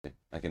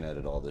I can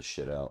edit all this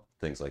shit out,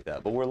 things like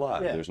that. But we're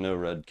live. Yeah. There's no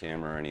red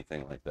camera or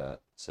anything like that.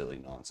 Silly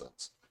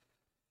nonsense.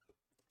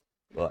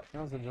 What?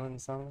 I was enjoying the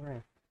sound of the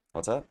rain.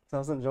 What's that? I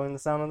was enjoying the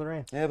sound of the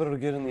rain. Yeah, but it'll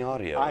get in the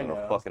audio. I and know.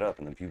 It'll fuck it up,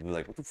 and then people will be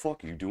like, "What the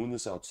fuck? Are you doing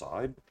this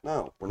outside?"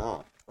 No, we're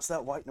not. What's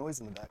that white noise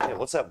in the back? Yeah,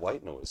 what's that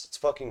white noise? It's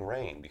fucking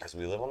rain because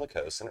we live on the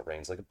coast and it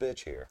rains like a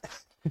bitch here.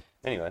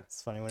 Anyway,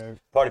 It's funny whenever.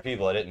 party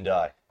people, I didn't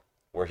die.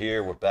 We're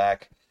here. We're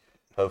back.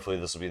 Hopefully,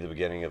 this will be the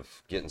beginning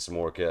of getting some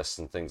more guests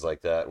and things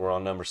like that. We're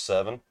on number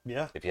 7.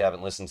 Yeah. If you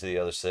haven't listened to the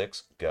other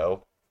 6,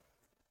 go.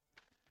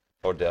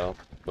 Or don't.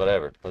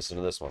 Whatever. Listen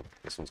to this one.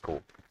 This one's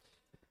cool.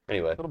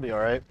 Anyway, It'll be all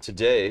right.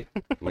 today,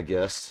 my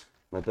guest,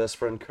 my best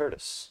friend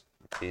Curtis.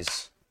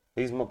 He's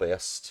my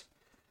best.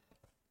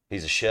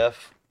 He's a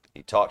chef.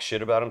 He talks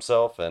shit about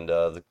himself, and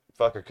the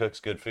fucker cooks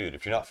good food.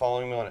 If you're not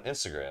following me on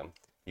Instagram,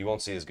 you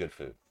won't see his good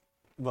food.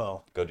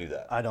 Well, Go do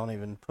that. I don't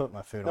even put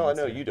my food No, on. I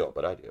know Instagram. you don't,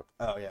 but I do.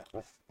 Oh,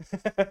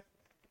 yeah.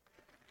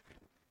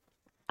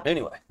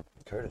 Anyway,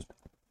 Curtis,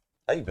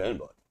 how you been,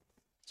 bud?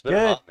 It's been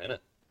Good. a hot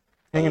minute.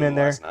 Hanging Other in than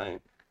there. Last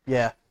night.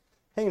 Yeah.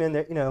 Hanging in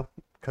there, you know,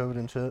 COVID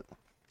and shit.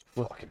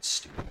 Fucking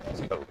stupid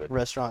ass COVID.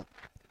 Restaurant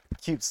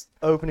keeps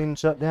opening,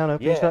 shut down,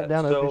 opening, shut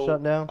down, opening,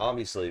 shut down.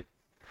 Obviously,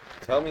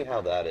 tell me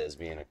how that is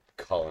being a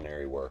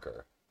culinary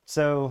worker.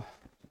 So,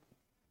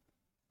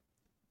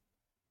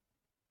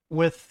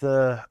 with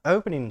the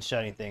opening and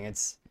shutting thing,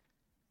 it's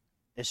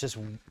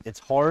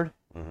hard.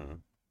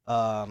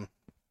 Mm-hmm.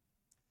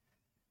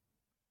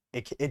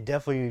 It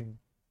definitely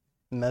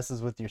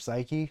messes with your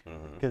psyche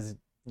Mm-hmm. because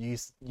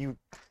you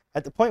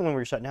at the point when we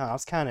were shut down, I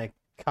was kind of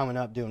coming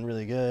up doing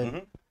really good,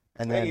 Mhm.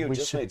 and Hey, then you we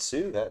just made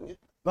Sue, hadn't you?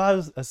 well, I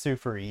was a sous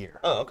for a year,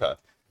 Oh, okay.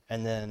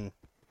 and then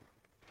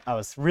I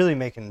was really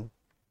making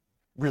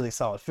really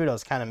solid food. I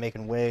was kind of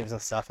making waves and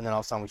stuff, and then all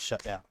of a sudden we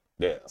shut down.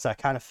 Yeah. So I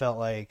kind of felt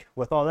like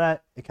with all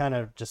that, it kind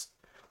of just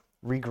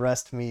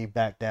regressed me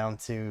back down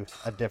to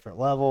a different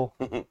level.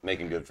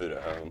 Making good food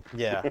at home.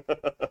 Yeah,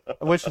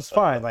 which was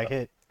fine. Like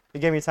it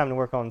gave me time to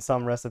work on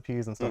some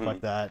recipes and stuff Mhm.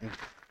 like that, and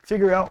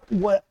figure out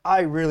what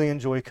I really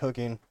enjoy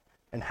cooking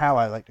and how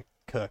I like to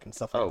cook and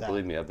stuff like Oh, that.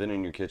 believe me, I've been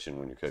in your kitchen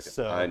when you're cooking.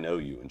 So- I know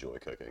you enjoy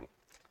cooking.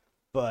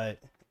 But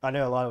I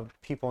know a lot of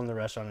people in the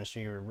restaurant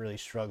industry are really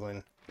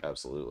struggling.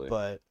 Absolutely.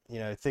 But you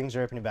know, things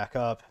are opening back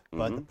up.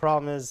 But Mhm. the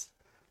problem is,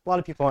 a lot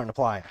of people aren't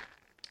applying.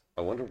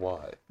 I wonder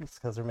why. It's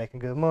because they're making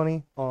good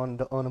money on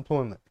the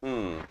unemployment.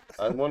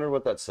 I wonder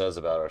what that says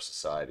about our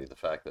society, the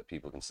fact that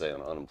people can stay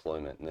on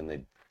unemployment and then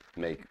they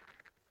make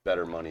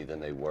better money than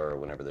they were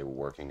whenever they were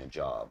working a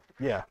job.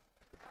 Yeah,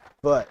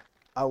 but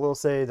I will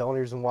say the only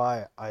reason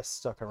why I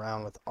stuck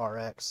around with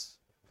RX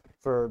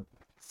for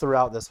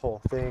throughout this whole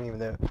thing, even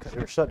though because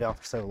we were shut down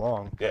for so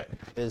long, Yeah.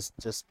 is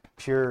just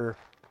pure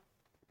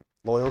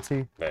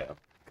loyalty. Yeah.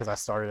 Because I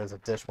started as a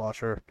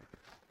dishwasher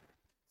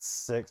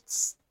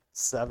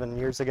 7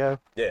 years ago,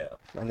 Yeah.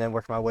 and then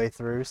worked my way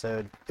through. So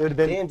it would have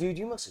been Damn, dude,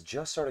 you must have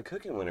just started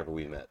cooking whenever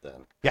we met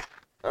then. Yeah.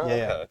 Oh,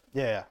 yeah, okay.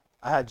 yeah.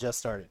 I had just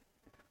started.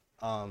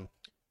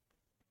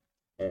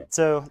 Yeah.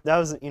 So that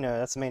was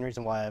that's the main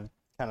reason why I've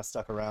kind of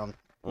stuck around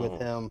with Mhm.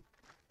 him.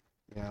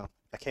 You know,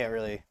 I can't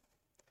really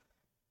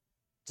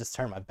just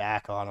turn my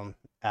back on him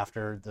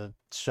after the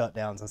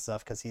shutdowns and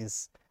stuff because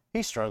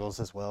he struggles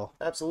as well.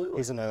 Absolutely.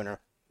 He's an owner.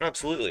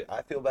 Absolutely.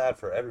 I feel bad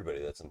for everybody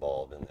that's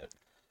involved in it,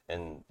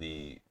 in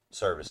the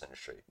service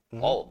industry.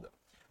 Mhm. All of them.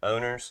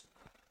 Owners,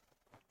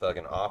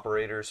 fucking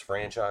operators,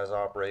 franchise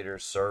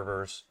operators,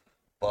 servers,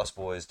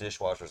 busboys,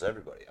 dishwashers,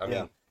 everybody. I mean,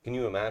 Yeah. can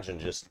you imagine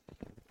just,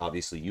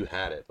 obviously you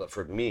had it, but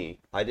for me,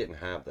 I didn't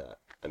have that.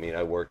 I mean,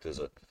 I worked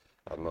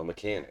I'm a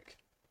mechanic.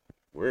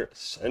 We're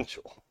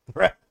essential.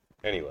 Right.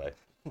 Anyway,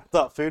 I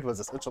thought food was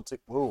essential too.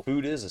 Whoa.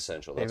 food is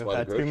essential. That's They've why the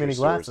had too grocery many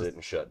stores glasses.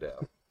 didn't shut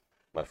down,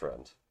 my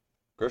friend.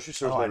 Grocery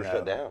stores Oh, I never know.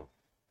 shut down.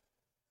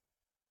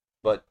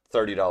 But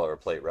 $30 a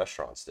plate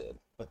restaurants did.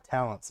 But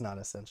talent's not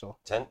essential.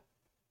 10?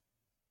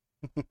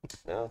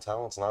 No,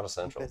 talent's not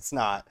essential. It's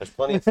not. There's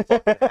plenty of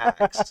fucking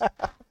hacks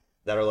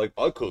that are like,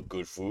 I cook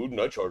good food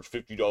and I charge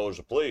 $50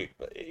 a plate.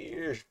 But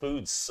your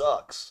food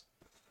sucks.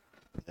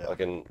 Yeah.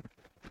 Fucking,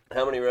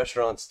 how many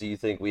restaurants do you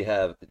think we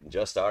have in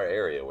just our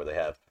area where they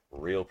have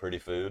real pretty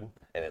food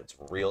and it's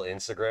real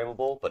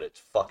Instagrammable, but it's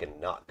fucking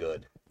not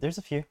good? There's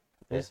a few.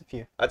 There's a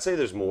few. I'd say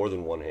there's more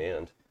than one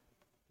hand.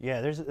 Yeah,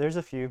 there's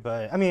a few,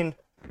 but I mean,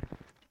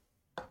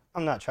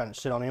 I'm not trying to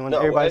shit on anyone. No,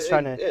 Everybody's I-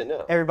 trying to. yeah,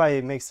 no.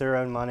 Everybody makes their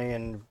own money,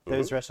 and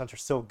those restaurants are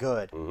still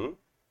good. Mm-hmm.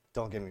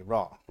 Don't get me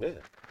wrong. Yeah.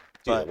 Dude,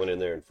 But- I went in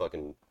there and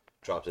fucking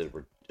dropped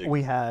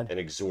We had an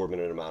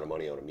exorbitant amount of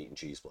money on a meat and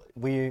cheese plate.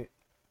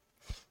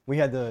 we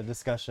had the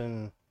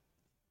discussion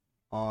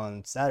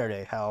on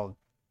Saturday how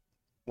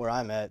where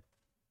I'm at,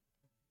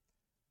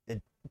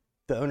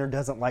 the owner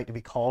doesn't like to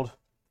be called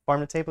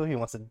farm to table. He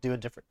wants to do a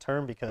different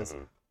term because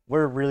Mhm.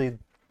 we're really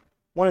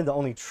one of the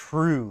only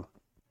true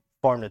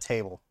farm to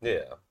table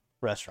Yeah.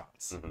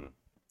 restaurants. Mm-hmm.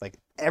 Like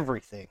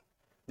everything.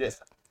 Yeah.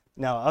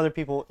 Now, other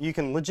people, you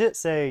can legit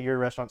say your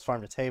restaurant's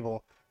farm to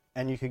table,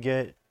 and you could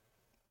get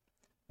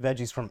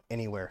veggies from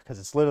anywhere because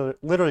it's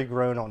literally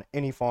grown on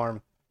any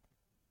farm.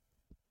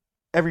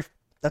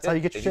 That's how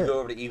you get your If you shit. go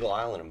over to Eagle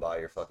Island and buy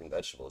your fucking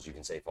vegetables, you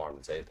can say farm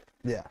to table.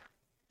 Yeah,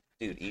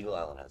 Dude, Eagle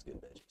Island has good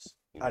veggies.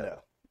 You I know.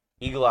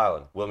 Eagle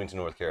Island, Wilmington,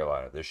 North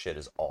Carolina. This shit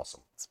is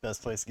awesome. It's the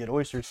best place to get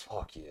oysters.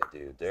 Fuck yeah,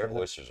 dude. Their Yeah.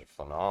 oysters are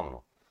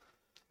phenomenal.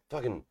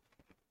 Fucking,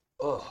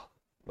 ugh.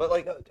 But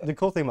like, The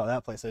cool thing about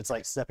that place, it's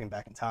like stepping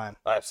back in time.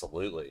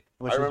 absolutely.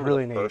 Which I is remember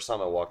really the neat. first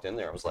time I walked in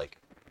there, I was like,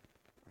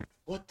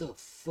 what the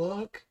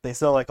fuck? They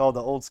sell like all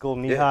the old school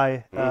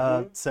knee-high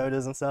Mhm.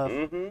 sodas and stuff.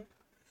 Mm-hmm.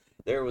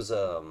 There was,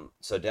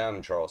 so down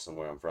in Charleston,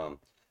 where I'm from,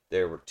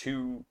 there were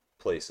two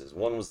places.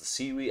 One was the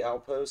Seaweed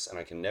Outpost, and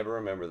I can never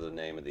remember the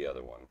name of the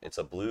other one. It's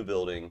a blue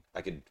building.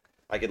 I could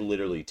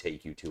literally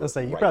take you to I was it.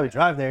 like, you right probably now.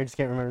 drive there, you just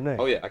can't remember the name.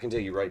 Oh yeah, I can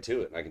take you right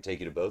to it, and I can take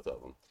you to both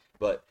of them.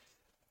 But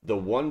the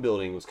one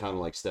building was kind of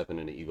like stepping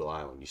into Eagle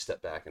Island. You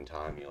step back in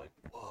time, you're like,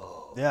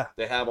 whoa. Yeah.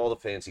 They have all the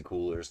fancy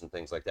coolers and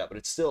things like that, but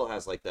it still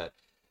has like that.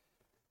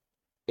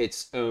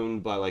 It's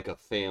owned by like a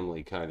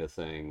family kind of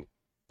thing,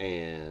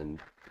 and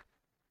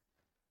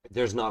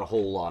there's not a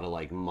whole lot of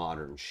like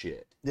modern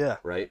shit, Yeah.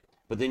 right?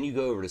 But then you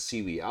go over to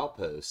Seawee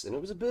Outpost, and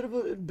it was a bit of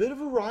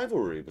a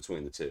rivalry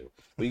between the two.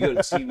 But you go to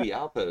Seawee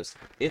Outpost,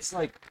 it's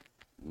like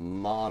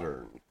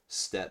modern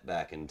step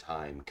back in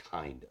time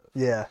kind of.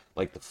 Yeah.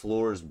 Like the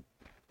floor's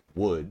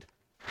wood.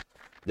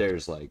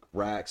 There's like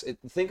racks.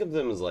 Think of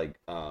them as like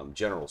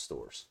general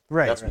stores.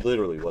 Right, That's right.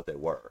 literally what they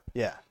were.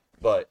 Yeah.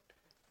 But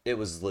it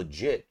was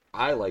legit.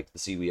 I liked the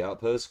Seawee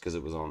Outpost because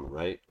it was on the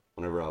right.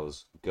 Whenever I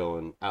was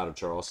going out of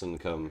Charleston to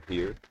come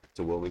here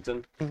to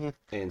Wilmington,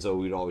 and so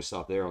we'd always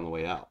stop there on the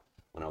way out.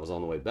 When I was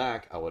on the way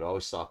back, I would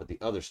always stop at the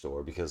other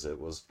store because it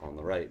was on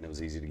the right and it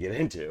was easy to get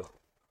into.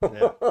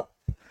 Yeah.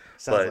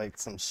 Sounds But- like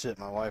some shit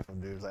my wife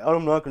would do. It's like, oh,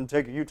 I'm not going to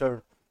take a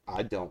U-turn.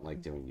 I don't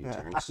like doing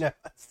U-turns. Yeah.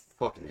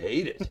 Fucking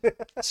hate it.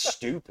 It's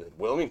stupid.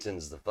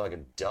 Wilmington's the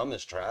fucking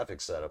dumbest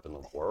traffic setup in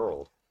the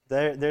world.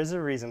 There's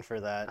a reason for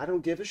that. I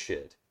don't give a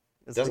shit.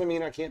 It's Doesn't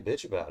mean I can't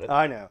bitch about it.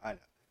 I know.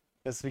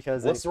 It's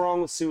because What's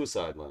wrong with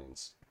suicide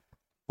lanes?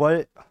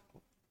 what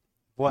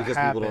Because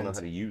people don't know happened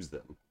how to use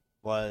them.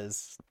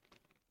 was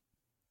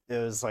it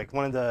was like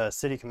one of the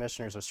city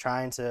commissioners was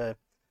trying to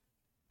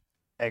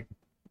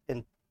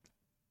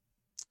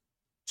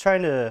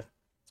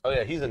Oh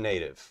yeah, he's a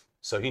native,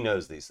 so he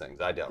knows these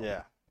things. I don't.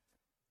 yeah,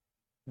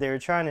 they were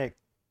trying to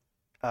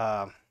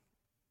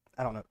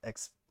I don't know,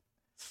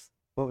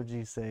 what would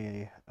you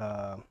say,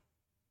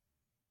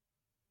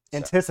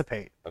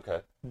 anticipate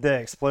Okay. the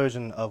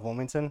explosion of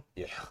Wilmington,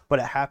 Yeah. but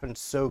it happened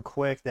so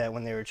quick that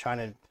when they were trying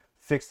to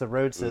fix the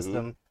road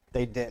system,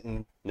 they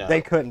No.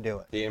 they couldn't do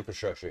it. The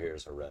infrastructure here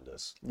is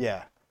horrendous.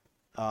 Yeah.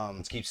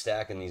 Let's keep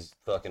stacking these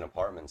fucking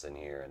apartments in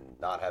here and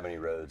not have any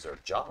roads or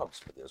jobs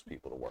for those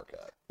people to work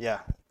at. Yeah.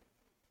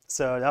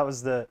 So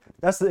that's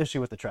the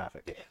issue with the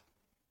traffic. Yeah.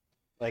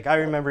 Like I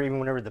remember even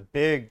whenever the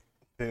big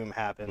boom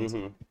happened,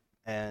 Mhm.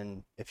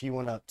 and if you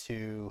went up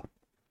to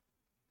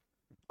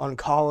on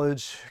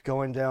College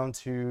going down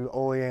to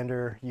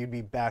Oleander, you'd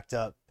be backed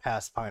up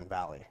past Pine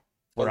Valley,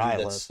 where Well, I dude,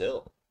 live. that's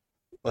still.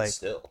 Like- That's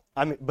still.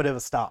 I mean, but it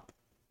was stop.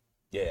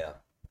 Yeah.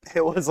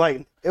 It was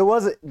like it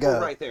wasn't We're go.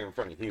 right there in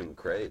front of Hugh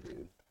McCrae,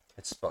 dude.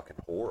 It's fucking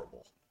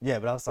horrible. Yeah,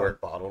 but I was We're like,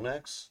 at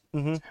bottlenecks.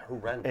 Mhm. It's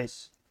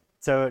horrendous.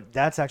 so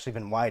that's actually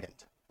been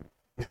widened.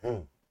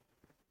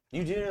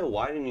 You do know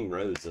widening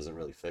roads doesn't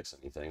really fix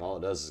anything. All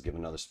it does is give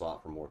another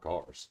spot for more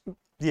cars.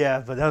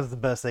 Yeah, but that was the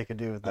best they could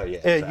do with it. Oh, yeah,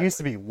 It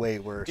used exactly. to be way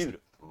worse. Dude,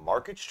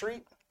 Market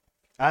Street?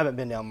 I haven't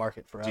been down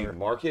Market forever. Dude,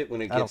 Market,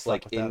 when it I don't gets fuck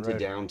like with that into road.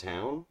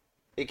 downtown,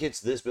 it gets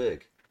this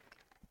big.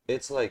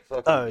 It's like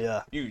fucking. Oh,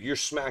 yeah. You're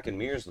smacking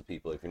mirrors with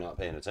people if you're not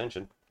paying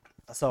attention.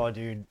 I saw a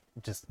dude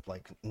just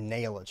like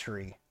nail a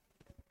tree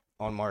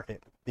on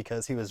Market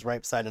because he was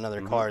right beside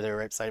another car. They were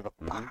right beside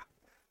him.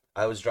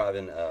 I was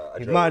driving.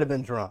 He might have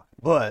been drunk,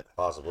 but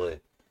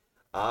Possibly.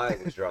 I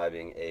was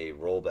driving a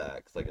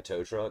rollback, like a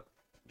tow truck,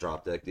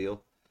 drop deck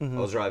deal. I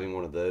was driving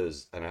one of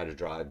those, and I had to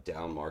drive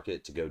down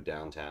Market to go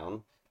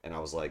downtown. And I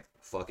was like,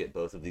 "Fuck it,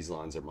 both of these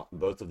lanes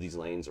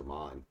are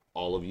mine.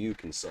 All of you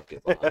can suck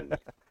it behind me."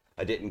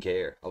 I didn't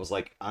care. I was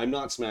like, "I'm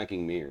not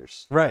smacking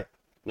mirrors. right.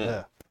 No,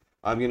 Yeah.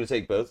 I'm gonna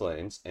take both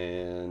lanes,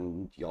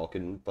 and y'all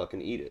can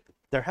fucking eat it."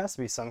 There has to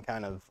be some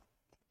kind of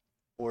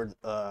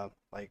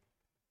like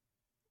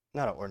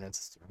not an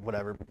ordinance,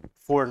 whatever,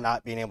 for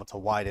not being able to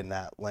widen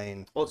that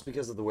lane. Well, it's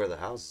because of where the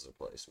houses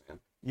are placed, man.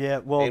 Yeah,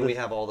 well, And we the,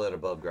 have all that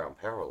above ground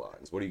power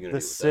lines. What are you gonna do the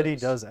with city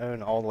those? does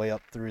own all the way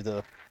up through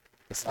the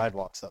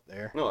sidewalks up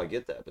there. No, I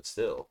get that, but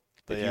still,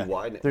 But if yeah, you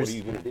widen it, what there's- are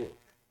you gonna do?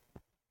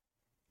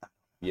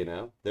 You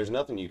know, there's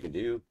nothing you can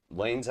do.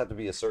 Lanes have to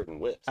be a certain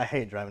width. I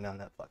hate driving down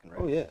that fucking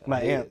road. Oh, yeah, My I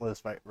hate aunt it.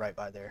 lives right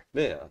by there.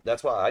 Yeah,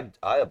 that's why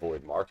I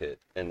avoid Market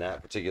in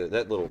that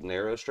little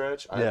narrow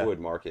stretch. I Yeah. avoid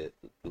Market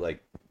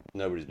like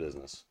nobody's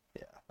business.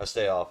 Yeah. I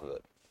stay off of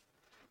it.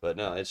 But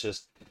no,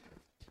 it's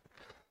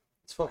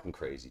fucking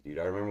crazy, dude.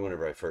 I remember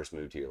whenever I first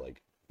moved here,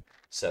 like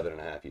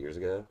 7.5 years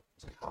ago. I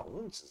was like,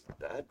 oh, this is not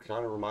bad.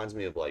 Kind of reminds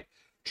me of like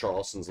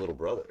Charleston's little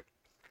brother.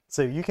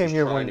 So you came He's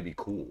here trying to be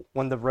cool.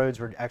 when the roads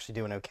were actually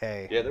doing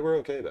okay, Yeah, they were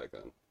okay back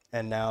then.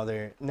 and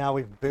now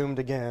we've boomed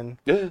again.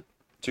 Yeah,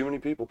 too many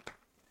people.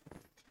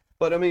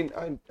 But I mean,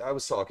 I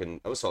was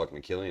talking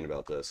to Killian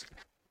about this.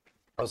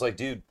 I was like,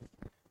 dude,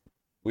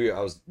 we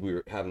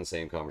were having the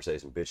same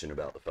conversation, bitching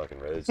about the fucking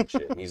roads and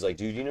shit. And he's like,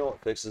 dude, you know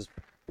what fixes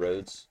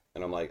roads?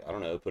 And I'm like, I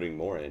don't know, putting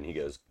more in. He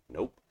goes,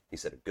 nope. He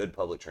said a good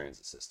public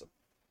transit system.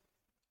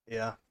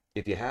 Yeah.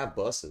 If you have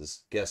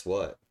buses, guess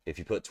what? If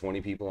you put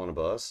 20 people on a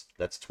bus,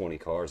 that's 20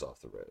 cars off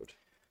the road.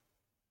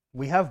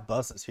 We have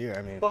buses here.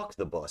 I mean, Fuck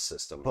the bus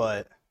system.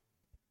 but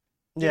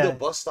Dude, yeah, the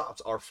bus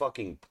stops are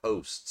fucking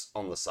posts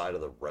on the side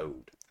of the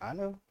road. I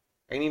know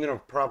Ain't even a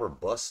proper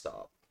bus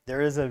stop.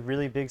 there is a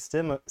really big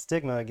stigma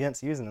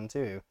against using them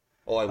too.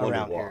 Oh, I wonder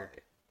Around why. here.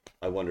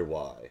 I wonder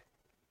why.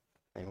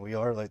 I mean, we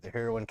are like the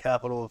heroin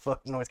capital of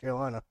fucking North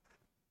Carolina.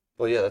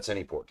 Well, yeah, that's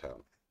any port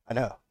town. I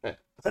know. Yeah.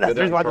 But that's Go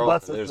the reason down why to the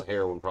Charleston, bus there's a system,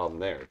 heroin problem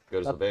there. Go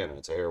to Savannah,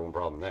 it's a heroin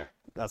problem there.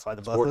 that's why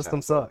the Sport bus system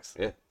town. sucks.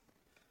 Yeah.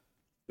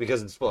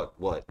 Because it's what?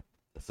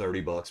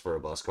 $30 for a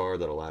bus card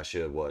that'll last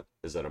you, what?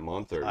 Is that a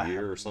month or a I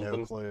year have or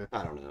something? no clue.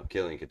 I don't know.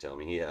 Killian could tell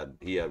me.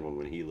 He had one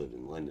when he lived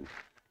in Linden.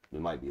 It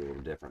might be a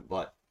little different.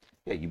 But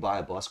yeah, you buy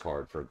a bus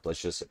card for,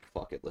 let's just say,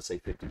 fuck it, let's say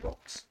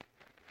 $50.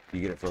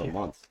 You get it for a Yeah.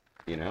 month,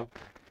 you know?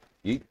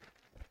 You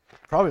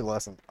Probably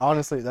less than,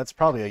 honestly, that's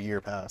probably a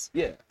year pass.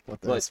 Yeah,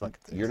 With but those fucking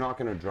things. you're not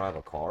going to drive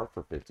a car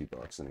for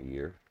 $50 in a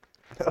year.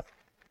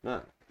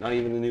 No, not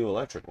even the new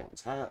electric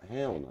ones. Hell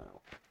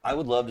no. I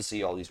would love to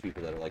see all these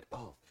people that are like,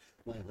 oh,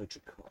 my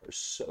electric car is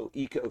so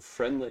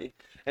eco-friendly,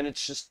 and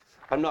it's just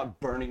I'm not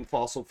burning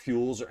fossil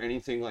fuels or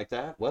anything like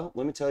that. Well,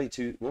 let me tell you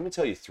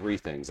three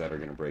things that are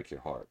going to break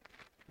your heart.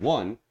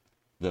 One,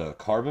 the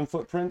carbon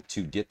footprint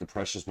to get the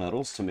precious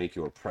metals to make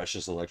your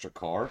precious electric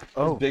car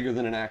Oh. is bigger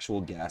than an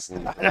actual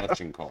gasoline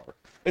combustion car.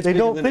 It's They bigger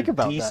don't than think a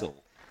about that. diesel.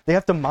 They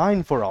have to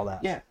mine for all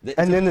that. Yeah,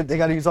 And then they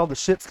got to use all the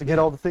ships to get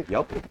all the things.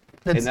 Yep.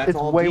 It's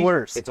way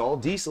worse. It's all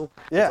diesel.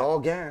 Yeah. It's all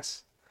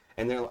gas.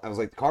 And I was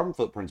like, the carbon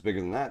footprint's bigger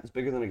than that. It's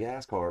bigger than a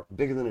gas car,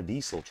 bigger than a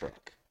diesel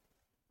truck.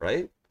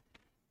 Right?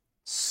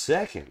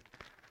 Second,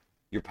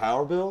 your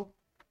power bill,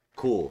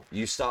 cool.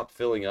 You stopped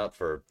filling up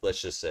for,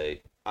 let's just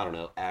say, I don't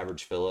know,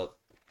 average fill up.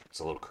 It's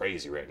a little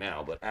crazy right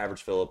now, but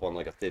average fill up on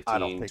like a I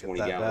don't 15, think it's 20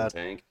 that gallon bad.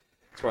 tank.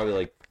 It's probably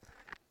like,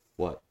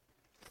 what,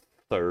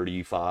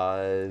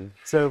 35?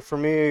 So for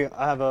me,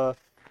 I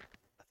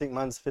think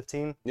mine's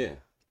 15 Yeah.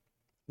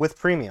 with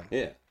premium,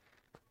 Yeah.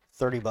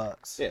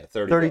 $30. Yeah,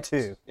 30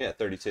 32. bucks. Yeah,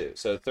 32.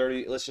 So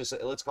 30,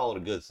 let's call it a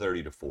good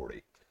 30 to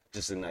 40.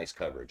 Just a nice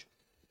coverage.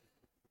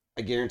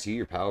 I guarantee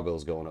your power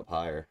bill's going up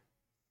higher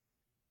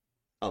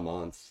a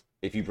month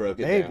if you broke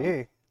it down.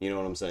 Maybe. You know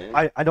what I'm saying?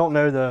 I don't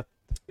know the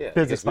yeah,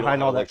 physics because we don't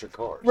behind have all that. electric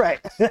cars. Right.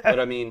 Because But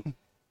I mean, I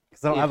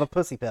don't Yeah. have a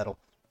pussy pedal.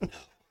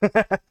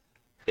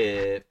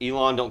 if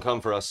Elon don't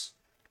come for us,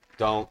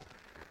 don't.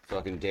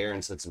 Fucking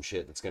Darren said some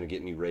shit that's gonna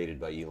get me raided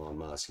by Elon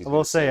Musk. He's I will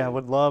gonna say, I send-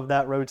 would love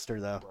that Roadster,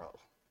 though. Bro,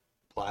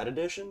 Plaid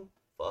Edition?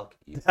 Fuck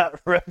you.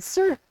 That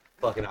Roadster?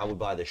 Fucking, I would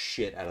buy the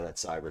shit out of that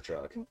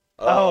Cybertruck.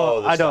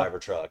 Oh, the I don't-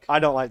 Cybertruck. I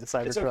don't like the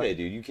Cybertruck. It's okay,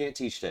 dude. You can't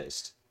teach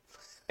taste.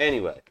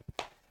 Anyway,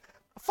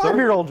 A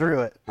 5-year-old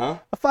drew it. huh?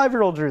 A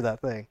 5-year-old drew that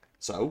thing.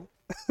 So,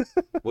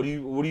 what are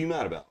you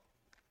mad about?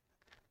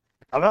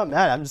 I'm not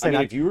mad. I'm just I saying.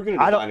 mean, if you were gonna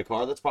I don't- design a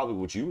car, that's probably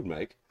what you would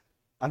make.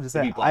 I'm just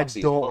it'd saying. be I boxy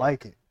as don't fuck.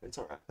 like it. It's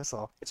all right. That's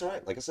all. It's all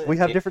right. Like I said, We you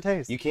have can't- different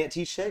tastes. You can't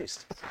teach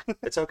taste.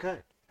 It's okay.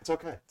 It's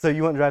okay. So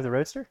you want to drive the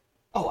Roadster?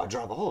 Oh, I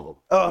drive all of them.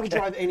 Oh, I would okay.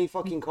 drive any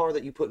fucking car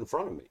that you put in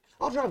front of me.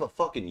 I'll drive a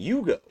fucking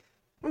Yugo. I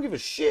don't give a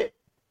shit.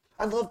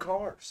 I love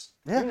cars.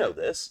 Yeah. You know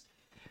this.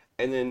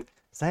 And then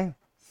Same.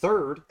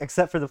 third,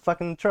 Except for the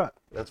fucking truck.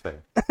 that's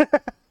fair.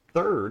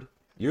 Third,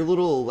 your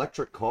little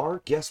electric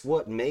car, guess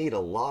what made a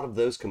lot of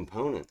those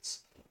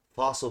components?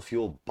 Fossil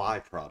fuel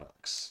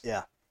byproducts.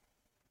 Yeah.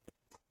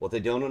 What they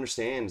don't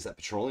understand is that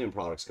petroleum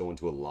products go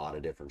into a lot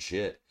of different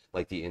shit,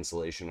 like the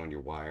insulation on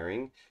your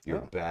wiring, your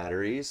Oh.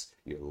 batteries,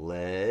 your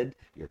lead,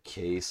 your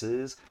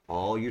cases,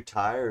 all your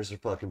tires are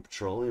fucking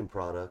petroleum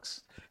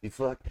products.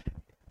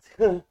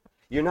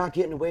 You're not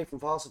getting away from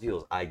fossil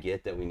fuels. I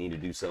get that we need to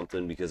do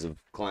something because of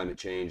climate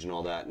change and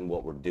all that and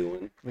what we're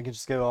doing. We could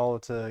just go all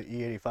to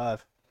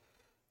E85.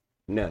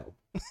 No.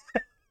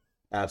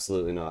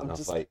 Absolutely not. And I'll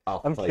just- fight.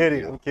 I'll I'm fight kidding.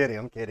 you. I'm kidding.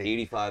 I'm kidding.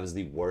 85 is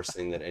the worst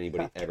thing that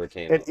anybody ever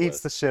came It up eats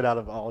with. the shit out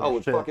of all Oh, your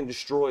it shit. fucking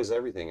destroys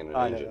everything in an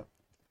I engine. know.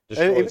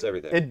 Destroys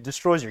everything. It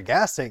destroys your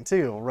gas tank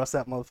too. It'll rust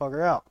that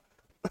motherfucker out.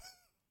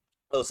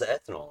 Oh, it's the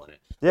ethanol in it.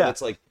 Yeah. But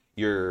it's like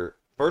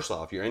first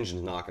off, your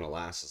engine's not going to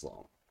last as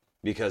long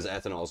because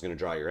ethanol is going to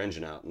dry your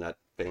engine out, and that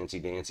fancy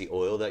dancy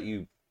oil that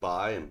you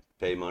buy and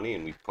pay money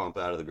and we pump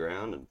out of the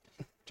ground and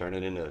turn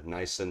it into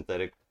nice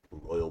synthetic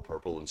royal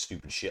purple and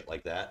stupid shit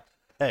like that.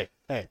 Hey.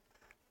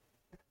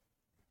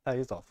 I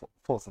used all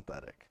full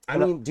synthetic. I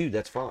mean, dude,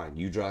 that's fine.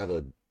 You drive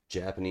a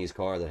Japanese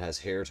car that has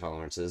hair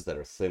tolerances that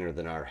are thinner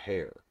than our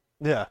hair.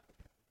 Yeah.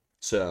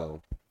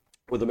 So,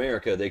 with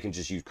America, they can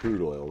just use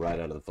crude oil right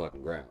out of the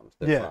fucking ground.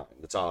 They're Yeah.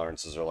 fine. The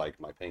tolerances are like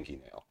my pinky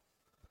nail.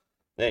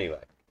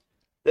 Anyway,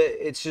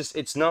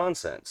 it's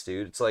nonsense,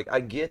 dude. It's like,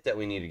 I get that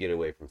we need to get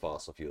away from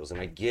fossil fuels, and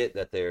I get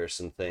that there are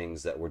some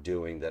things that we're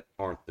doing that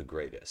aren't the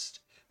greatest.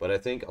 But I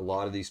think a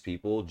lot of these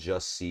people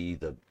just see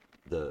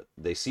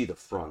they see the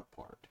front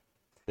part.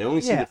 They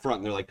only see Yeah. the front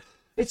and they're like,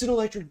 it's an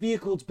electric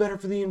vehicle, it's better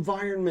for the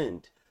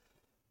environment.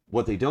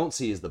 What they don't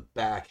see is the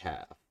back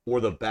half,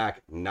 or the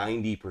back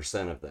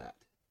 90% of that.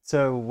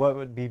 So what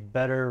would be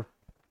better?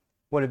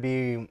 Would it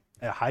be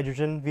a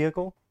hydrogen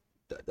vehicle,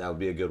 That would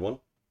be a good one.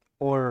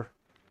 or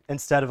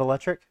instead of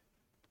electric?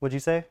 Would you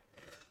say?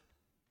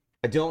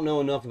 I don't know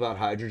enough about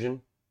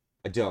hydrogen.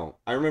 I don't.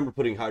 I remember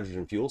putting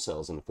hydrogen fuel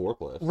cells in the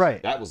forklift.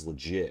 Right. That was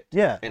legit.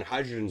 Yeah. And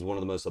hydrogen is one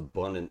of the most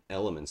abundant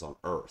elements on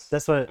Earth.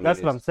 That's what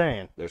I'm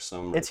saying. There's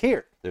some. It's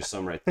here. There's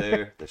some right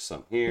there. There's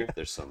some here.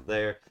 There's some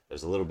there.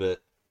 There's a little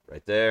bit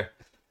right there.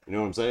 You know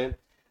what I'm saying?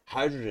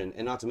 Hydrogen,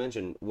 and not to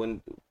mention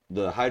when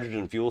the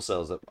hydrogen fuel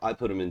cells that I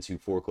put them into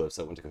forklifts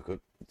that went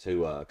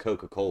to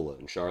Coca-Cola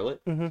in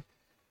Charlotte. Mm-hmm.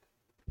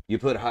 You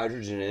put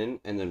hydrogen in,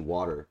 and then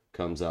water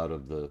comes out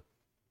of the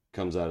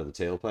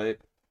tailpipe.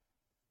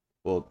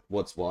 Well,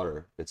 what's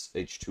water? It's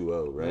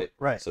H2O, right?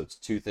 Right. So it's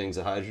two things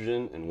of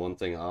hydrogen and one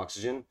thing of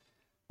oxygen.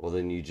 Well,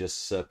 then you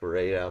just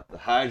separate out the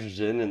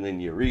hydrogen and then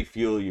you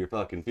refuel your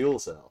fucking fuel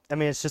cell. I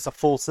mean, it's just a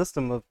full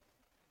system of.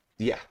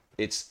 Yeah,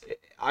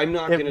 I'm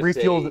not It going to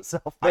refuels say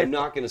itself. I'm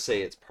not going to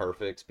say it's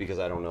perfect because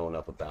I don't know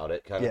enough about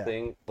it kind Yeah. of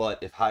thing. But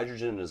if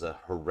hydrogen is a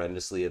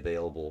horrendously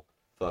available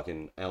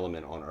fucking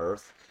element on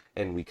Earth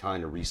and we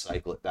kind of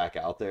recycle it back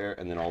out there,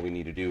 and then all we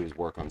need to do is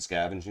work on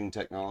scavenging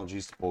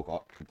technologies to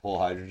pull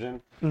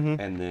hydrogen,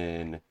 and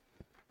then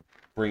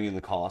bringing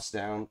the cost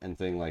down and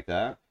thing like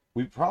that,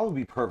 we'd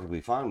probably be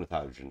perfectly fine with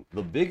hydrogen.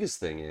 The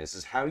biggest thing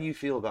is how do you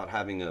feel about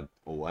having a,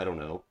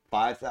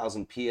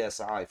 5,000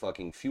 psi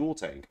fucking fuel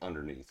tank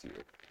underneath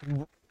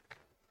you?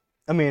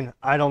 I mean,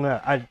 I don't know.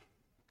 I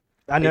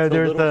know It's a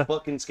there's little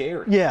fucking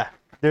scary. yeah.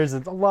 There's a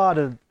lot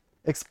of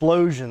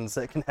explosions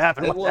that can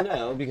happen. With Well, that.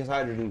 no, because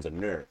hydrogen's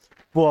inert.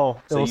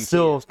 Well, So it'll you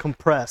still can't-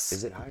 compress.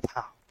 Is it hydrogen?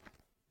 Wow.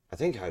 I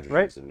think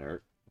hydrogen's Right?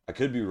 inert. I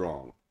could be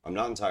wrong. I'm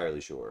not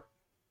entirely sure.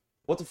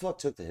 What the fuck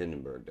took the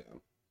Hindenburg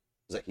down?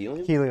 Is that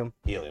helium? Helium.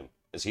 Helium.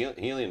 Is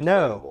helium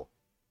No. flammable?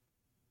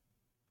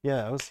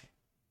 Yeah, it was.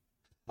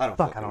 I don't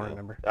Fuck, I fucking don't know.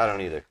 remember. I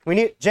don't either. We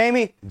need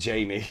Jamie.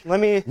 Jamie. Let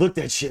me. Look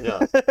that shit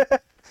up.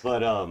 But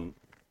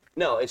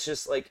no, it's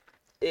just like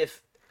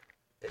if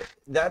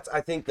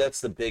I think that's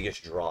the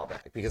biggest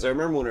drawback, because I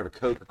remember whenever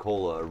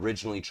Coca-Cola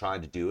originally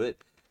tried to do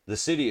it, the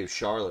city of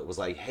Charlotte was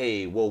like,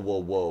 "Hey, whoa,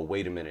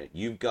 wait a minute,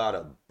 you've got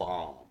a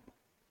bomb,"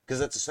 because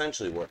that's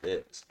essentially what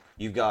it is.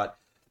 You've got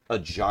a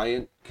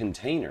giant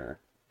container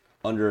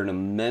under an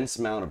immense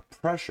amount of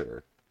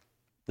pressure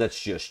that's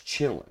just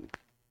chilling,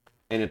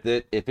 and if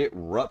it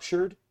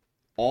ruptured,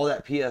 all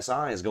that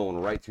psi is going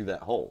right through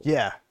that hole.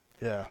 Yeah.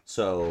 Yeah.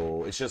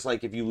 So it's just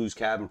like if you lose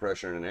cabin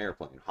pressure in an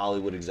airplane.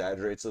 Hollywood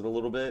exaggerates it a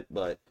little bit,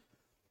 but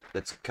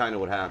that's kind of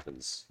what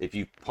happens. If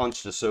you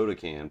punched a soda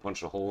can,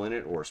 punched a hole in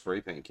it, or a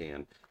spray paint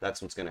can,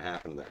 that's what's going to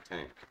happen to that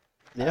tank.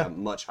 At Yeah. a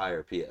much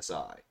higher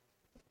PSI.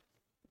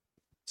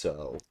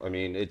 So, I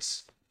mean,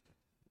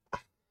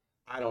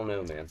 I don't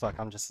know, man. Fuck,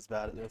 I'm just as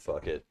bad at this.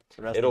 Fuck it.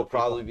 The rest It'll of the people.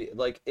 probably be,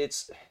 like,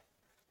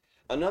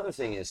 another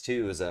thing is,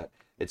 too, is that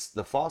it's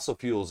the fossil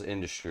fuels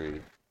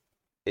industry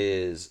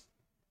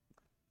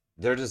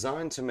they're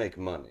designed to make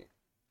money,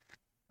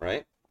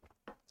 right?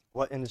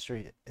 What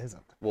industry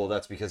isn't? Well,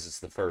 that's because it's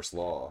the first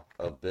law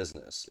of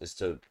business is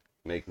to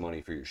make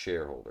money for your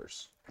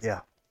shareholders.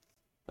 Yeah.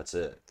 That's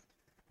it.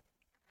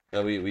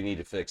 No, we need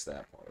to fix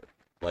that part.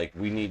 Like,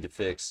 we need to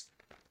fix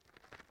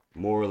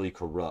morally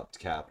corrupt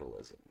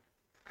capitalism.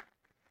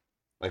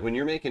 Like, when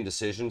you're making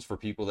decisions for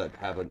people that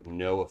have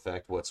no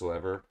effect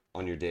whatsoever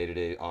on your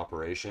day-to-day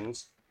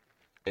operations,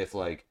 if,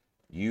 like,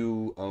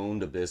 you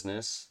owned a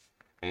business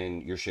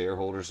and your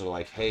shareholders are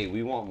like, hey,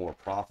 we want more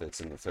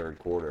profits in the third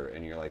quarter,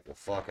 and you're like, well,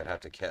 fuck, I'd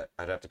have to cut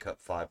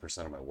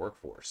 5% of my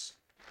workforce.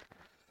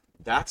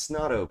 That's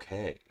not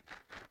okay.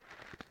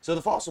 So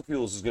the fossil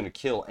fuels is going to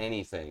kill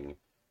anything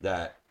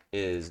that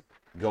is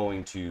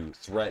going to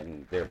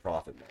threaten their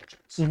profit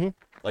margins. Mm-hmm.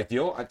 Like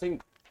I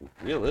think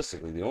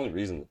realistically, the only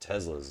reason that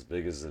Tesla is as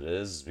big as it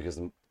is because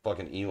the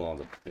fucking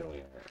Elon's a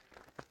billionaire,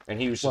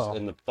 and he was just, Well-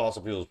 and the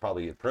fossil fuels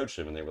probably approached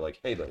him and they were like,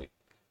 hey, buddy,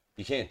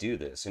 you can't do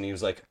this, and he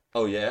was like,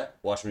 oh yeah,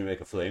 watch me make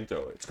a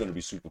flamethrower. It's going to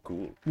be super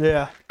cool.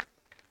 Yeah.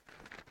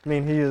 I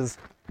mean, he is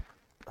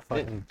a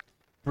fucking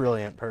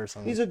brilliant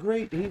person. He's a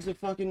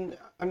fucking,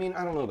 I mean,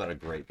 I don't know about a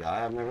great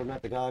guy. I've never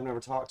met the guy. I've never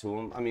talked to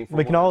him. I mean, from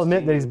We can what all I've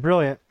admit seen, that he's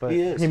brilliant, but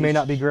he is. he may He's-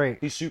 not be great.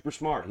 He's super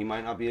smart. He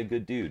might not be a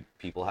good dude.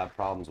 People have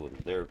problems with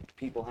him.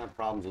 People have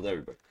problems with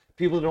everybody.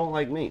 People don't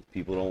like me.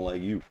 People don't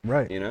like you.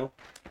 Right. You know?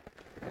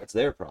 That's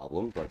their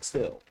problem, but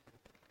still.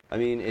 I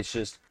mean, it's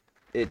just,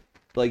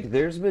 like,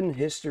 there's been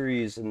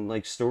histories and,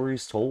 like,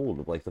 stories told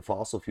of, like, the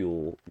fossil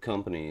fuel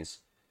companies,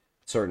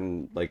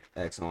 certain, like,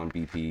 Exxon,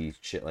 BP,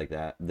 shit like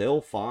that.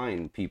 They'll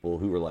find people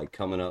who are, like,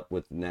 coming up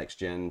with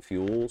next-gen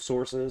fuel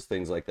sources,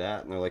 things like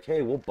that, and they're like,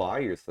 hey, we'll buy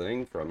your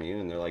thing from you,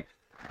 and they're like,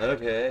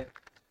 okay.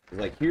 It's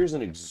like, here's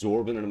an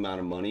exorbitant amount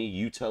of money.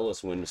 You tell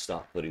us when to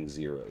stop putting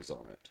zeros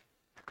on it,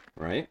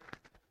 right?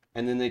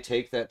 And then they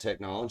take that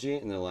technology,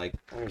 and they're like,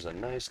 there's a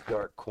nice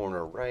dark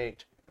corner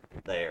right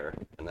there,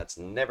 and that's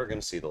never going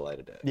to see the light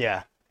of day.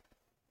 Yeah.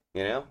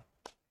 You know?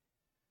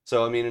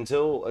 So, I mean,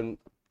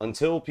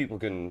 until people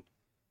can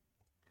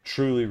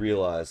truly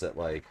realize that,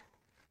 like,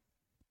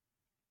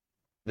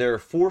 there are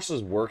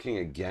forces working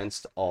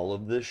against all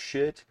of this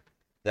shit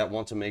that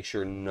want to make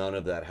sure none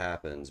of that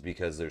happens,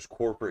 because there's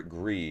corporate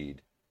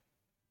greed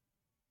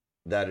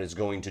that is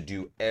going to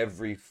do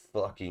every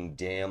fucking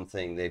damn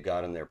thing they've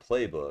got in their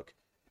playbook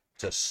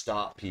to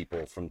stop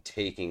people from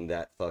taking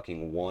that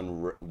fucking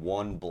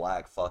one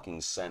black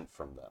fucking cent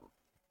from them.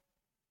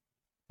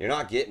 You're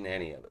not getting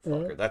any of it,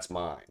 fucker. That's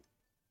mine.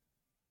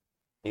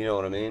 You know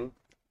what I mean?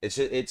 It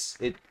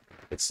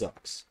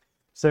sucks.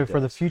 So for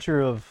the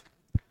future of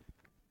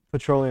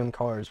petroleum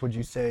cars, would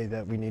you say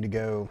that we need to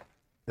go,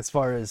 as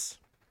far as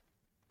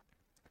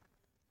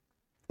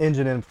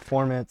engine and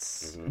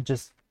performance,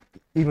 just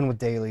even with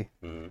daily,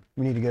 we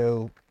need to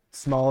go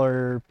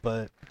smaller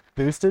but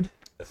boosted?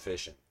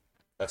 Efficient.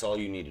 That's all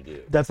you need to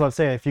do. That's what I'm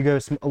saying. If you go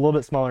a little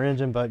bit smaller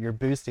engine, but you're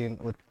boosting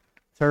with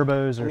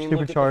turbos or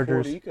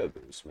superchargers, look at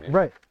the Ford EcoBoost, man.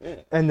 right? Yeah.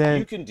 And then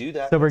you can do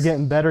that. So we're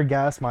getting better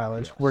gas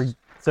mileage. Yes.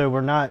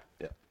 We're not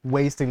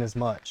wasting as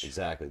much.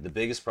 Exactly. The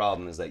biggest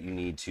problem is that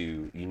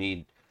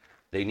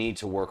they need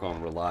to work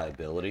on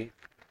reliability.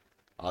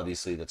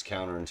 Obviously, that's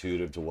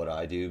counterintuitive to what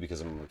I do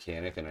because I'm a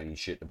mechanic and I need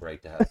shit to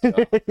break to have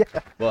a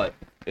job. But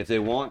if they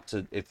want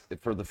to, if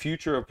for the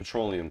future of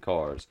petroleum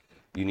cars,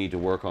 you need to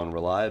work on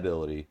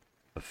reliability,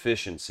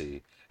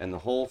 efficiency, and the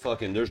whole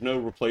fucking there's no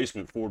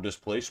replacement for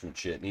displacement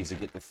shit needs to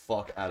get the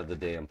fuck out of the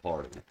damn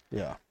party.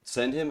 Yeah.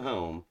 Send him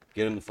home,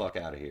 get him the fuck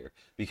out of here.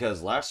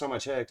 Because last time I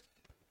checked,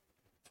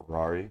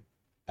 Ferrari,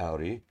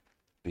 Audi,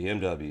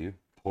 BMW,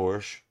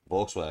 Porsche,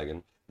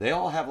 Volkswagen, they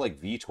all have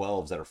like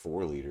V12s that are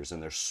 4 liters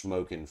and they're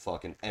smoking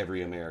fucking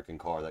every American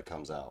car that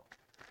comes out.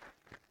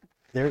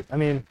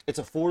 It's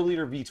a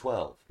 4-liter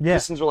V12. Yeah.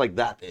 These things are like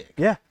that big.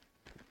 Yeah.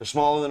 They're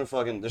smaller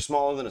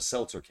than a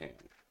seltzer can.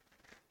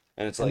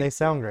 And it's like, And they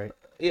sound great.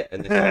 yeah,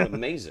 and they sound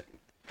amazing.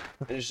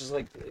 And it's just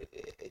like,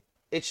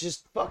 it's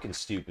just fucking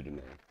stupid to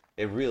me.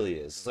 It really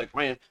is. It's like,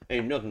 man,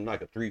 ain't nothing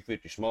like a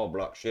 350 small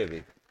block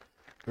Chevy.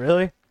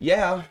 Really?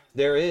 Yeah,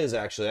 there is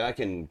actually. I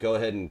can go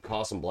ahead and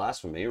cause some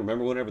blasphemy.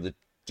 Remember whenever the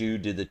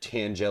dude did the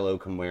Tangelo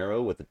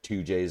Camaro with the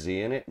 2JZ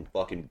in it and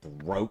fucking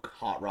broke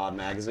Hot Rod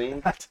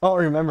Magazine? I don't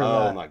remember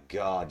that. Oh my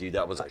god, dude,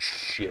 that was a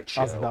shit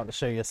show. I was about to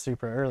show you a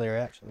Super earlier,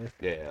 actually.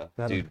 Yeah,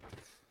 That dude,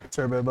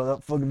 Turbo about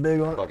that fucking big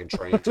one. fucking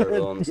train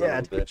turtle on son Yeah,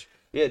 of a bitch.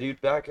 Yeah,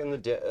 dude, back in the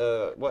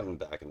day, wasn't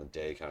back in the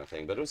day kind of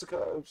thing, but it was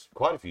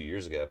quite a few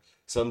years ago.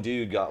 Some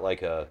dude got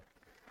like I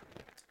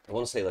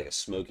want to say like a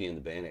Smokey and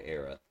the Bandit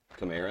era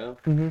Camaro,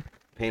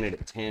 painted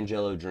it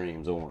Tangelo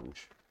Dreams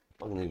orange.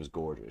 Fucking thing was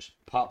gorgeous.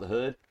 Popped the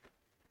hood,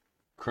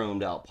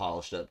 chromed out,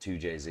 polished up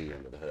 2JZ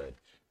under the hood.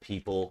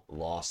 People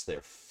lost their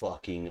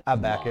fucking I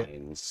back it.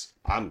 minds.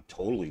 I'm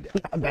totally down.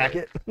 I back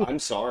it. I'm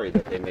sorry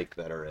that they make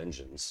better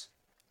engines.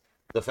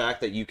 The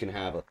fact that you can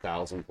have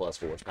 1,000+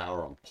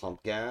 horsepower on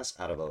pump gas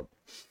out of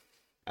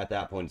at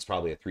that point it's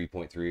probably a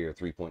 3.3 or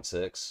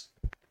 3.6.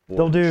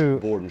 They'll do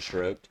board and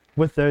stroked.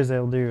 with those.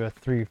 They'll do a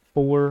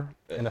 3.4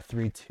 and a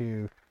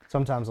 3.2.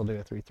 Sometimes they'll do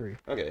a 3.3.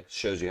 Okay,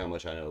 shows you how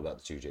much I know about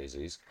the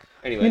 2JZs.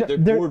 Anyway, they're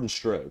board and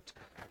stroked,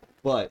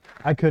 but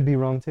I could be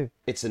wrong too.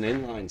 it's an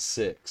inline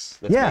 6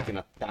 that's Yeah. making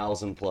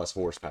 1,000+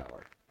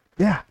 horsepower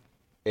Yeah.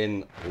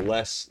 in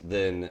less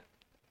than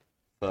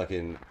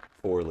fucking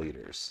 4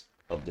 liters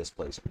of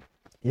displacement.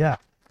 Yeah.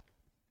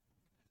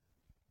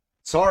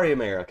 Sorry,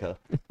 America.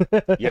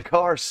 Your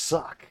cars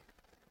suck.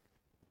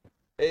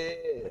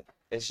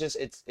 It's just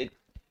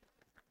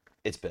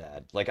it's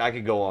bad. Like, I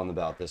could go on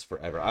about this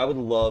forever. I would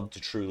love to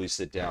truly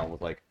sit down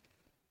with like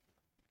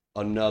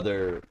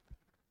another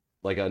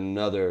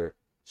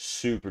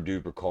super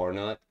duper car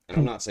nut. And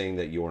I'm not saying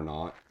that you're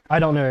not. I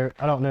don't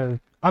know.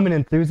 I'm an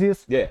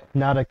enthusiast. Yeah.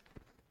 Not a.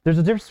 There's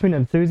a difference between an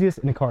enthusiast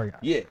and a car guy.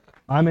 Yeah.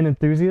 I'm an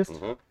enthusiast.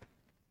 Uh-huh.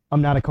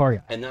 I'm not a car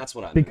guy. And that's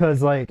what I mean.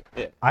 Because like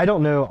Yeah. I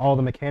don't know all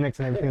the mechanics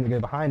and everything that go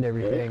behind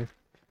everything.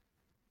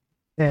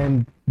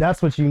 And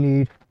that's what you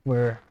need,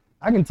 where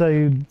I can tell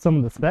you some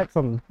of the specs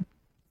on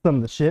some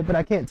of the shit, but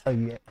I can't tell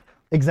you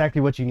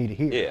exactly what you need to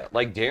hear. Yeah,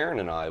 like Darren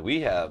and I,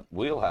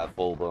 we'll have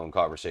full blown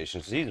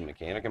conversations. He's a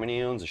mechanic. I mean,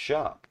 he owns a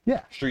shop.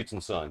 Yeah. Streets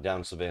and Sun down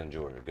in Savannah,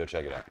 Georgia. Go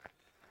check it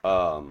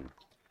out.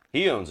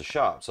 He owns a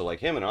shop, so like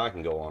him and I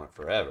can go on it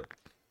forever.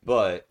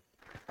 But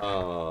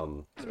I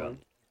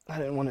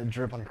didn't want it to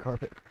drip on your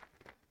carpet.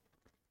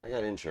 I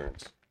got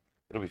insurance.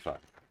 It'll be fine.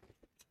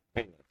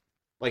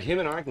 Like him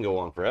and I can go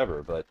on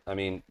forever, but I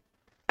mean,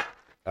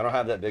 I don't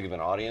have that big of an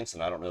audience,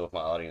 and I don't know if my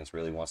audience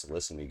really wants to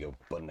listen to me go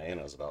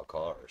bananas about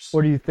cars.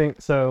 What do you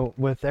think? So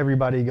with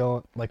everybody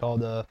going, like all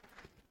the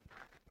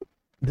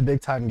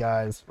big time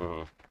guys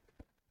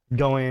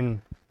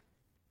going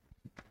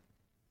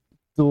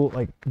dual,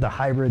 like the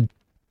hybrid,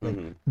 like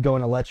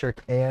going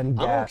electric and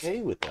I'm gas.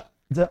 okay with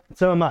that.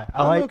 So am I.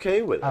 I'm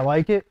okay with it. I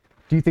like it.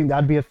 Do you think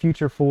that'd be a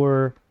future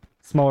for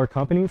smaller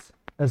companies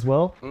as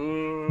well?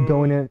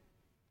 Going in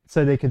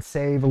so they could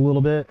save a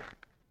little bit?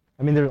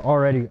 I mean, there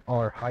already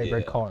are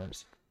hybrid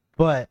cars,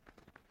 but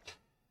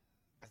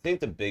I think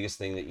the biggest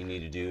thing that you need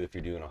to do if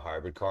you're doing a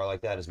hybrid car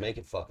like that is make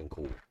it fucking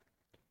cool.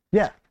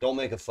 yeah, Don't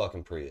make a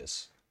fucking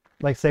Prius.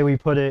 Like, say we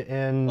put it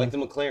in. Like the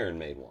McLaren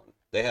made one.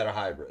 They had a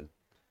hybrid.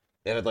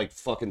 It had like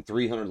fucking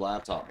 300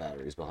 laptop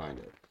batteries behind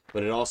it,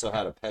 but it also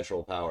had a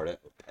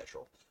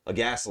a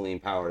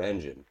gasoline-powered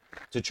engine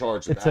to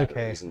charge the It's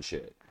batteries okay. and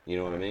shit. You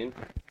know what I mean?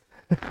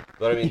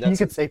 But I mean, You that's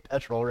could say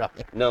petrol, right?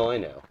 no, I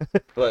know,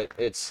 but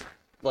it's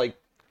like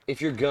if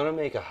you're gonna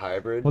make a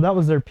hybrid, Well, that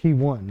was their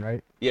P1,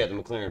 right? yeah, the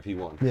McLaren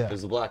P1. Yeah. It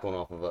was the black one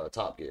off of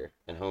Top Gear,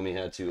 and homie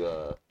had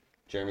to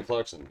Jeremy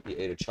Clarkson. He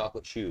ate a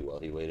chocolate chew while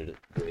he waited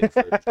for it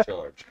to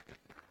charge.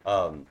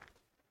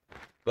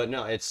 But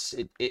no,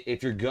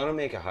 if you're gonna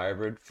make a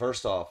hybrid,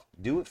 first off,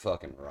 do it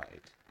fucking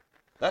right.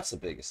 That's the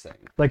biggest thing.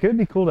 Like, it would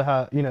be cool to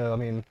have, you know, I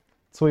mean,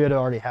 Toyota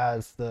already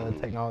has the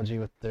technology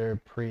with their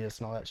Prius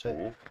and all that shit.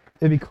 Cool.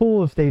 It'd be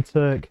cool if they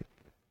took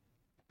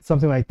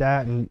something like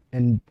that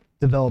and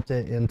developed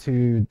it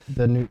into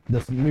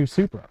this new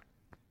Supra.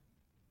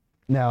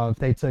 Now, if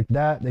they took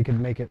that, they could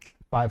make it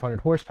 500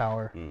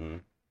 horsepower Mm-hmm.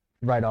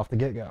 right off the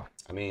get-go,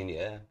 I mean,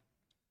 yeah.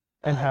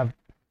 and have,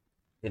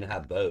 You can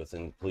have both,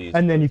 and please.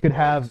 and then you both could ways.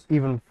 have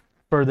even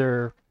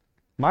further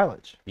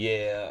mileage.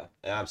 Yeah,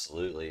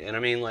 absolutely. And I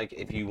mean, like,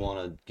 if you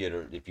want to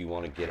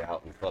get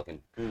out and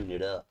fucking tune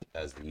it up,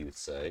 as the youth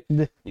say,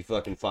 Yeah. you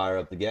fucking fire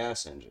up the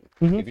gas engine.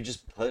 Mhm. If you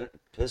just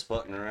piss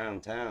button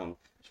around town,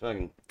 it's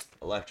fucking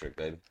electric,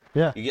 baby.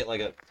 Yeah. You get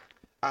like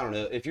I don't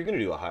know, if you're gonna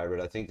do a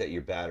hybrid, I think that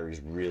your batteries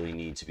really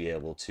need to be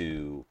able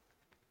to.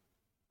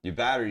 Your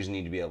batteries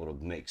need to be able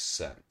to make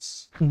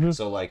sense. Mhm.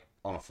 So like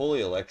on a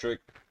fully electric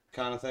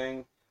kind of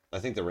thing, I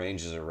think the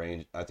ranges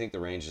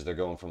they're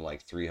going from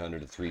like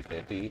 300 to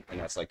 350, and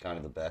that's like kind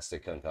of the best they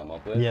can come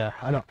up with. Yeah,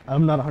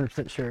 I'm not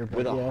 100% sure, but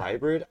With a yeah.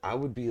 hybrid, I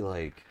would be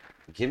like,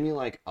 give me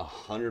like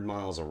 100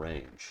 miles of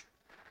range,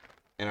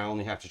 and I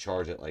only have to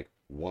charge it like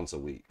once a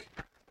week.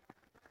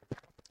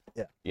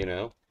 Yeah. You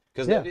know,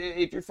 because Yeah.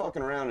 if you're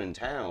fucking around in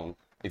town,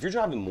 if you're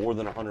driving more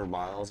than 100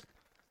 miles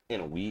in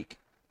a week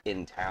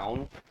in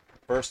town,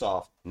 first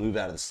off, move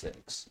out of the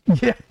sticks.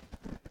 Yeah,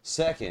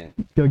 Second,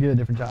 go get a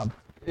different job.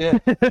 yeah.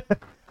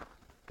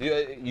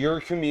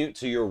 Your commute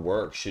to your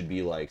work should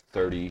be like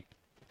 30,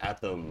 at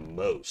the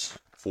most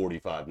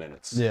 45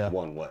 minutes Yeah.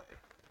 one way.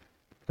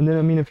 And then,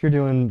 I mean, if you're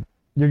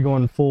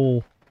going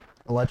full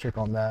electric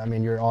on that, I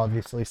mean, you're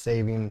obviously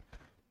saving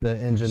the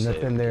engine that's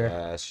in Saving there.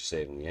 gas, you're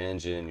saving the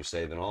engine, you're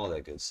saving all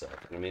that good stuff.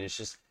 And I mean,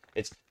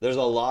 there's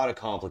a lot of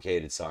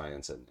complicated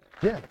science in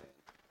there. Yeah.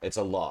 It's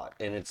a lot.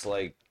 And it's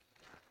like,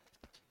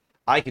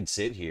 I could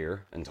sit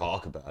here and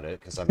talk about it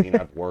because I mean,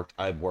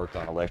 I've worked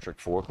on electric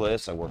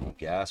forklifts, I work on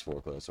gas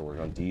forklifts, I work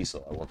on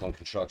diesel, I work on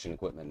construction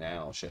equipment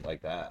now, shit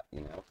like that,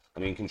 you know? I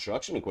mean,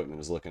 construction equipment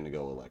is looking to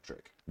go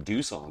electric.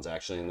 Doosan's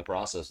actually in the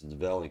process of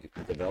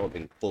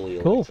developing fully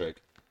Cool.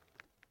 electric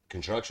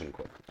construction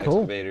equipment. Cool.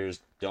 Excavators,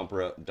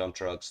 dump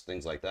trucks,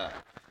 things like that.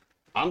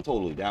 I'm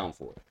totally down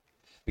for it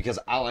because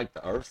I like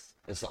the earth.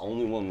 It's the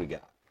only one we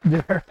got.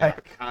 Right.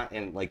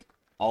 And like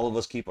all of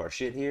us keep our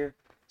shit here,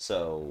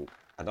 so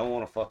I don't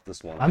want to fuck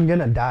this one up. I'm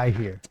gonna die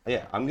here.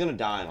 Yeah, I'm gonna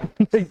die on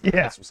Yeah.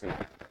 That's what's gonna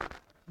happen.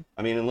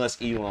 I mean, unless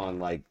Elon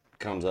like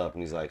comes up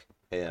and he's like,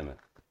 "Hey Emmett,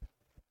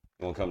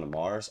 you wanna come to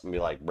Mars?" I'm gonna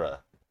be like, "Bruh,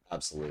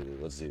 absolutely,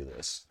 let's do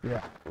this."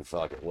 Yeah. And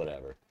fuck it,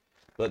 whatever.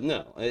 But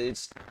no,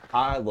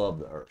 I love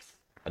the Earth.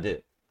 I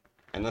do.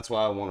 And that's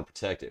why I want to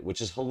protect it, which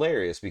is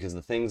hilarious because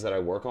the things that I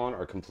work on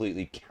are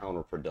completely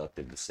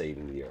counterproductive to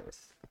saving the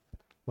Earth.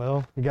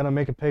 Well, you gotta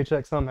make a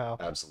paycheck somehow.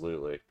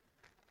 Absolutely.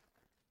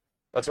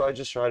 That's why I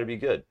just try to be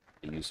good.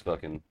 I use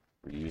fucking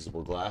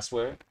reusable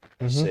glassware.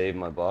 I Mhm. save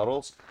my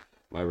bottles.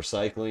 My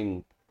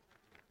recycling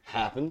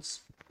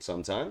happens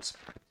sometimes.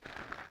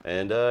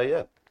 And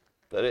yeah.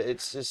 But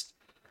it's just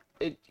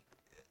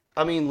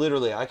I mean,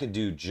 literally, I could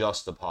do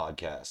just a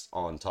podcast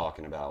on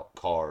talking about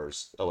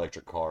cars,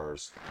 electric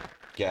cars,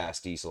 gas,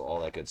 diesel, all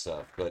that good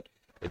stuff. But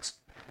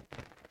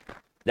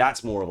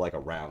that's more of like a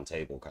round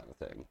table kind of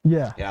thing.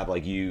 Yeah.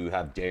 You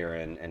have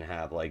Darren and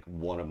have like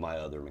one of my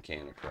other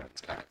mechanic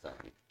friends kind of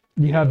thing.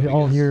 You have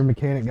all because- your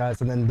mechanic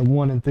guys and then the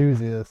one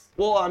enthusiast.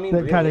 Well, I mean, That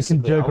kinda can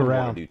realistically, joke I would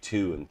around. want to do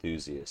 2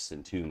 enthusiasts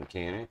and 2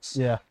 mechanics.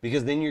 Yeah.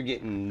 Because then you're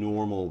getting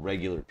normal,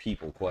 regular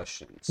people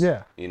questions.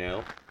 Yeah. You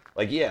know?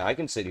 Like, yeah, I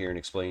can sit here and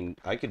explain.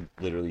 I could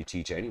literally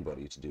teach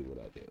anybody to do what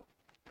I do.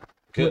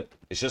 Good.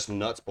 It's just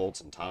nuts,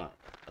 bolts, and time.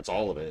 That's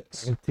all it I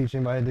is. can teach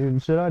anybody to do the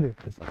shit I do.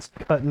 Just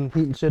cutting,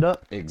 heating shit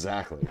up.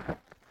 Exactly.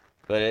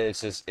 But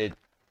it's just, I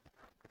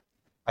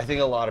think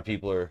a lot of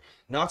people are,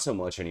 not so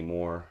much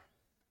anymore.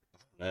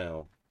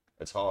 No.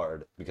 It's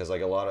hard because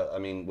like I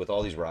mean, with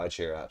all these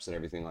rideshare apps and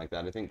everything like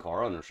that, I think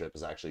car ownership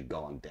has actually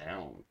gone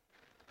down.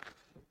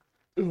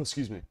 Ooh,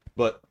 excuse me.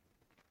 But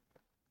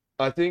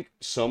I think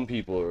some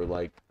people are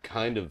like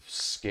kind of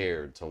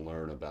scared to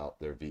learn about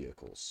their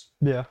vehicles.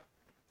 Yeah.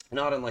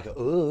 Not in like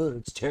oh,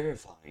 it's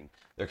terrifying.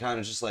 They're kind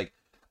of just like,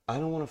 I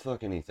don't want to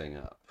fuck anything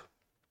up.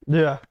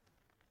 Yeah.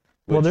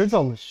 Well, Which- there's a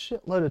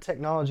shitload of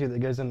technology that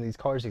goes into these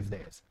cars these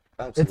days.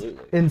 Absolutely.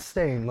 It's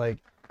insane. Like,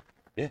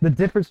 Yeah. the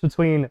difference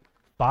between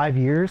 5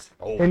 years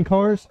Oh, in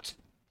cars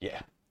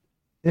Yeah.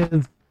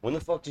 is When the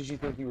fuck did you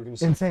think you were going to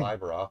see Insane.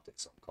 fiber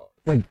optics on cars?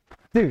 Like,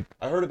 dude,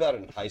 I heard about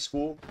it in high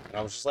school, and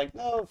I was just like,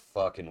 no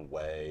fucking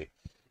way.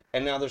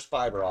 And now there's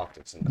fiber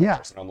optics in cars, Yeah.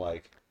 and I'm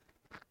like,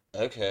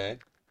 okay,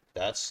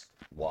 that's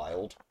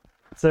wild.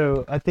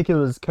 so I think it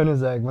was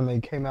Koenigsegg when they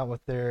came out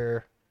with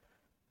their,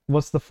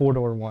 what's the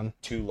 4-door one?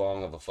 Too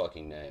long of a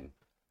fucking name.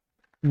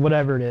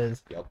 Whatever it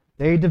is. Yep.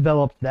 They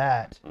developed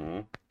that. Mm-hmm.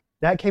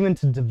 That came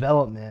into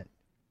development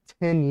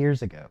 10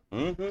 years ago.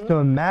 Mm-hmm. So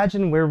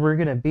imagine where we're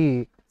going to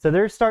be. So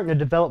they're starting to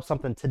develop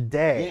something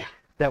today Yeah.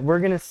 that we're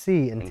going to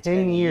see in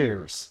 10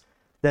 years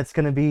that's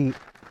going to be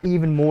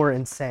even more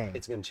insane.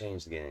 It's going to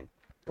change the game.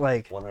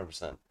 Like,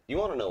 100%. You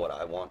want to know what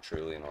I want,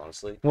 truly and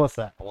honestly? what's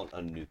that? I want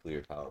a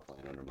nuclear power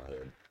plant under my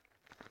hood.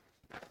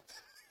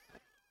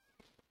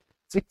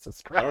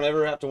 Jesus I Christ. don't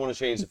ever have to want to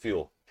change the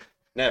fuel.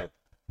 Never.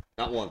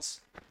 Not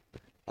once.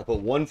 I put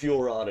one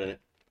fuel rod in it.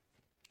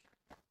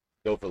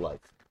 Go for life.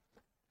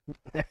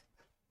 I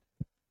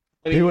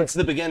mean, Do it. it's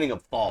the beginning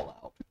of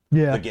Fallout,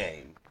 Yeah. the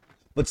game.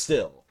 But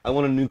still, I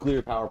want a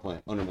nuclear power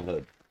plant under my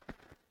hood.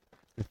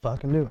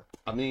 Fucking do it.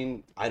 I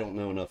mean, I don't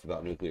know enough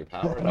about nuclear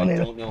power, and I I don't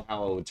either. don't know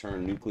how I would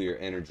turn nuclear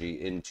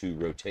energy into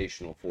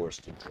rotational force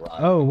to drive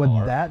Oh, a would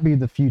car. that be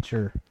the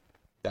future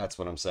That's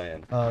what I'm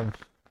saying. of,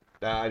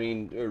 I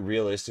mean,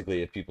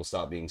 realistically, if people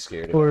stop being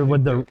scared or about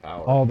would nuclear the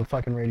power, all the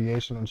fucking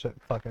radiation and shit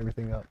fuck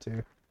everything up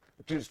too?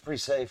 dude, it's pretty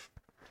safe.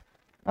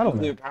 I don't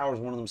Nuclear know. power is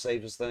one of the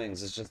safest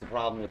things. It's just the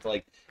problem with,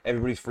 like,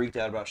 everybody's freaked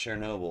out about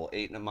Chernobyl,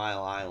 8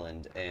 Mile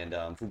Island, and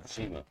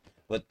Fukushima.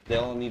 But they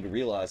all need to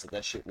realize that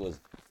that shit was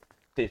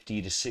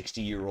 50 to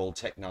 60-year-old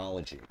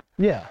technology.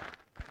 Yeah.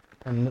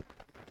 And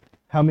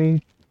how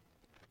many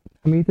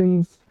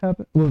things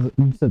happened? Was it,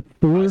 you said I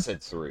 3?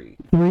 said 3.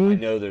 I 3?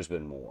 know there's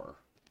been more.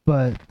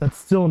 But that's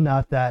still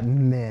not that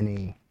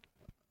many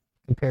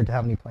compared to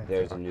how many plants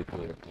There's there a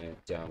nuclear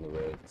plant down the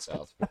road in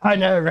South, are. I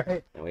know,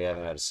 right? and we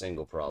haven't had a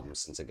single problem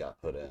since it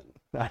got put in.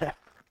 I know.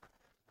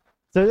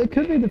 So it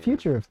could be the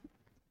future of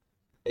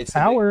It's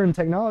power and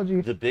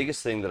technology. the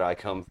biggest thing that I've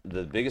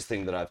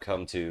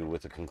come to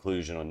with the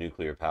conclusion on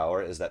nuclear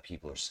power is that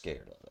people are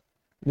scared of it.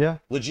 Yeah.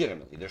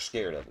 Legitimately, they're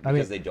scared of it I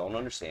because mean- they don't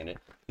understand it.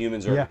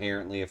 Humans are Yeah.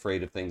 inherently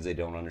afraid of things they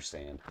don't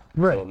understand.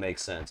 Right. So it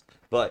makes sense.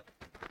 But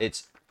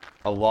it's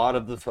a lot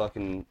of the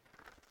fucking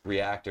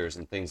reactors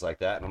and things like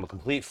that, and I'm a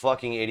complete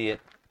fucking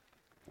idiot.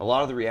 A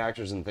lot of the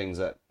reactors and things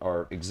that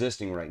are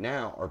existing right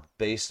now are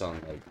based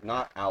on, like,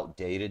 not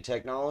outdated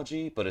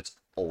technology, but it's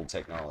old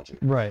technology.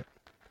 Right.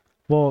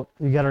 Well,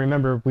 you got to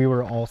remember we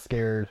were all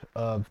scared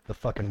of the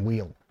fucking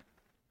wheel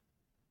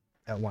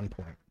at one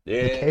point.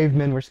 Yeah. The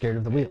cavemen were scared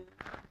of the wheel.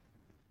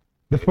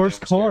 The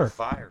first car,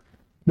 Fire.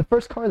 the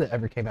first car that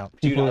ever came out.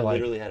 Dude, People I were like,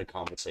 literally had a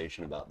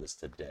conversation about this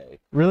today.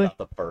 Really? About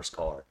the first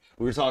car.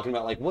 We were talking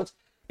about, like,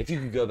 if you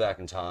could go back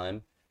in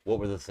time, what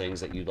were the things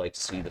that you'd like to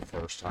see the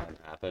first time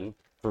happen?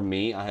 For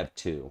me, I have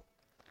 2.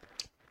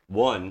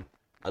 One,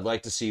 I'd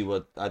like to see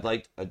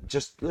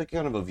just like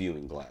kind of a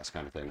viewing glass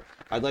kind of thing.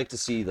 I'd like to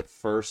see the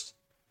first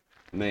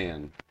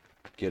man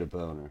get a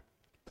boner.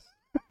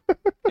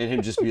 And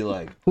him just be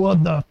like,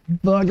 what the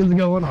fuck is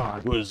going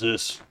on? what is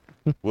this?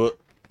 What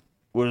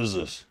is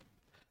this?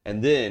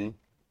 And then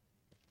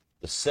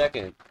the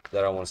second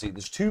that I want to see,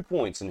 there's 2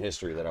 points in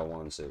history that I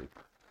want to see.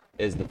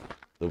 Is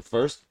the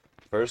first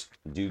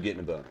dude getting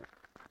a boner.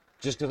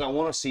 Just because I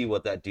want to see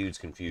what that dude's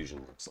confusion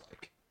looks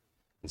like.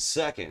 And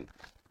second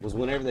was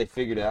whenever they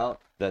figured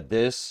out that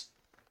this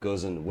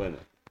goes into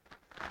women.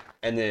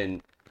 And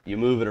then you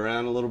move it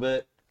around a little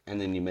bit, and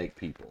then you make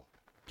people.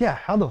 Yeah,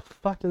 how the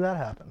fuck did that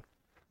happen?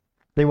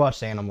 They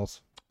watched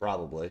animals.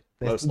 Probably.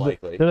 Most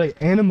likely. They're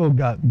like, animal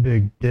got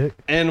big dick.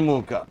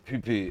 Animal got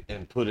pee-pee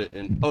and put it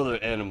in other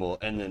animal,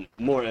 and then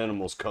more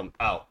animals come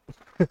out.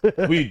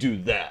 We do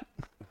that.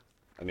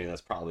 I mean,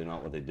 that's probably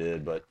not what they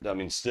did, but I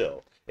mean,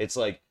 still, it's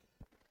like,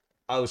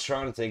 I was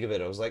trying to think of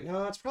it. I was like,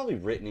 no, it's probably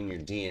written in your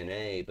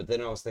DNA. But then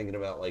I was thinking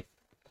about, like,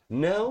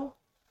 no,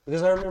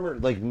 because I remember,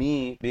 like,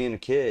 me being a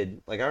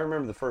kid, like, I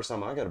remember the first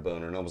time I got a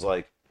boner, and I was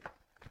like,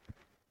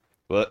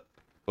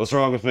 what's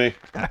wrong with me?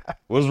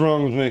 What's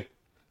wrong with me?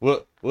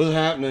 What's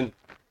happening?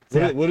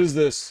 Yeah. What is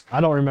this?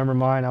 I don't remember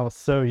mine. I was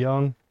so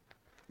young.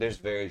 There's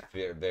very,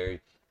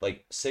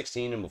 like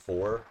 16 and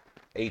before,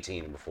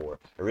 18 and before.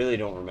 I really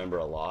don't remember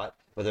a lot,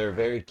 but there are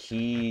very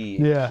key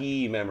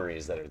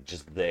memories that are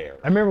just there.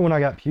 I remember when I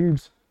got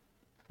pubes.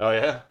 Oh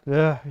yeah?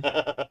 Yeah.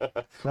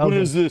 What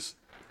is this?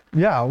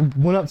 Yeah, I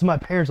went up to my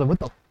parents like, what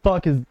the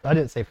fuck is... I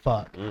didn't say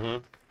fuck.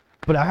 Mm-hmm.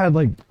 But I had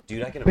like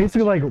Dude, I can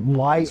basically like imagine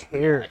white this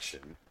hair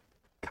reaction.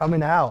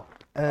 coming out.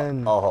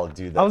 And Oh,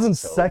 dude, I was in that's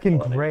so second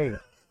funny. grade.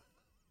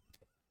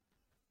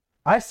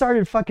 I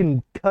started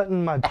fucking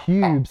cutting my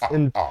pubes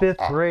in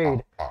 5th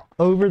grade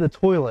over the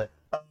toilet.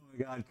 Oh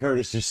my god,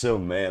 Curtis, you're so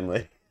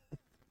manly.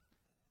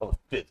 Oh,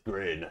 5th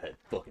grade and I had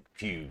fucking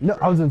pubes. No,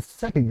 bro. I was in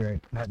 2nd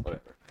grade. Whatever.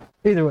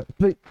 Either way,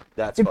 but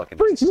That's it fucking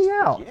freaked me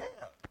out. Yeah.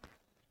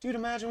 Dude,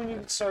 imagine when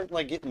you start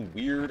like getting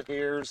weird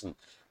hairs and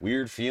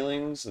weird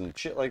feelings and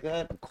shit like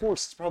that. Of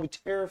course, it's probably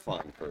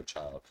terrifying for a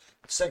child.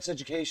 Sex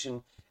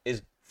education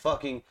is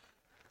fucking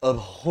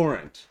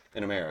abhorrent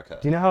in America.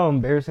 Do you know how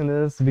embarrassing it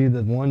is to be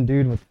the one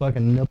dude with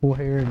fucking nipple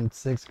hair in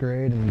 6th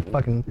grade and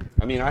fucking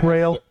I mean,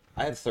 frail?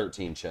 I had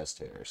 13 chest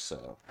hairs,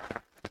 so.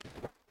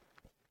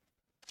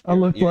 I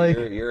looked like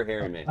You're a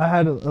hairy man.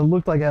 it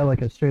looked like I had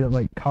like a straight up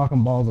like cock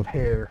and balls of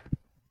hair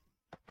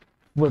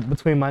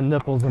between my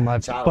nipples and my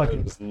Childhood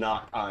fucking. was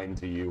not kind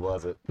to you,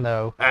 was it?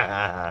 No,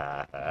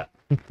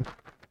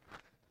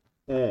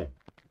 Mm.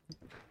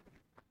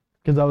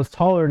 because I was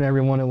taller than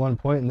everyone at one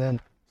point, and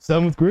then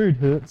 7th grade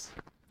hits.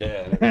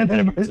 Yeah, And then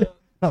everybody everybody-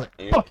 I was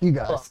like, fuck you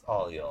guys. Fuck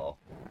all y'all.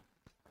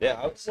 Yeah,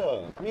 I was.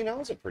 I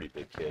was a pretty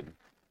big kid,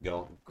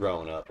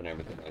 growing up and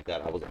everything like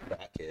that. I was a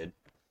fat kid.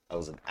 I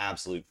was an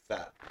absolute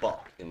fat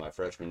fuck in my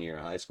freshman year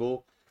of high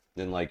school.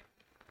 Then like,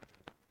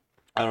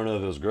 I don't know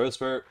if it was growth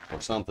spurt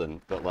or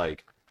something, but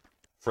like,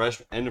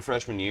 end of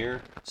freshman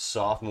year,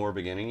 sophomore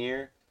beginning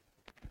year,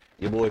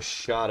 your boy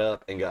shot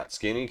up and got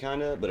skinny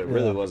kind of, but it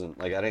really Yeah. wasn't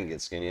like I didn't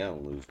get skinny. I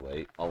don't lose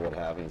weight. All what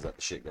happened is that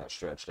the shit got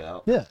stretched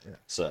out. Yeah,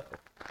 So.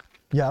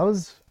 yeah. I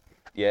was.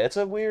 Yeah, it's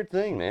a weird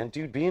thing, man.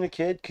 Dude, being a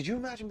kid, could you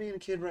imagine being a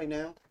kid right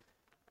now?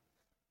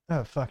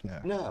 Oh fuck no.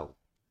 No.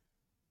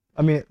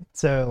 I mean,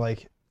 so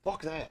like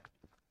Fuck that.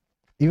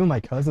 even my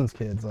cousin's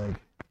kids, like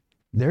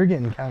they're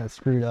getting kind of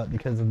screwed up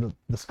because of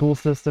the school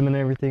system and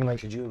everything. Like,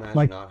 Could you imagine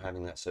like- not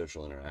having that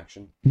social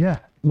interaction? yeah.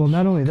 Well,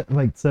 not only that,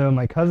 like, so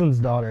my cousin's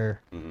daughter,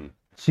 Mm-hmm.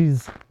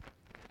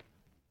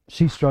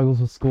 she struggles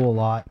with school a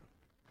lot,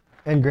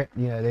 and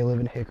you know they live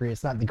in Hickory.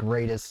 It's not the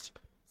greatest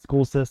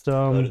school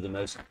system. Voted the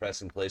most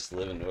depressing place to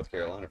live in North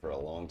Carolina for a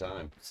long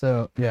time.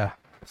 So yeah.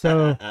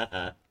 So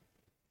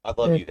I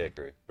love you,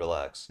 Hickory.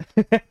 Relax.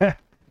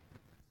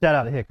 shout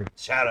out to Hickory.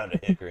 Shout out to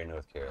Hickory,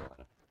 North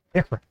Carolina.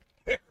 Hickory.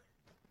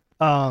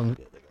 Yeah,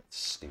 they got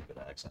stupid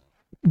accent.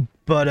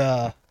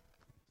 But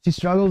she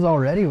struggles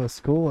already with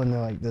school, and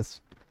like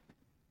this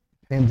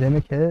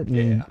pandemic hit, and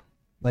Yeah.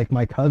 like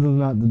my cousin's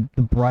not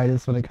the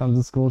brightest when it comes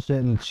to school shit,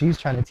 and she's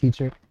trying to teach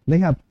her. They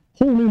have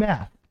whole new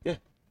math. Yeah.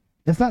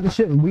 It's not the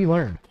shit we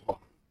learned.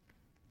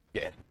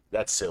 Yeah,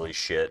 that's silly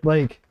shit.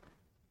 Like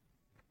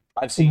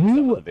I've seen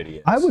some of the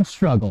videos. I would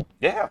struggle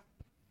Yeah.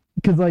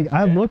 because like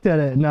I looked at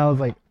it and I was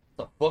like,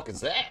 What the fuck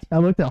is that? I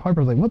looked at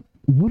Harper. I was like,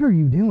 what are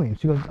you doing?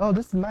 She goes, oh,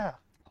 this is math.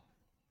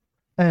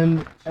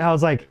 And I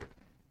was like,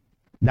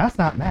 that's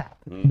not math.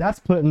 Mm. That's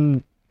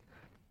putting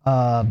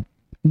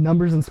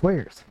numbers and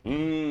squares.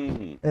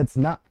 Mm, It's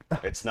not.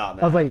 it's not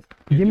that. I was like,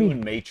 You're give me,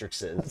 doing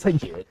matrices. it's like,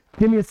 shit.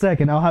 give me a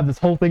second. I'll have this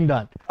whole thing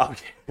done.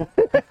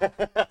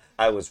 Okay.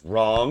 I was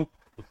wrong.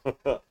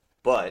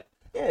 But,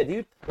 yeah,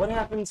 dude, what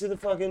happened to the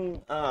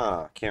fucking,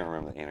 I can't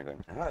remember the anagram.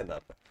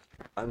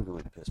 I'm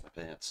going to piss my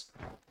pants.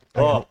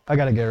 Oh, I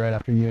gotta go right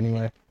after you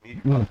anyway. You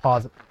want to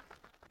pause it?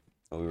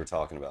 we were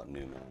talking about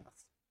new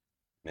math.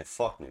 Man,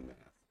 fuck new math.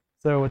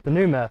 So with the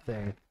new math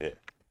thing, Yeah.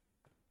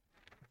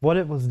 what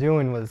it was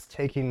doing was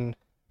taking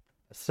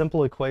a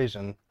simple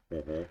equation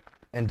Mm-hmm.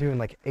 and doing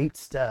like 8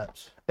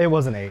 steps. It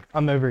wasn't 8.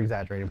 I'm over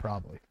exaggerating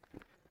probably.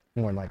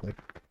 More than likely.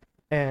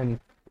 And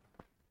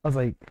I was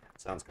like,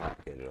 Sounds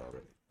complicated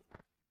already.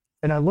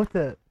 and I looked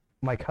at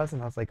my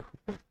cousin. I was like,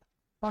 what the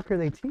fuck are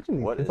they teaching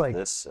these? What It's is like,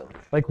 this silly?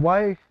 like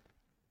why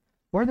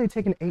are they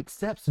taking 8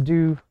 steps to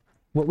do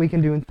what we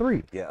can do in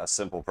 3? Yeah, a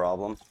simple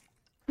problem.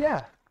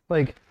 Yeah.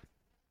 Like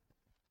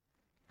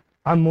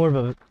I'm more of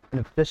an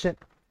efficient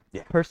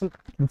Yeah. person.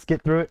 Let's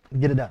get through it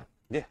and get it done.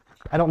 Yeah.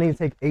 I don't need to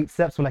take 8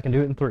 steps when I can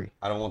do it in 3.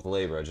 I don't want the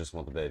labor, I just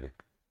want the baby.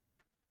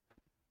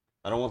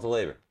 I don't want the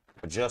labor.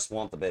 I just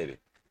want the baby.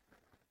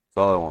 That's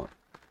all I want.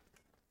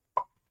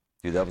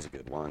 Dude, that was a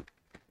good one.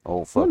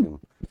 Oh, fucking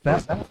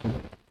Fast.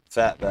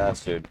 fat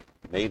bastard.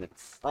 Made in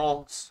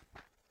France.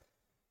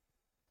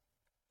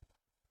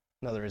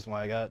 Another reason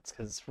why I got it's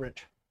because it's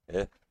French.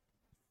 Yeah.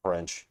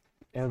 French.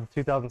 And it was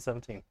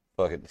 2017.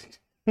 Fucking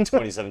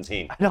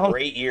 2017. don't-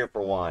 Great year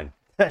for wine.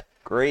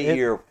 Great It-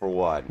 year for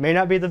wine. May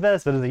not be the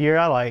best, but it's a year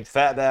I liked.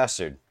 Fat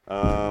bastard.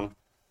 I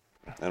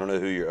don't know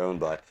who you're owned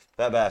by.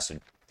 Fat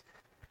bastard.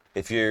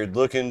 If you're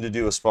looking to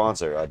do a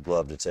sponsor, I'd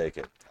love to take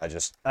it. I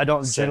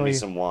don't Send me generally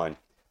some wine.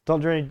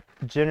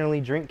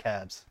 generally drink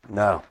cabs.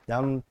 No.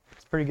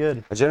 It's pretty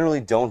good. I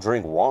generally don't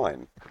drink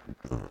wine.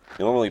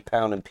 Normally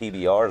pounding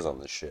PBRs on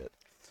this shit.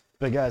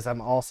 But guys,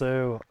 I'm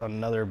also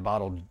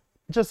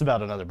just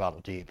about another bottle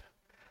deep.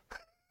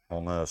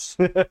 Almost.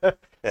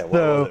 Yeah, what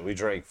So- was it? We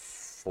drank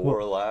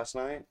 4 last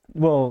night?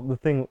 Well, the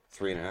thing,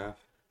 3.5?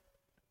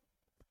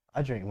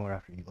 I drank more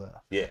after you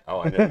left. Yeah,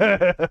 oh, I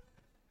know.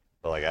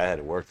 But, like, I had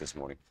to work this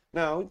morning.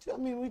 No, I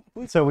mean,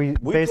 we So we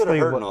put a basically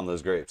hurting on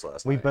those grapes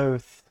last we night.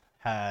 both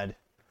had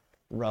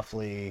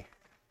roughly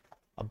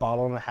a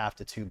bottle and a half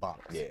to 2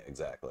 bottles Yeah,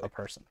 exactly. a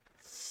person.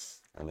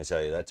 Let me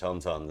tell you, that Tum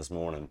Tum this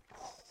morning,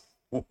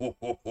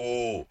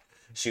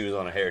 she was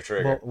on a hair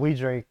trigger. Well, we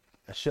drank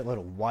a shitload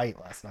of white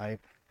last night.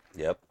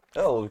 Yep.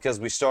 Oh, because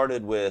we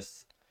started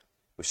with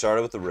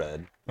the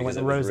red because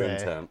it went was room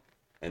rosé. temp,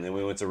 and then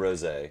we went to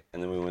rosé,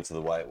 and then we went to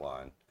the white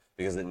wine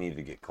because it needed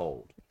to get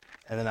cold.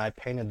 And then I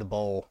painted the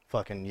bowl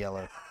fucking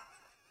yellow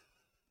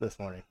this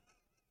morning.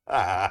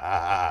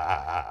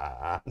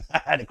 I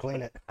had to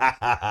clean it.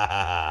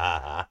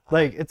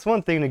 Like, it's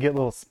one thing to get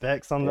little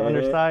specks on the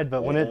underside,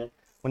 but when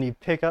you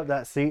pick up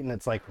that seat and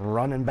it's like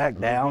running back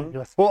down, you're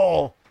like,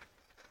 whoa!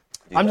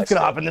 Dude, I'm just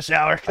gonna hop in the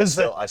shower because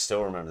I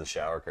still remember the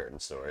shower curtain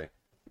story.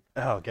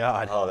 oh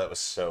god, Oh, that was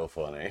so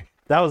funny.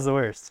 that was the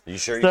worst. You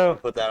sure you So-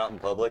 should put that out in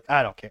public?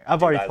 I don't care. I've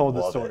Dude, already I told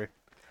the love story. it.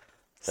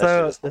 That shit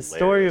So is the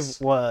story hilarious.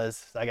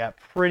 was I got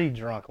pretty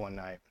drunk one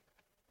night,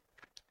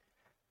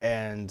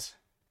 and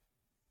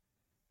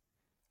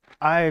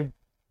I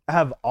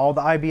have all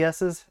the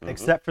IBSs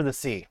except for the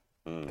C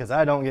because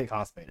I don't get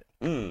constipated.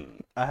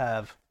 I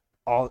have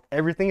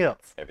everything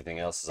else. Everything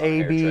else is on A,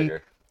 hair B,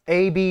 trigger.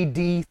 A, B,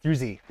 D through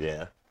Z.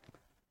 Yeah.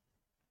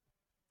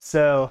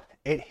 So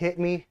it hit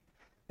me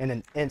in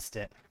an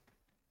instant,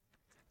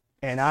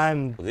 and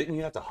I'm Well, didn't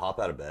you have to hop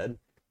out of bed?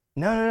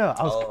 no.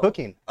 I was Oh.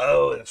 cooking.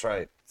 Oh, that's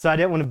right. So I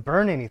didn't want to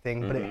burn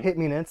anything, but it hit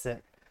me in an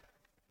instant.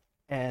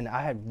 And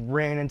I had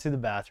ran into the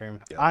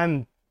bathroom.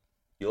 Yeah.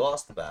 You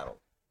lost the battle.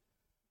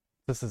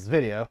 This is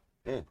video.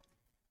 Yeah.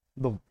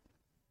 The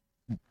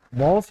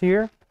wall's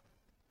here,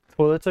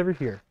 toilet's over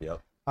here.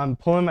 Yep. I'm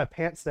pulling my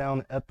pants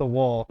down at the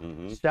wall.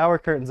 Shower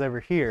curtain's over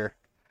here.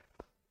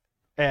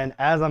 And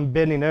as I'm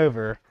bending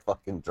over,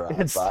 Fucking drive it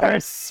by.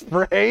 starts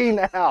spraying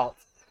out.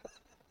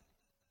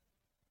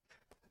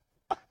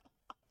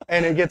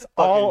 And it gets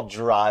Fucking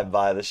drive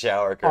by the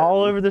shower curtain.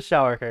 all over the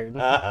shower curtain,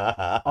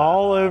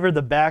 all over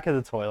the back of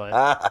the toilet.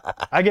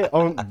 I get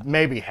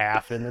maybe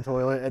half in the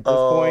toilet at this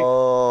point.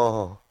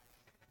 Oh.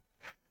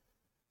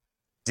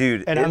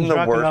 Dude, And in I'm the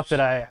drunk worst... enough that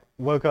I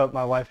woke up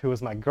my wife, who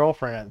was my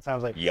girlfriend at the time. I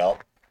was like,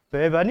 Yup.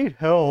 babe, I need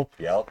help.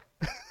 Yup.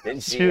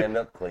 Didn't she Shoot. end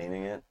up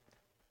cleaning it?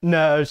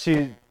 No,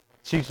 she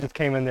just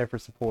came in there for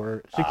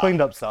support. She cleaned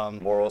up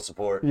some. Moral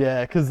support?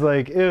 Yeah, because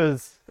like it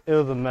was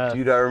a mess.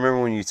 Dude, I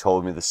remember when you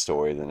told me the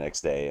story the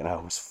next day, and I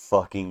was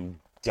fucking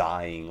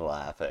dying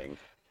laughing.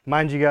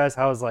 Mind you guys,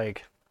 I was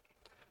like,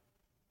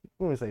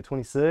 what do we say,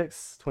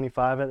 26,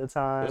 25 at the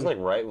time. It was like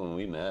right when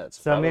we met,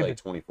 so So probably maybe- like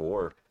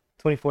 24.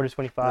 24 to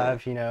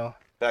 25, you know.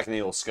 Back in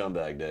the old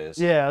scumbag days.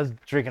 Yeah, I was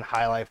drinking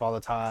High Life all the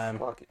time.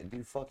 Fuck,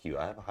 dude, fuck you.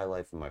 I have a High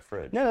Life in my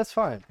fridge. No, that's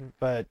fine.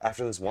 But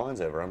After this wine's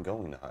over, I'm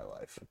going to High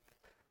Life.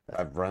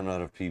 I've run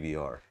out of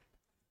PBR.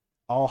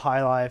 all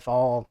High Life,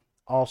 all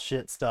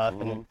shit stuff.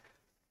 And,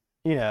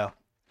 you know,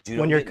 Dude,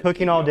 When I'm you're getting a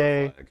cooking all PBR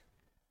day, flag.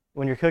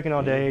 when you're cooking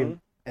all day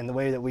and the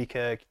way that we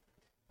cook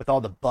with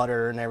all the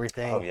butter and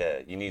everything, Oh, yeah.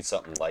 You need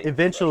something light. and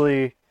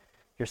eventually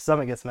your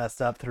stomach gets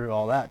messed up through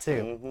all that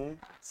too.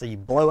 fresh. So you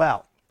blow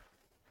out.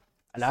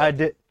 And I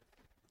did.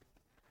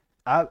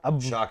 I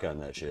Shotgun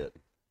that shit.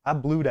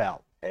 blued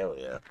out. Hell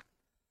yeah.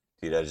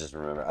 Dude, I just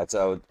remember.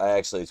 I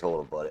actually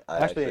told a buddy. I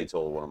actually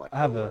told one of my I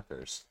have a-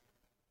 coworkers.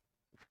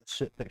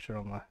 Shit picture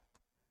on my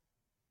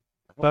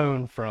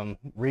phone from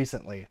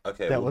recently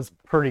Okay, that well- was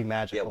pretty Yeah,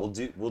 magical.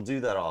 we'll do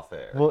that off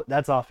air. Well,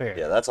 that's off air.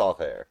 Yeah, that's off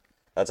air.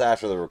 That's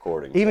after the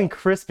recording. Even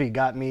Crispy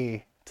got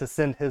me to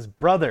send his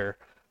brother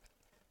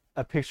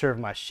a picture of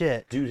my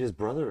shit. Dude, his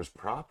brother is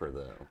proper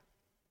though.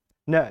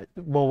 No,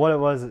 well, what it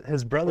was, his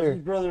His brother,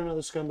 brother another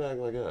scumbag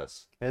like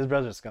us. his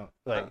brother's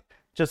like,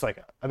 just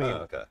like, I mean, Oh,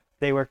 okay.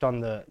 they worked on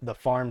the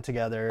farm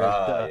together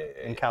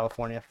in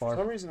California For farm.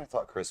 some reason, I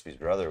thought Crispy's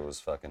brother was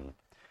fucking.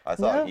 I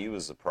thought No. he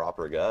was a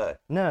proper guy.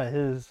 No,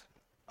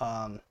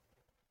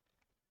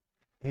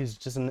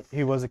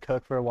 he was a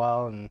cook for a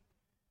while and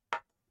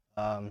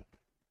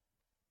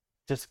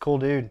just a cool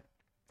dude.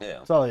 Yeah.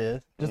 That's all he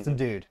is. Just a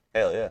dude.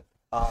 Hell yeah.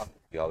 Um,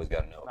 You always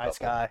gotta know. A nice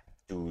couple guy.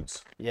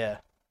 dudes. Yeah.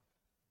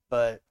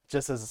 But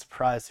just as a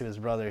surprise to his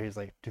brother, he's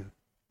like, dude,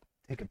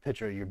 take a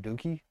picture of your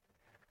dookie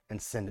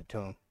and send it to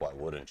him. Why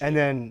wouldn't you? And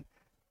then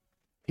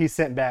he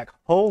sent back,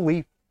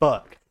 holy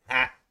fuck.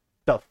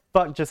 The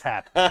fuck just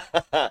happened?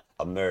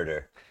 A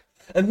murder.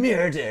 A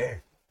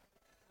murder.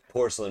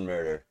 Porcelain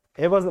murder.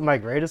 It wasn't my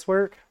greatest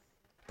work,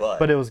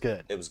 but it was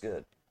good. It was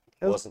good.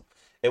 It was-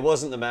 It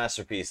wasn't the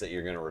masterpiece that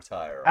you're gonna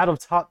retire. Out of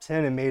top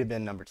 10, it may have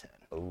been number 10.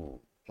 Ooh.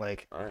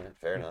 Like, All right.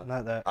 Fair enough.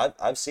 not that.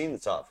 I've seen the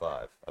top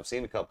 5. I've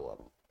seen a couple of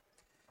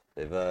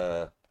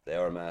them. They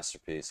are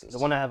masterpieces. The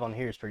one I have on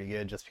here is pretty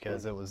good just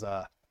because it was Dude,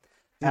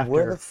 after,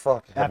 where the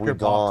fuck have after we boxed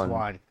gone?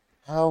 wine.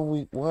 How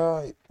we?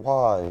 Why?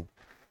 Why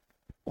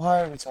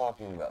are we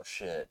talking about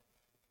shit?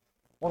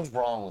 What is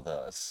wrong with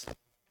us?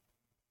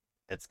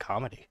 It's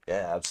comedy.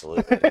 Yeah,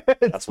 absolutely.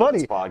 It's That's what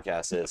this funny.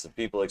 podcast is. If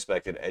people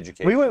expected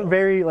education, We went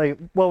very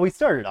we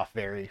started off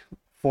very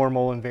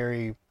formal and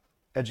very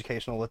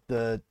educational with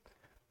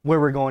where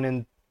we're going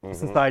in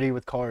society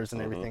with cars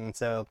and everything.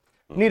 So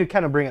we need to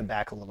kind of bring it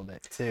back a little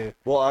bit too.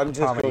 Well, I'm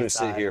just comedy going to sit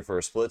side. here for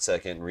a split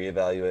second,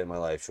 reevaluate my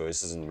life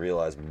choices, and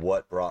realize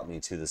what brought me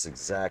to this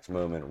exact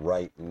moment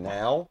right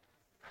now,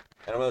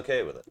 and I'm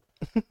okay with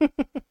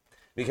it.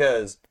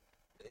 Because,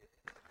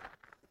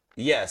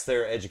 yes,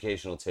 there are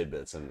educational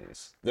tidbits in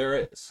these. There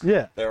is.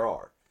 Yeah. There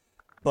are.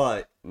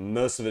 But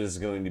most of it is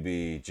going to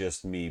be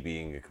just me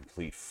being a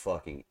complete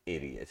fucking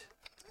idiot.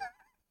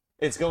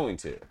 It's going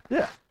to.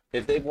 Yeah.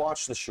 If they've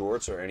watched the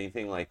shorts or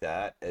anything like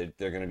that,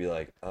 they're going to be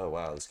like, oh,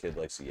 wow, this kid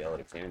likes to yell at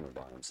a camera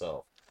by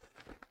himself.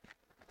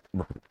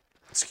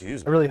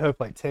 Excuse I me. really hope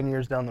like 10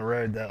 years down the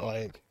road that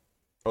like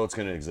Oh, it's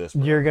gonna exist.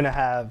 you're gonna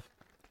have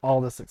all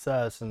the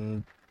success,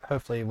 and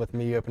hopefully with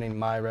me opening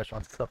my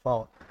restaurants and stuff,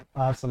 I'll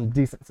have some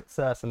decent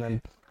success, and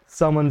then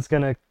someone's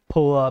gonna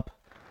pull up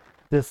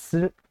this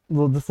little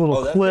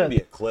Oh, that's gonna be a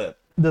clip, clip.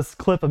 this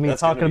clip of me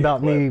That's gonna talking be a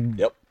about clip. me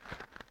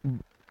Yep.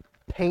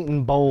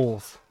 painting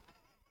bowls.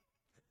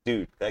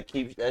 Dude,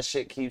 that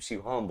shit keeps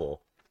you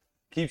humble.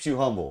 Keeps you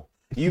humble.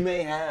 You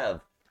may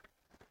have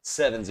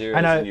 7 zeros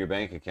I know. in your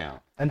bank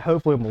account. And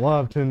hopefully I'm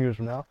alive 10 years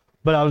from now.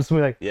 But I was just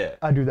like, Yeah,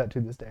 I do that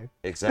to this day.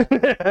 exactly.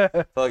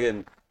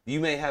 Fucking, you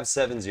may have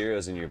 7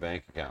 zeros in your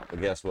bank account,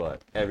 but guess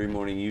what? Every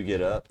morning you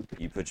get up,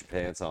 you put your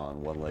pants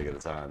on one leg at a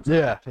time. So,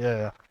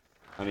 Yeah.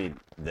 I mean,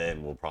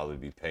 then we'll probably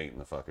be painting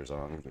the fuckers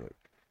on.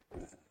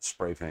 Like,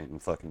 spray painting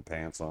fucking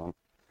pants on.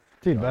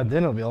 Dude, by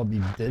then it'll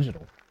be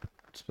digital.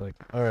 Just be like,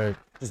 all right,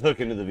 Just hook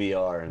into the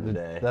VR in the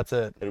day. that's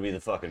it. It'll be the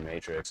fucking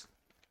Matrix.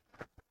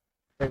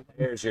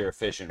 Here's your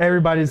efficient.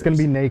 Everybody's going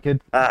to be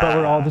naked, but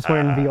we're all just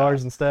wearing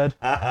VRs instead.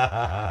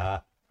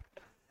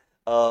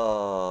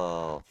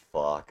 Oh,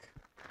 fuck.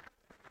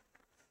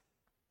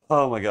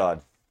 Oh my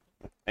god.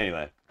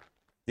 Anyway,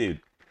 dude.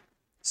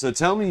 So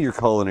tell me your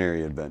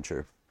culinary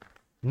adventure.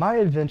 My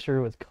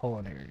adventure with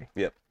culinary.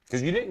 Yep.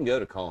 Because you didn't go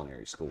to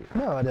culinary school.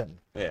 No, I didn't.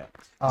 Yeah.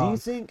 Do you Um,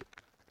 think,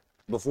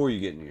 before you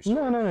get into your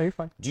story, No, you're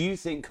fine. do you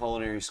think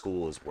culinary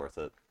school is worth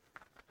it?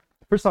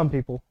 For some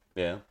people.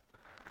 Yeah.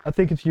 I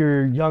think if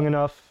you're young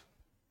enough,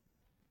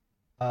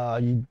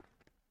 you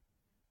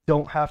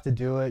don't have to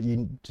do it.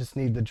 You just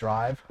need the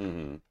drive.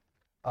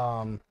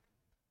 Mm-hmm.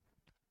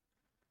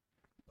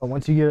 But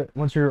once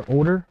you're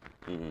older,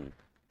 Mm-hmm.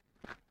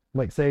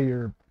 like say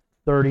you're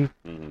 30,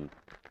 Mm-hmm.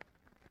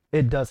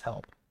 it does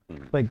help.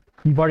 Mhm. Like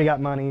you've already got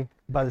money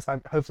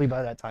hopefully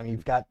by that time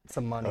you've got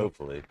some money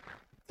Hopefully.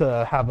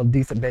 to have a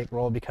decent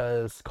bankroll,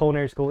 because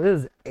culinary school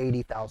is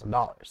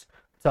 $80,000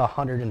 to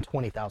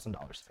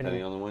 $120,000.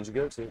 Depending on the ones you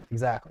go to.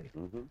 Exactly.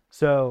 Mm-hmm.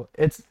 So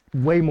it's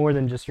way more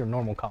than just your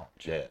normal college.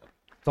 Yeah.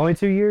 It's only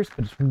 2 years,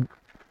 but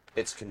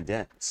It's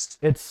condensed.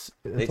 it's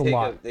They a take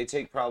lot. they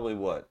take probably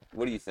what?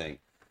 What do you think?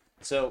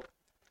 So,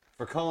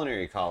 for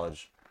culinary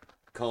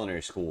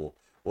school,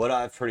 what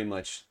I've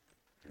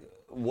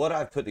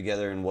put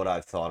together and what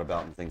I've thought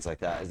about and things like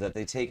that is that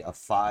they take a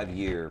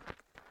 5-year,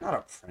 not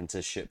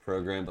apprenticeship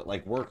program, but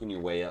like working your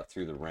way up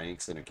through the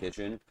ranks in a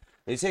kitchen.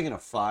 They've taken a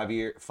 5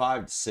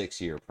 to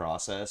 6 year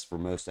process for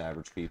most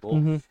average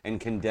people and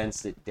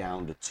condensed it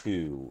down to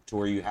 2, to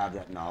where you have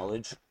that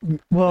knowledge.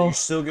 Well, You're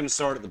still going to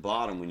start at the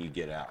bottom when you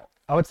get out.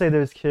 I would say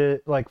those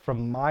kids, like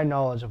from my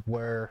knowledge of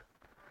where,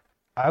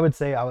 I would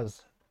say I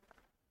was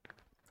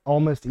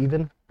almost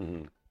even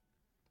Mhm.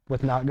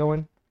 with not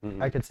going.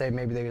 Mhm. I could say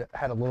maybe they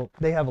have a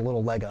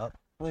little leg up.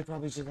 Well, they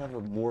probably just have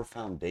a more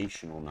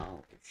foundational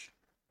knowledge.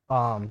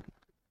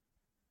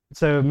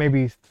 So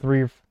maybe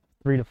three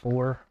to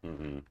four,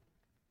 Mm-hmm.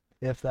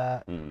 if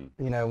that.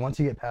 Mm-hmm. You know, once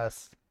you get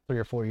past 3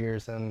 or 4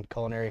 years in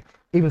culinary,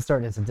 even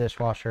starting as a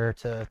dishwasher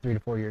to 3 to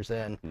 4 years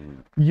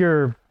in,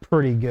 you're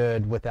pretty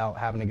good without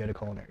having to go to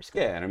culinary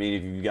school. Yeah, and I mean,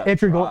 if you got If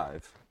the you're go-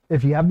 drive,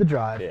 If you have the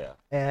drive, yeah,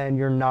 and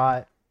you're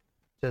not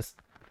just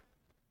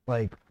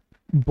like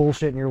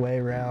bullshitting your way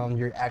around,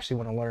 you actually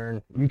want to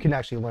learn, you can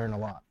actually learn a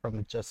lot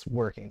from just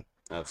working.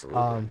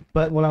 absolutely.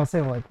 But what I was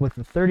saying, like with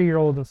the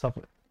 30-year-old and stuff,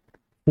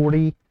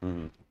 40,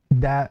 Mm-hmm.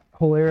 that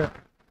whole era,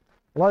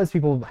 a lot of these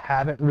people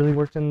haven't really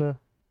worked in the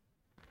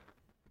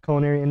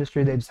culinary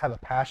industry. They just have a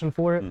passion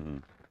for it. Mm-hmm.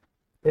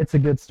 It's a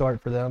good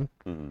start for them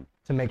Mm-hmm.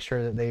 to make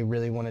sure that they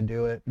really want to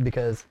do it,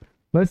 because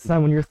most of the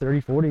time when you're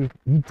 30, 40,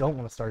 you don't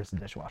want to start as a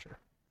dishwasher.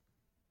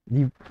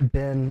 You've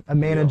been a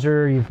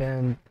manager, you've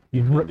doing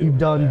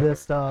done whatever. this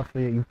stuff,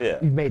 you've Yeah.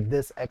 made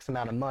this X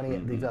amount of money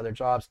at these Mhm. other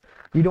jobs.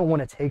 You don't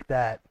want to take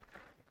that.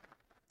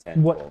 $10,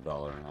 What-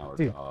 $12 an hour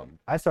Dude. job.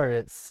 I started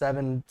at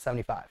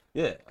 $7.75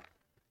 Yeah,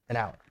 an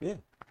hour. yeah.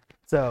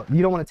 So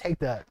you don't want to take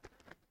that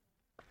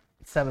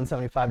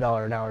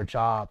 $7.75 an hour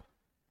job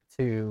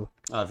to,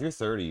 If you're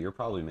 30, you're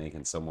probably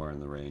making somewhere in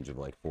the range of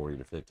like 40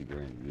 to 50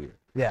 grand a year.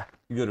 yeah,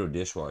 You go to a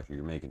dishwasher,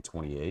 you're making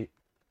 28.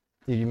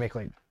 dude, you make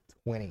like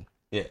 20,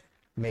 Yeah,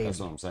 maybe, that's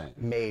what I'm saying.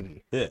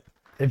 maybe. Yeah,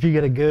 If you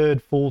get a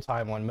good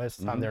full-time one, most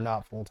of the time Mhm. they're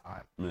not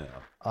full-time. yeah.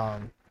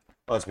 Um,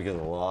 Oh, it's because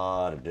a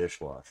lot of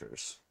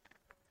dishwashers.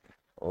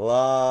 A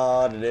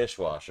lot of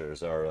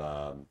dishwashers are,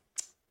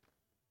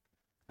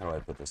 how do I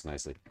put this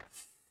nicely?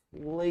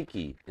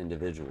 Flaky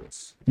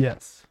individuals.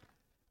 yes,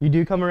 you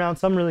do come around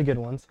some really good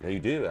ones. Yeah, you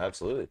do,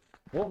 absolutely.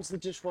 What was the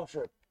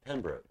dishwasher at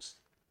Pembroke's?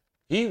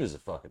 He was a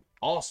fucking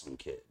awesome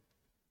kid.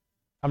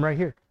 I'm right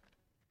here.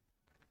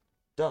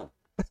 Done.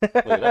 Look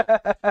at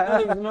that. No,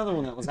 there was another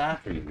one that was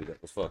after you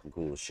that was fucking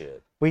cool as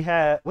shit. We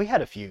had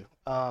a few.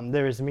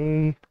 There was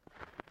me.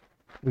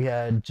 We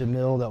had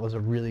Jamil, that was a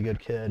really good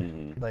kid.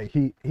 Mhm. Like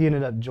he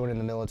ended up joining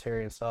the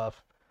military and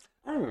stuff.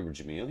 I remember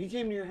Jamil. He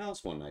came to your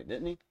house one night,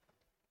 didn't he?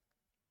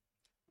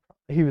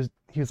 He was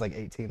like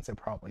 18, so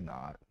probably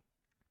not.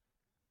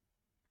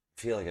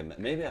 I feel like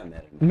maybe I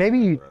met him. at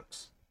Maybe-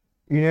 Brooks.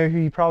 You know who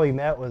you probably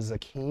met was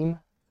Akeem.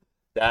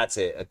 That's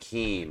it,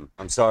 Akeem.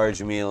 I'm sorry,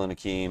 Jamil and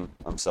Akeem.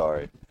 I'm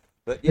sorry.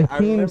 But yeah, I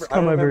Akeem's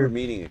remember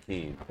meeting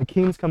Akeem.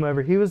 Akeem's come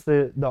over. He was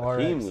the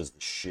Akeem RX. was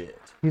the shit.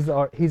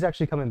 He's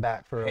actually coming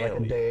back for like Hell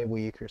a yeah. day a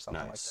week or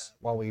something like Nice. that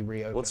while we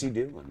reopen. What's he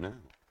doing now?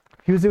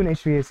 He was doing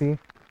HVAC.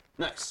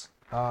 Nice.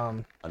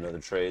 Um, Another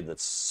trade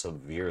that's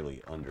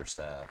severely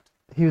understaffed.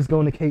 he was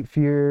going to Cape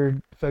Fear,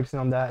 focusing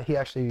on that. He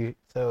had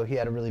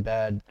a really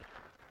bad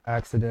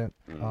accident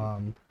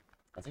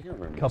I think I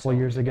remember a couple you of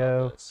years telling me about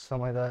ago, this.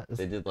 something like that.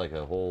 They did like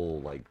a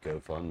whole like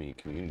GoFundMe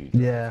community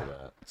drive Yeah. for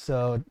that.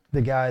 So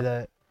the guy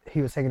that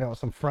he was hanging out with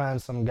some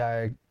friends, some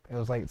guy, it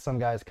was like some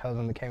guy's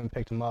cousin that came and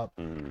picked him up,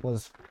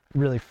 was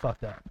really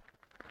fucked up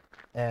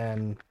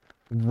and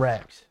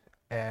wrecked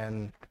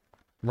and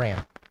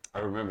ran. I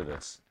remember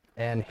this.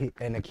 And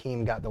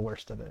Akeem got the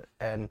worst of it,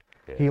 and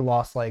Yeah. he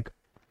lost like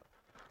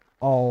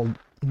all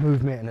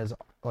movement in his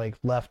like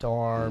left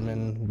arm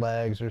and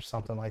legs or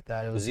something like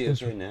that. Is he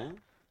okay now?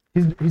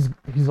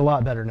 He's a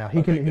lot better now. He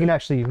Okay, can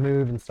actually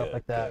move and stuff Good,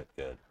 like that.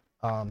 Good.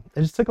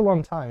 It just took a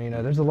long time, you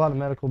know. There's a lot of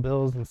medical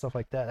bills and stuff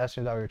like that. That's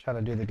just why we were trying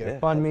to do the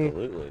GoFundMe.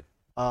 Absolutely.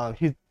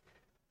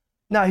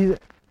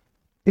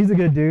 He's a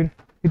good dude.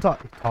 He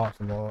talks a lot,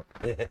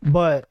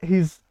 but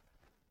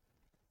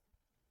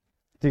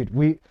dude.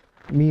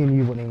 Me and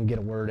you wouldn't even get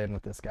a word in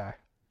with this guy.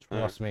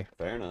 Trust me.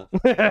 Fair enough.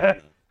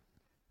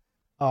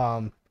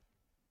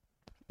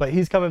 But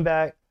he's coming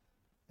back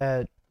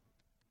at.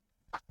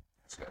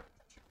 Sorry,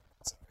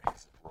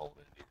 it's rolled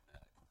into your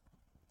neck.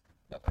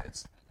 No,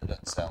 it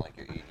doesn't sound like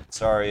you're eating.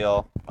 Sorry,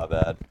 y'all. My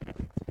bad.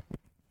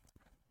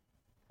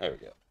 There we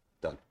go.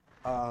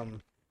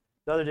 Done.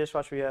 The other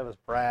dishwasher we have is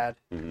Brad.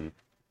 Mm-hmm.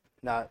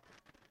 Not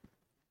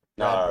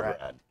Not our Brad.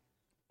 Brad.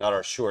 Not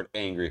our short,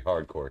 angry,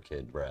 hardcore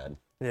kid, Brad.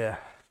 Yeah.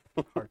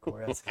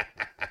 Hardcore. Yes.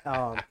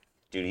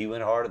 Dude, he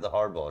went hard at the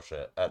hardball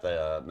show, at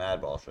the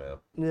Madball show,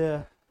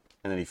 Yeah.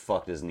 and then he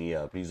fucked his knee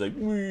up. He's like,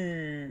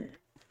 wee.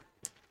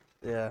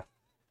 Yeah.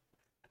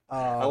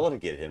 I want to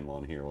get him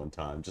on here one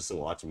time just to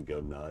watch him go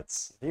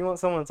nuts. If you want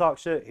someone to talk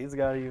shit, he's the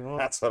guy you want.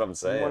 That's what I'm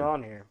saying. Someone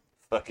on here.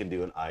 Fucking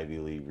do an Ivy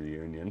League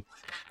reunion.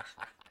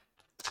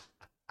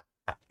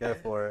 Go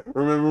for it.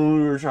 Remember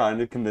when we were trying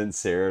to convince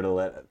Sarah to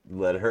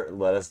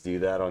let us do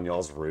that on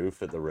y'all's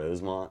roof at the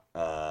Rosemont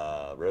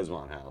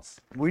house?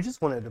 We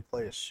just wanted to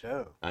play a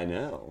show. I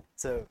know.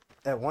 So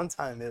at one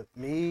time,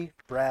 me,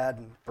 Brad,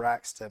 and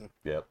Braxton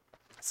Yep.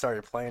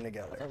 started playing I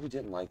together. thought we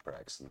didn't like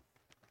Braxton.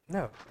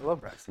 No, I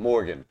love Braxton.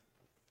 Morgan.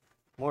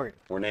 Morgan.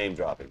 We're name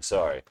dropping.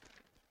 Sorry.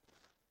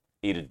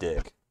 Eat a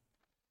dick.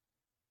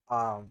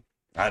 I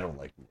I don't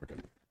like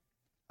Morgan.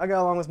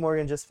 got along with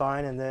Morgan just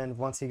fine, and then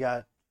once he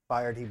got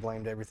fired, he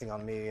blamed everything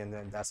on me, and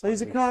then that's when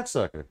He's a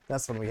cocksucker.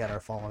 that's when we had our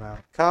falling out.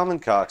 Common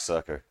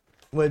cocksucker.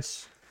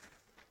 Which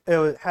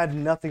had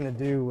nothing to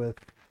do with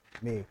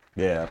me,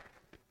 Yeah.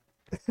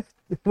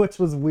 which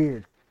was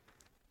weird.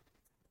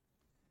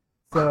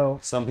 So,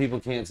 Some people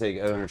can't take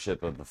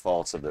ownership of the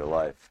faults of their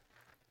life.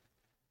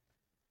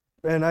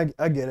 and I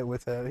get it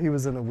with it. He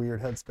was in a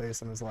weird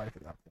headspace in his life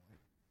at that point.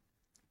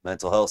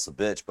 Mental health's a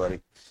bitch,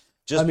 buddy.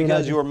 Just I mean,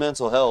 because your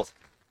mental health.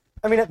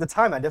 I mean, at the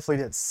time, I definitely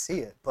didn't see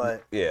it,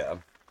 but Yeah.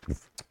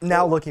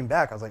 now looking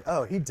back, I was like,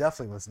 oh, he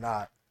definitely was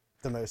not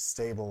the most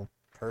stable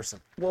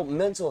person. Well,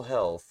 mental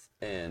health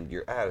and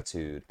your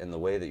attitude and the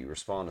way that you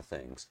respond to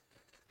things,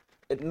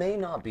 it may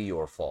not be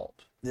your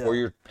fault. Yeah. Or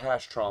your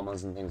past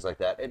traumas and things like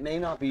that. It may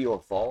not be your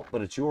fault,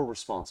 but it's your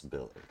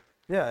responsibility.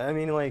 Yeah, I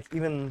mean, like,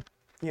 even,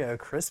 you know,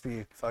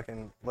 Crispy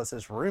fucking was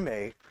his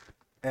roommate,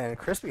 and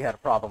Crispy had a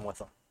problem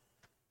with him.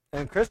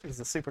 And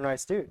Crispy's a super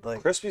nice dude.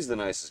 Like, Crispy's the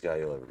nicest guy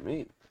you'll ever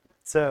meet.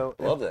 so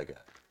Love that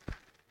guy.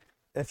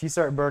 if you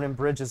start burning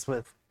bridges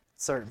with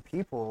certain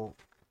people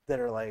that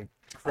are like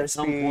Crispy, At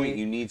some point,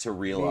 you need to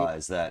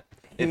realize that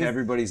if he's-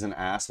 everybody's an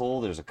asshole,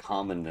 there's a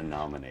common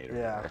denominator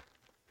Yeah. there.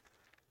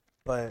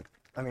 but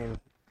I mean,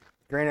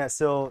 granted, I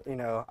still, you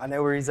know, I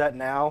know where he's at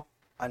now.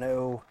 I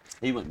know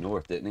He went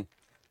north, didn't he?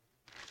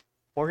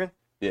 Morgan.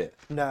 Yeah.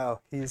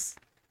 No, he's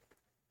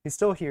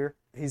still here.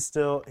 He's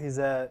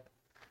at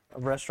a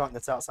restaurant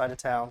that's outside of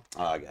town.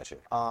 Oh, I got you.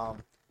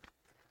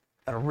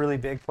 At a really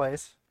big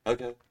place.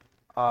 Okay.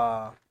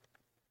 Uh,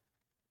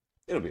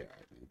 It'll be all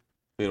right, man.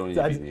 We don't need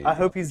to be the I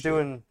hope angel he's shit.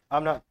 doing.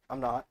 I'm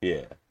not.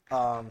 Yeah.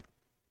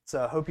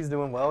 So I hope he's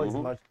doing well.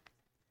 Mhm.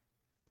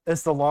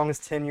 It's the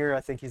longest tenure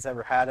I think he's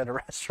ever had at a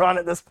restaurant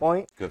at this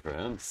point. Good for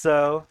him.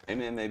 So Hey,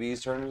 man, maybe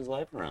he's turning his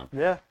life around.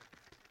 yeah,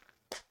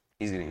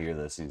 He's going to hear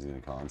this and he's going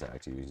to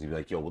contact you. He's going to be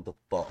like, yo, what the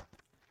fuck?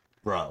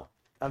 Bro.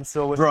 I'm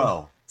still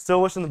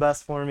wishing the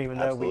best for him, even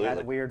though we had a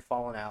Absolutely. weird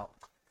falling out.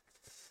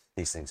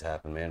 These things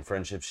happen, man.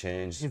 Friendships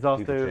change. He's People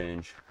also-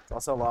 change. He's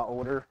also a lot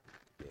older.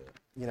 Yeah.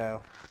 You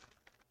know,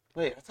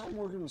 Wait, I thought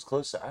Morgan was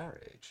close to our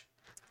age.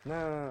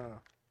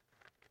 no,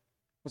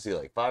 Was he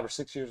like 5 or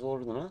 6 years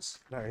older than us?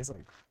 he's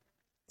like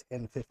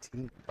 10,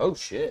 15. Oh,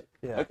 shit.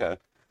 Yeah. Okay.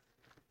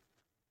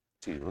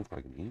 Gee, you look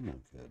like an emo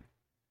kid.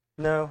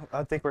 No,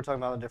 I think we're talking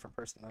about a different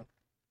person though.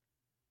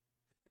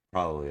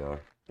 Probably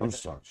are. I'm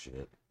just talking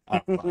shit. I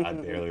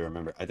barely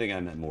remember. I think I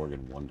met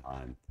Morgan one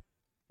time.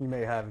 You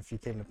may have if you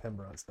came to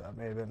Pembroke. So that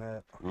may have been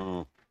it.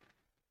 Mm.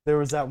 There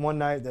was that one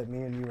night that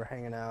me and you were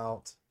hanging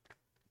out.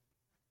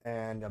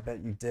 and I bet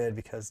you did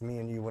because me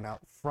and you went out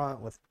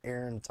front with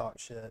Aaron to talk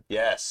shit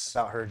Yes.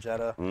 about her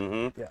Jetta.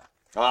 Mm-hmm. Yeah.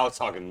 Oh, I was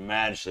talking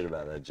mad shit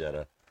about that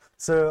Jetta.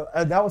 So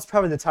that was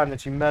probably the time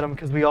that you met him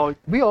because we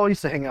all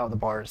used to hang out at the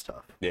bar and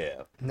stuff.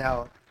 Yeah.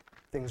 Now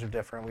things are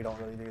different. We don't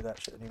really do that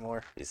shit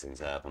anymore. These things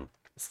happen.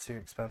 It's too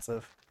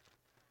expensive.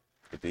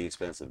 It'd be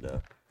expensive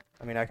though.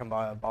 I mean, I can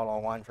buy a bottle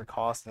of wine for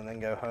cost and then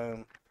go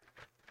home,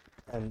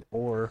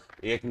 or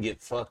I can get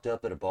fucked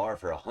up at a bar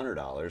for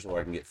 $100, or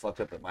I can get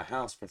fucked up at my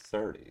house for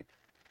 $30.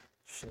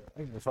 shit, I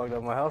can get fucked up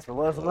in my house for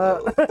less than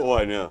that. Oh,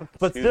 I know.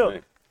 But Excuse still,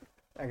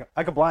 me.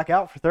 I could black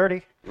out for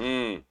 30.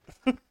 Being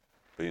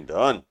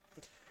done.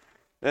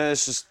 Yeah,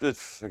 it's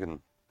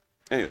fucking.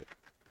 Anyway,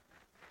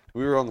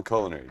 we were on the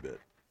culinary bit.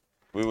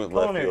 We went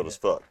left Culinary field bit. as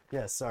fuck.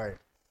 Yeah, sorry.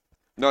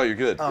 No, you're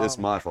good. It's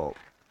my fault.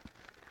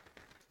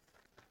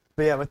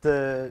 But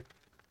yeah,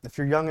 if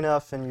you're young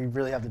enough and you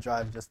really have the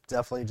drive, just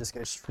definitely just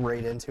go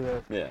straight into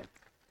it.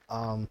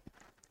 Yeah.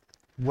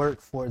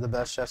 Work for the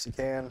best chefs you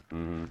can.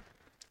 Mm-hmm.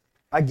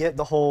 I get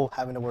the whole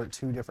having to work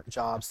 2 different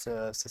jobs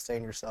to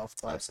sustain yourself,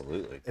 but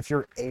Absolutely. if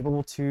you're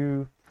able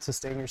to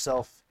sustain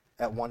yourself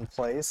at one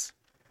place,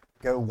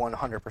 go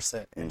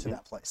 100% into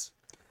that place.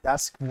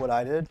 That's what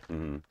I did.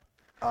 Mm-hmm.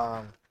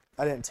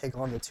 I didn't take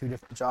on the 2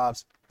 different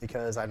jobs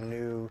because I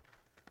knew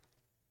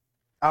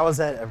I was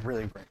at a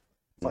really great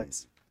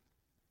place.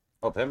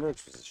 Oh,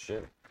 Pembroke's was a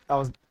shit. I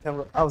was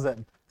at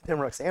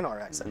Pembroke's and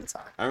RX at the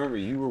time. I remember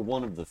you were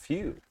one of the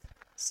few who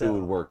So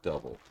would work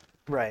double.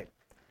 right.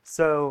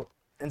 So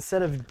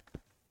instead of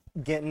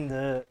getting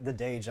the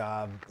day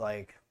job,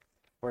 like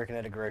working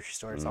at a grocery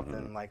store or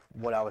something like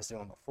what I was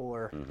doing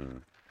before,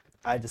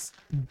 I just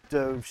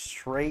dove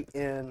straight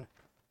in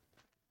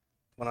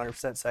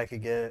 100% so I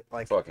could get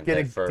Fucking get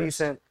a head first.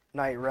 decent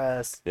night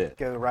rest, Yeah.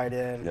 go right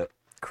in, Yep.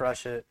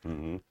 crush it.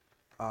 Mm-hmm.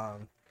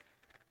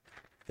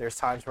 There's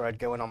times where I'd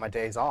go in on my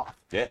days off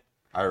Yeah,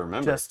 I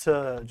remember. just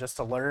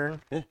to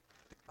learn, Yeah.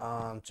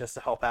 just to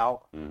help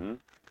out. Mm-hmm.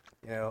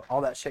 You know, all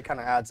that shit kind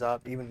of adds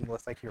up, even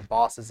with like your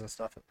bosses and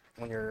stuff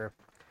when you're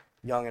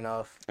young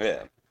enough.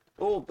 Yeah.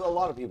 Well, a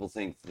lot of people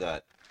think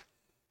that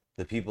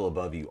the people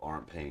above you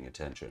aren't paying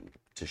attention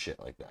to shit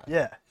like that.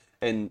 Yeah,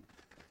 And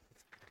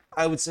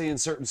I would say in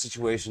certain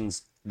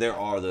situations, there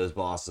are those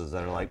bosses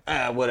that are like,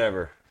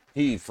 whatever.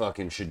 He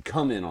fucking should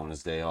come in on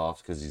his day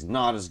off because he's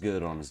not as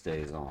good on his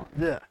days on.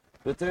 yeah,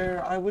 But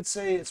there, I would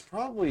say it's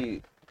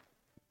probably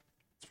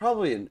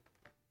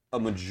a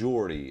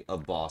majority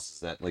of bosses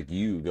that like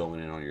you going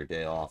in on your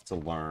day off to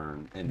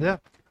learn and Yeah.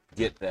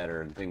 get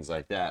better and things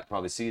like that.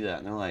 Probably see that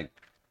and they're like,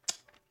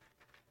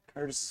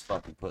 Curtis is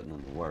fucking putting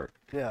in the work.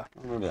 yeah.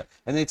 I remember that.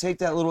 And they take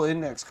that little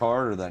index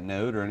card or that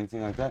note or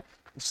anything like that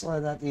and slide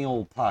that in the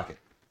old pocket.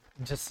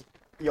 Just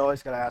you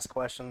always gotta ask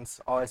questions,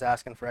 always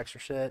asking for extra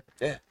shit,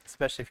 Yeah.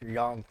 especially if you're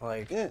young.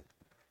 Like, Yeah.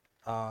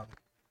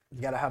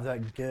 you gotta have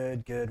that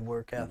good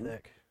work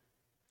ethic.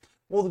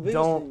 Well, the biggest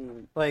Don't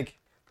thing, like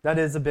that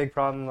is a big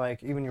problem.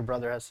 Like even your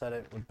brother has said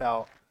it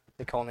about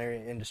the culinary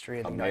industry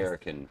in the United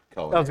American I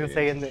culinary was gonna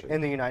say industry.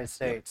 in the United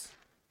States,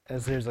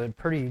 as there's a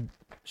pretty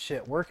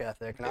shit work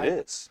ethic, and It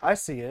is. I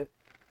see it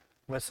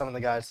with some of the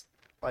guys.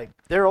 Like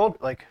they're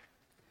old. Like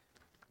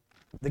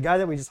the guy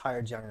that we just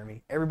hired is younger than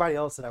me. Everybody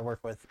else that I work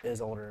with is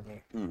older than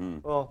me. Mm-hmm.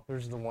 Well,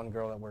 there's the one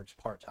girl that works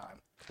part time,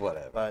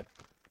 Whatever.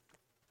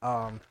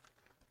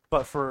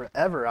 but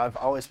forever I've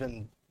always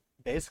been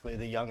basically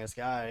the youngest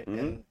guy.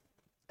 In,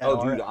 at Oh,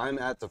 R- dude, I'm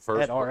at the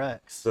first at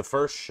RX. The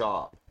first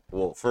shop,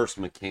 first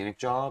mechanic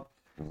job.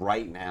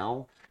 Right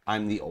now,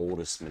 I'm the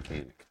oldest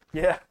mechanic.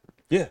 Yeah,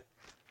 Yeah,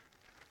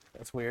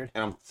 that's weird.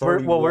 and I'm We're,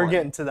 31. well, we're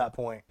getting to that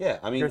point. Yeah,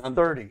 I mean, You're I'm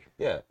 30.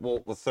 Yeah,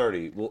 well, with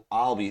 30,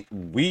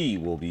 we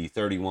will be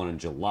 31 in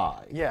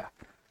July. Yeah,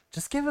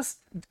 just give us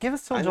till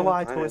I know,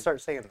 July I till know. we start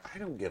saying that. I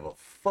don't give a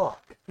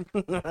fuck.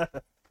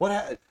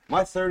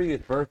 My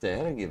 30th birthday,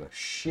 I didn't give a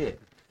shit.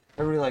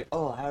 Everybody like,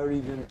 oh,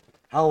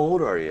 how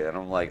old are you? And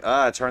I'm like,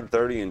 I turned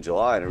 30 in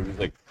July. And everybody's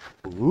like,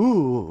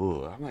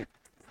 ooh. I'm like,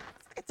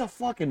 it's a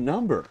fucking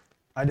number.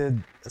 I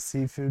did a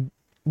seafood.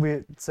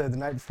 So the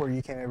night before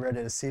you came over, I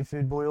did a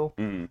seafood boil,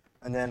 and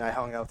then I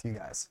hung out with you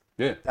guys.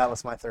 Yeah. That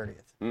was my 30th.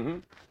 Mm-hmm.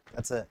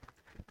 That's it.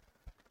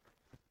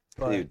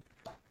 But Dude,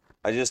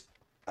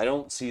 I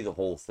don't see the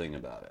whole thing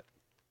about it.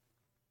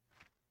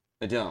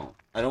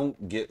 I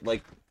don't get,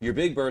 like, your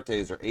big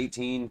birthdays are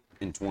 18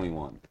 and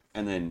 21,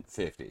 and then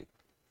 50.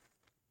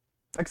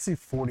 I could see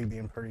 40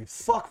 being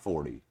Fuck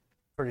 40.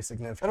 pretty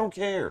significant. I don't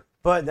care.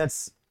 But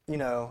that's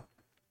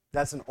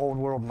that's an old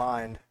world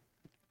mind.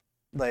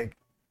 Like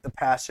the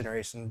past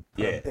generation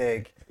put Yeah.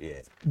 a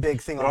Yeah.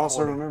 big thing But on also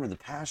 40. remember the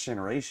past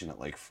generation at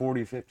like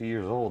 40, 50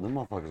 years old, them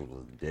motherfuckers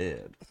was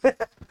dead.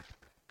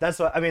 That's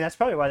what I mean. That's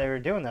probably why they were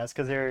doing that. Is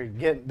because they're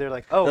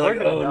like, oh, They're we're like,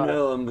 gonna oh die.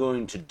 no, I'm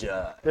going to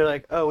die. They're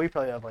like, oh, we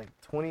probably have like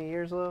 20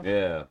 years left,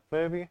 Yeah.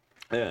 maybe.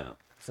 Yeah.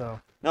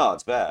 So No,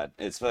 it's bad.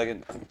 It's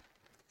fucking.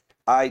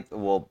 Why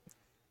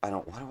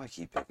do I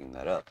keep picking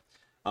that up?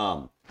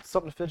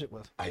 something to fidget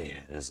with. Yeah,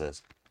 it is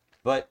this.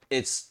 But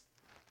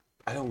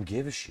I don't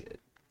give a shit.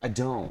 I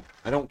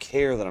don't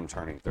care that I'm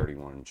turning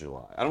 31 in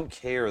July. I don't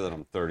care that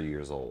I'm 30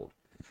 years old.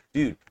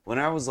 Dude, when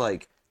I was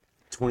like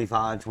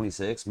 25,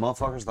 26,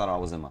 motherfuckers thought I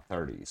was in my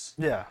 30s.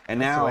 Yeah.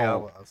 And that's the way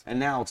I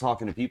now, was.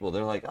 talking to people,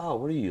 they're like, "Oh,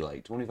 what are you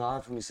like,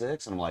 25,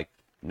 26?" And I'm like,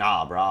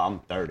 "Nah, bro, I'm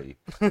 30."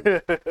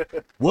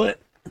 What?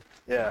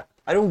 Yeah.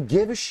 I don't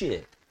give a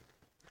shit.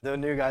 The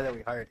new guy that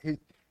we hired,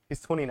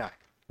 he's 29.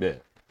 Yeah.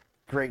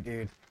 Great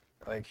dude.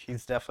 Like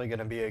he's definitely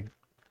gonna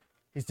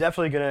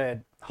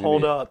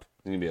hold up.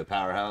 He's gonna be a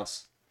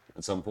powerhouse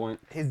at some point.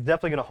 He's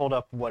definitely gonna hold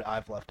up what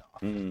I've left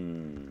off.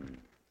 Mm.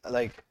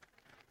 Like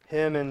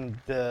him and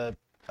the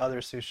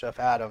other sous chef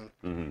Adam.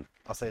 Mm-hmm.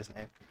 I'll say his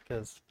name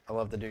because I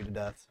love the dude to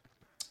death.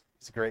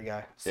 He's a great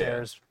guy.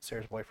 Sarah's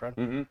boyfriend.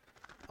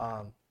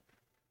 Mm-hmm.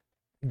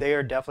 They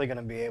are definitely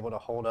gonna be able to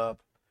hold up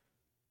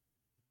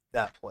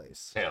that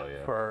place. Hell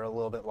yeah. For a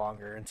little bit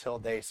longer until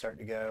they start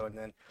to go, and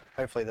then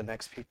hopefully the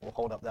next people will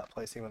hold up that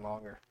place even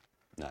longer.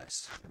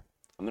 Nice.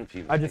 I'm gonna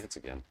pee my I just- pants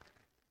again.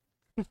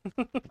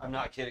 I'm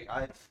not kidding.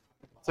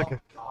 It's okay.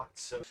 God,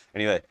 so.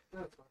 Anyway,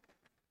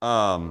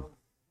 no,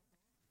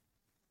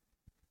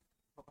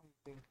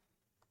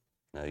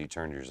 you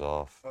turned yours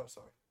off. Oh,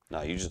 sorry. No,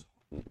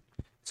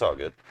 it's all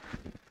good.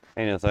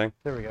 Ain't no thing.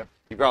 There we go.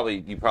 You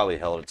probably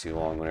held it too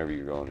long whenever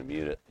you're going to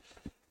mute it.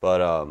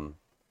 But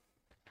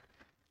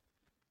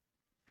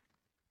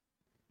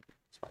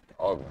it's my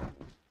dog.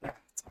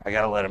 I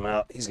gotta let him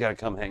out. He's gotta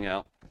come hang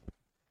out.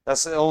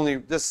 That's the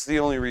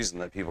only reason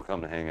that people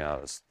come to hang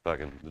out is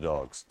fucking the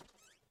dogs.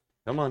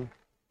 Come on.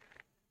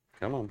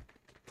 I'm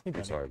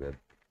sorry,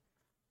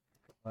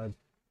 babe.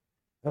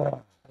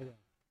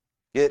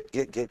 Get.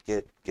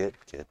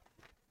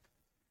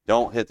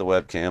 Don't hit the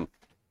webcam.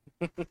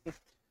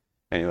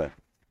 Anyway.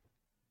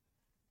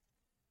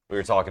 We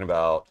were talking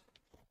about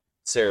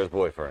Sarah's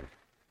boyfriend.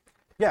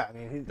 Yeah, I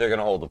mean, They're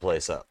gonna hold the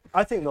place up.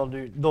 I think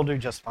they'll do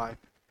just fine.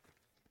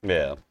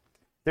 Yeah.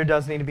 There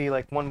does need to be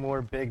like one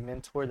more big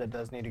mentor that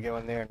does need to go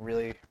in there and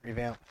really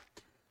revamp.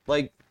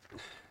 Like,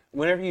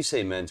 whenever you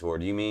say mentor,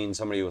 do you mean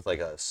somebody with like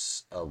a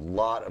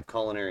lot of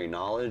culinary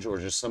knowledge, or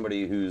just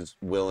somebody who's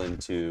willing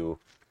to?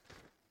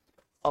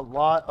 A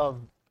lot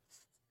of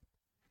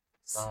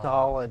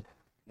solid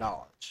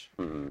knowledge.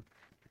 Mm-hmm.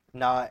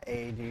 Not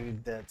a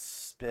dude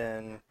that's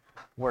been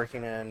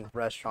working in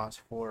restaurants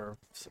for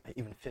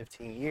even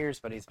 15 years,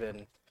 but he's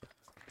been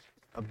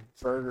a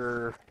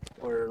burger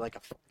or like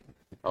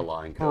A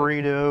line cook.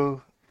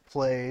 burrito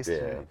place.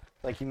 Yeah.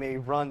 Like you may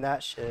run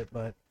that shit,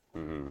 but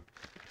Mm-hmm.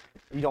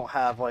 you don't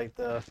have like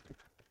the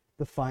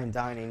fine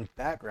dining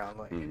background.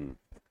 Like Mm-hmm.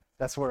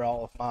 that's where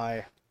all of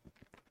my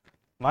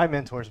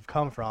mentors have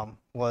come from,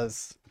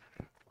 was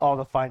all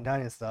the fine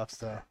dining stuff.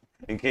 So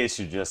In case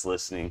you're just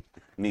listening,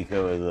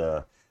 Nico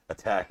is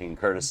attacking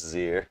Curtis's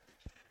ear,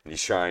 and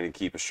he's trying to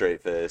keep a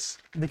straight face.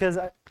 because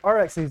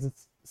RX needs to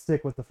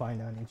stick with the fine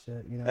dining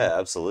shit, you know. Yeah,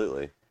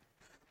 absolutely.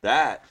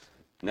 That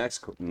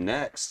next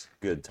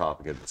good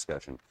topic of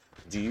discussion.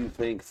 Do you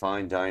think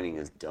fine dining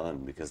is done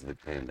because of the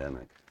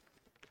pandemic?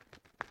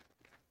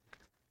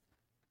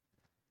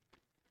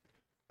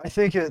 I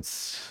think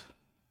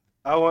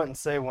I wouldn't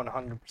say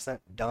 100%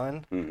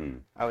 done. Mm-hmm.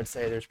 I would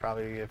say there's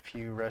probably a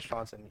few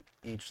restaurants in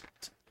each,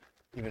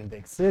 even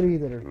big city,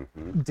 that are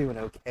Mm-hmm. doing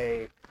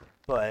okay,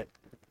 but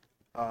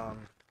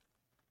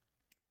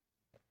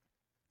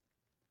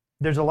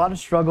there's a lot of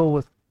struggle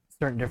with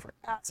certain different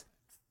aspects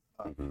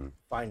of Mm-hmm.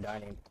 fine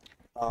dining.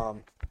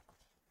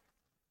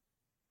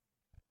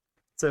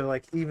 So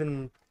like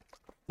even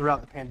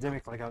throughout the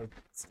pandemic, like I was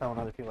telling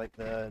other people, like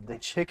the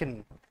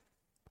chicken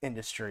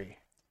industry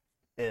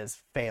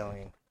is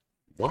failing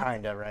What?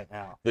 kinda right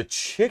now. The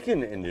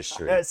chicken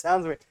industry. It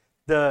sounds weird.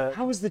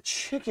 How is the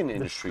chicken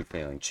industry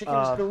failing? Chicken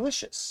is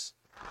delicious.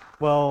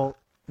 Well,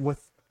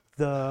 with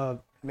the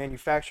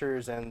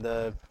manufacturers and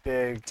the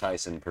big,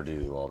 Tyson,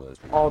 Purdue, all those.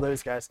 all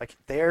those guys, like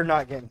they're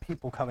not getting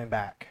people coming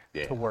back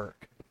Yeah. to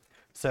work.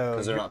 So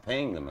Because they're not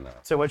paying them enough.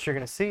 So what you're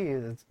gonna see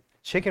is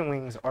chicken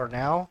wings are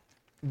now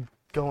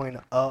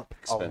going up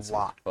Expensive a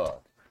lot. as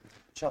fuck.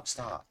 Chuck,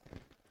 stop.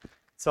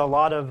 So a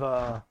lot of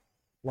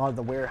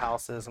the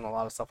warehouses and a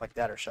lot of stuff like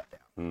that are shut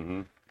down.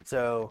 Mm-hmm.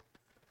 So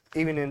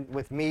even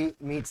with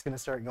meat's gonna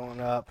start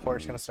going up,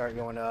 pork's gonna start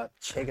going up,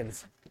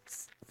 chicken's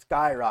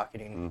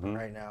skyrocketing Mhm.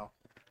 right now.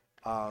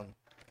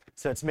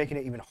 So it's making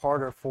it even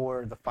harder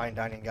for the fine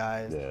dining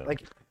guys, Yeah.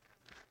 like,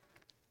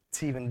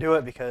 to even do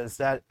it, because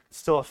that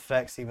still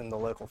affects even the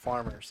local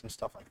farmers and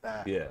stuff like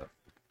that. Yeah.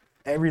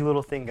 Every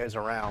little thing goes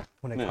around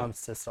when it Yeah.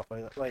 comes to stuff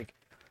like that. Like,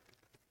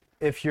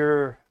 if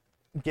you're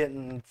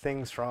getting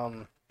things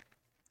from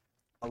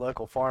a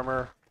local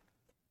farmer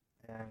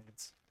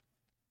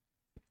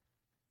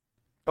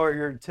or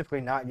you're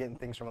typically not getting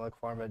things from a local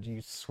farmer, but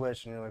you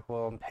switch and you're like,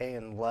 well, I'm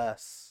paying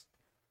less.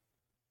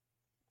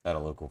 At a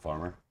local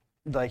farmer.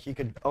 Like, you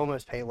could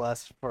almost pay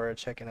less for a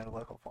chicken at a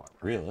local farmer.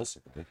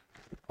 Realistically.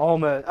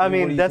 Almost. I What do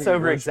mean, you that's think a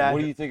over What do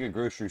exaggerated. you think a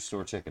grocery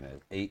store chicken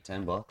is?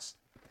 $8-10?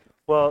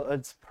 Well,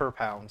 it's per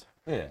pound.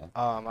 Yeah.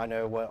 I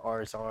know what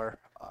ours are.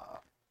 I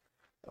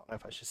don't know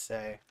if I should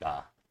say.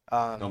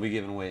 Don't be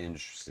giving away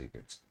industry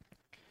secrets.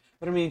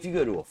 But I mean, if you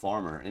go to a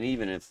farmer, and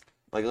even if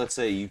Like, let's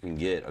say you can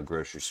get a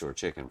grocery store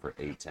chicken for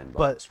 $8-10,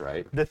 But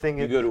right? the thing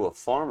You is, go to a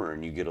farmer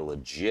and you get a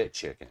legit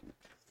chicken,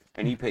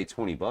 and you pay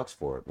 $20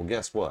 for it. Well,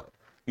 guess what?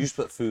 You just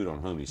put food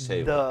on homie's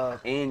table,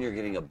 and you're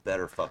getting a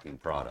better fucking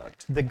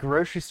product. the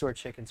grocery store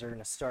chickens are going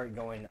to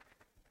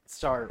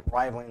start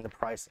rivaling the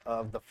price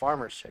of the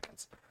farmer's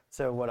chickens.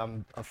 So what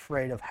I'm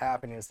afraid of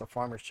happening is the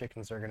farmer's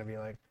chickens are going to be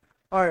like,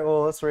 all right,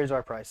 well, let's raise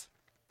our price.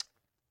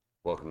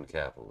 Welcome to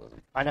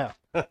capitalism. I know.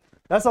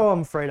 That's all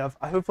I'm afraid of.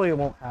 Hopefully it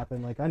won't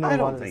happen. Like, I know I a lot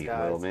don't of these think it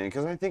guys. will, man,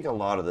 because I think a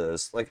lot of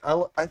those, like,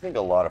 I think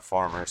a lot of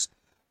farmers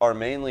are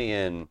mainly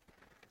in.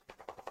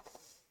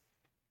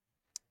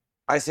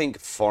 I think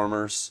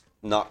farmers,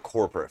 not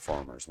corporate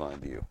farmers,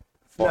 mind you,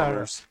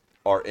 farmers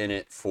are in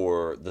it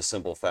for the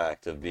simple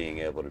fact of being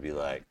able to be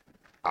like,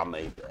 I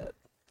made that.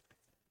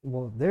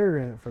 Well, they're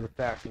in it for the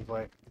fact of,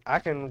 like, I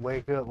can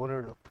wake up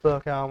whatever the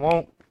fuck I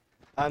want.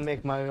 I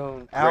make my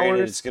own Granted,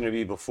 hours. it's going to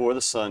be before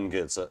the sun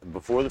gets up,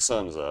 before the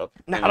sun's up.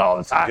 Not and all the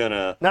it's time.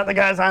 Gonna, Not the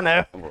guys I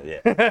know. well, yeah,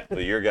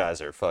 but your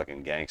guys are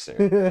fucking gangster.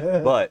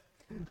 But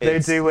They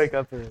it's- do wake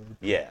up early.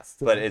 Yeah,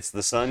 but it's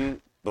the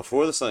sun,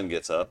 before the sun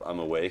gets up, I'm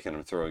awake and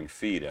I'm throwing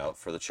feed out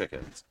for the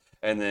chickens.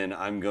 And then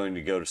I'm going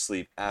to go to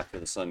sleep after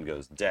the sun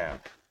goes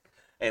down.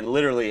 And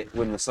literally,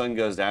 when the sun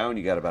goes down,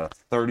 you got about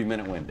a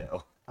 30-minute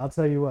window. I'll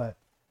tell you what.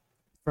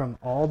 From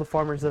all the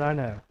farmers that I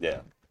know,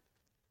 Yeah.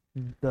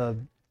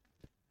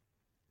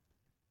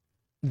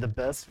 the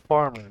best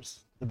farmers,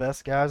 the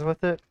best guys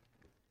with it,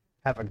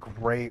 have a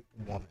great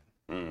woman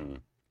Mm.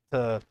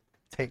 to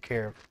take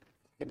care of.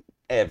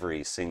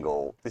 Every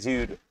single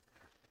dude,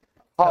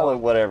 call it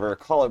whatever,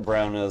 call it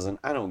brown nosing,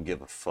 I don't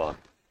give a fuck.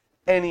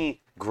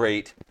 Any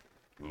great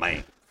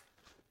man,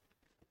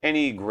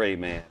 any great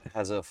man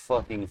has a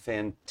fucking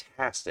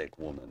fantastic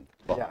woman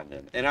behind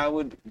him. And I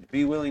would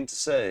be willing to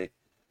say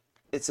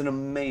it's an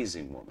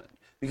amazing woman.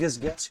 Because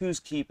guess who's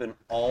keeping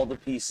all the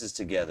pieces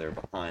together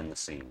behind the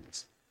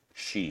scenes?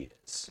 She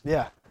is.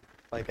 Yeah,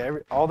 like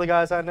all the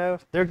guys I know,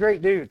 they're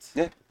great dudes.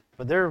 Yeah.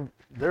 But their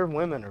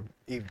women are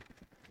even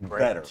great.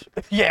 Better.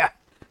 Yeah.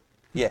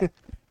 Yeah.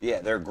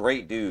 Yeah, they're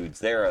great dudes.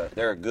 They're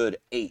a good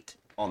 8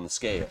 on the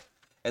scale.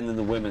 And then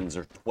the women's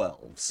are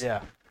 12s.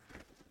 Yeah.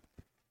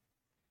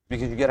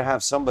 Because you got to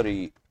have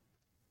somebody,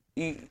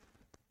 you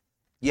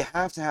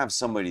have to have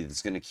somebody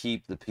that's going to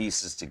keep the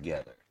pieces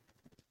together.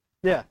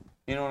 Yeah.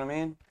 You know what I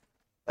mean?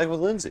 Like with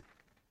Lindsay.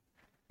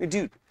 Hey,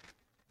 dude,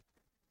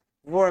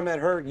 before I met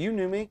her, you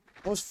knew me.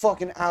 I was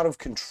fucking out of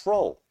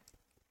control.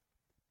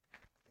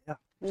 Yeah.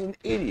 I was an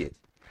idiot.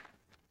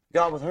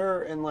 Got with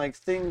her and like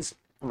things,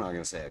 I'm not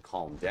going to say I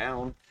calmed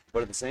down,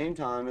 but at the same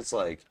time, it's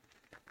like.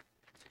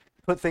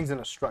 Put things in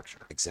a structure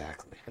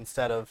Exactly.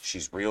 instead of.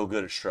 She's real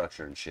good at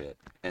structure and shit.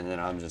 And then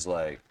I'm just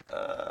like,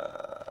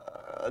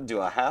 do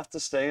I have to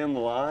stay in the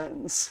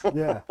lines?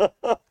 Yeah.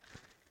 What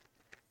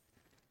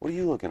are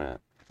you looking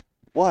at?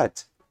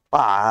 What?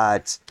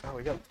 What? Oh,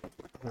 we got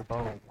another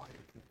bottle of wine.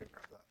 You can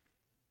grab that.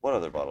 What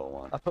other bottle of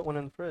wine? I put one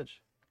in the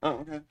fridge. Oh,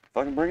 okay.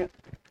 Fucking bring it.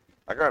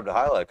 I grabbed a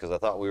highlight because I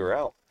thought we were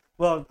out.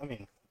 Well, I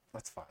mean,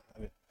 that's fine. I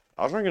mean,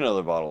 I'll drink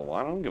another bottle of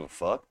wine. I don't give a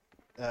fuck.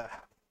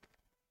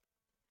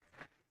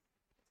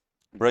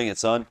 Bring it,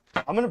 son.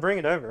 I'm gonna bring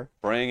it over.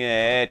 Bring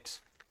it.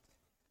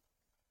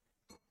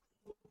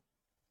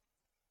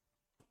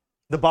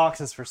 The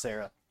box is for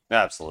Sarah.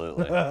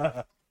 Absolutely.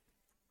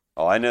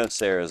 Oh, I know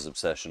Sarah's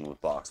obsession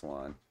with box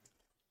wine.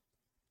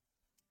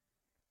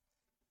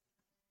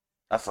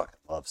 I fucking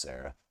love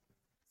Sarah.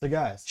 So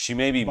guys, She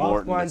may be box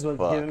Morton wine's as what's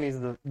fuck.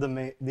 giving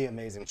me the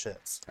amazing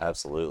shits.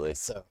 Absolutely.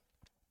 So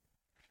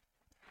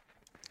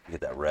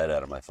Get that red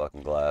out of my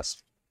fucking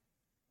glass.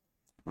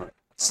 All right.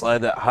 Slide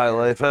that high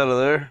life out of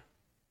there.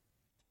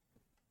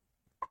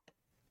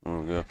 There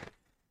we go.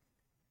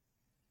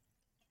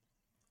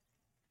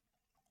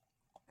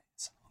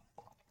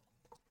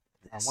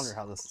 I wonder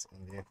how this is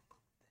gonna be.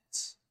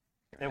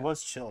 It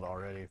was chilled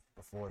already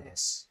before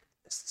this.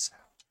 This is the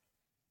sound.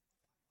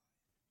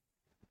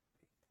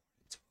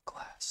 Into a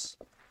glass.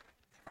 They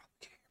probably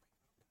can't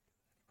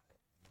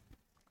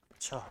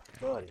Chuck,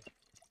 buddy.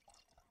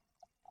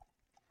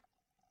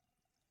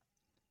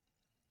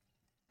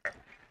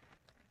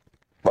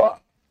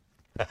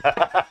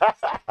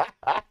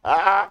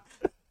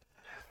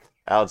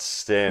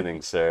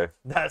 Outstanding, sir.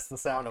 That's the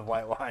sound of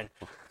white wine.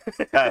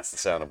 That's the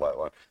sound of white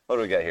wine. What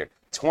do we got here?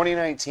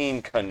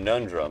 2019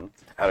 Conundrum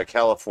out of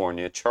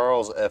California.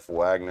 Charles F.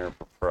 Wagner,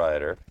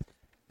 proprietor.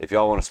 If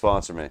y'all want to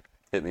sponsor me,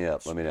 hit me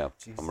up. Let me know.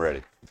 I'm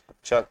ready.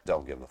 Chuck,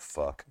 don't give a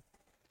fuck.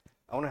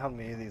 I wonder how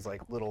many of these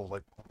like little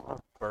like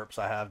burps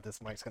I have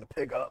this mic's gonna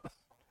pick up.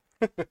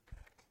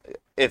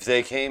 If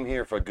they came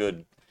here for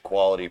good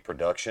quality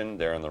production,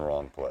 they're in the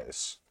wrong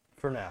place.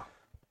 For now.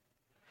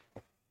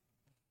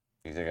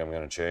 You think I'm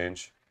going to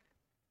change?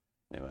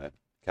 Anyway,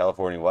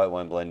 California white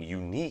wine blend,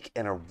 unique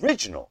and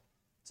original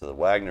to the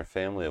Wagner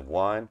family of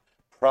wine,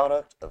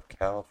 product of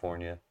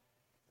California,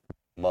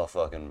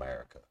 motherfucking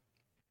America.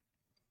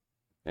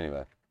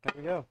 Anyway, There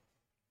we go.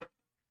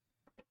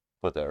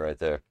 put that right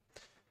there.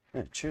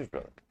 Yeah, cheers,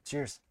 brother.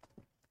 Cheers.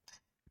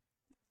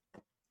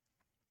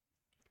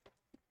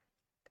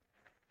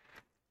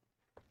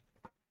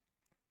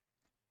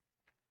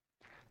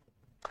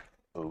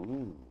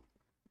 Ooh.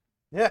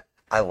 Yeah.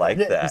 I like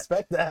didn't that.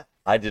 expect that.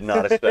 I did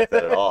not expect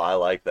that at all. I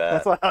like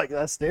that. That's why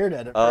I stared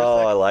at it for a Oh,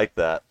 I second. like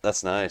that.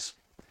 That's nice.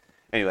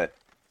 Anyway,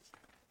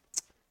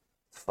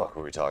 fuck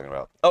were we talking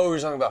about? Oh, we were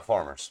talking about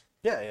farmers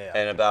Yeah.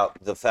 and about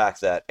the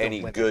fact that any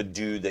women. good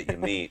dude that you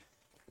meet,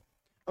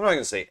 I'm not going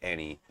to say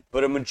any,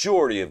 but a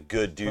majority of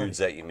good dudes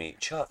that you meet,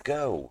 Chuck,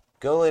 go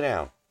lay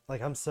down.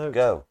 Like, I'm so...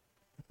 Go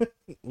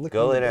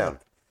lay down.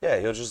 Yeah,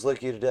 he'll just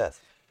lick you to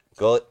death.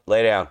 Go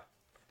lay down.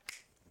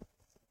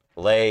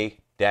 Lay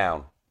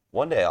down.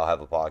 One day I'll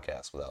have a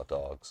podcast without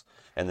dogs,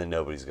 and then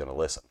nobody's gonna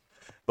listen.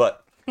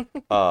 But, yeah,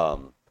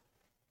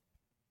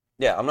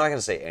 I'm not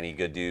gonna say any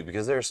good dude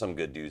because there are some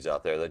good dudes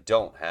out there that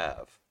don't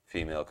have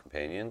female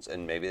companions,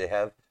 and maybe they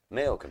have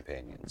male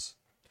companions.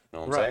 You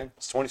know what I'm Right. saying?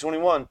 It's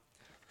 2021.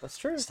 That's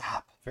true.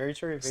 Stop. Very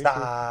true. Very true.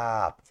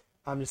 Stop.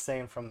 I'm just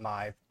saying from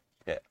my...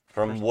 Yeah.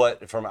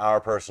 From our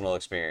personal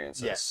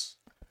experiences. Yes.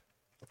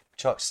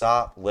 Chuck,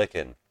 stop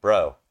licking.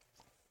 Bro.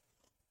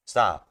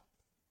 Stop.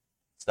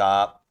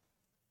 Stop.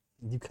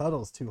 You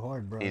cuddles too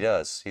hard, bro. He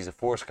does. He's a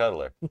force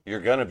cuddler. You're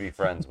gonna be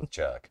friends with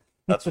Chuck.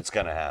 That's what's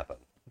gonna happen.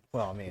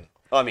 Well, I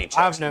mean, Chuck,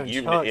 I've known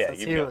Chuck since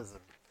he was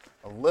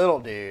a little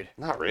dude.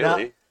 Not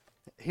really.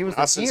 He was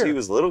Not a since year. he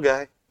was a little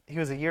guy. He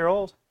was a year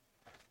old.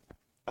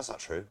 That's not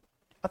true.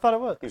 I thought it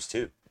was. He was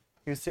 2.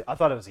 He was. I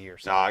thought it was a year.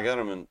 So. No, I got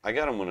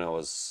him when I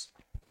was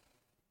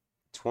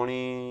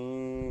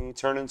 20,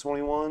 turning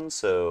 21.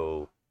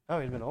 So Oh,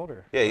 he's been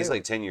older. yeah, he's Wait,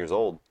 like 10 years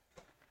old.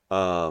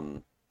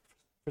 For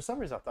some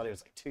reason, I thought he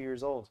was like 2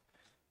 years old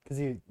because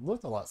he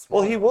looked a lot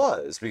smaller. Well, he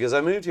was because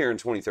I moved here in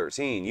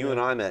 2013. You and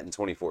I met in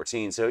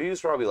 2014, so he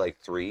was probably like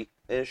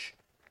 3-ish,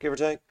 give or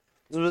take.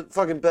 He was the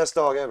fucking best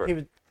dog ever.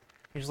 He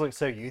just looked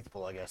so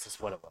youthful. I guess is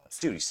what it was.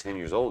 Dude, he's 10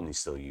 years old and he's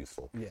still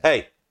youthful. Yeah.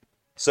 Hey,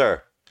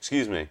 sir,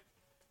 excuse me.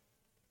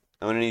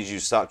 I'm gonna need you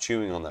to stop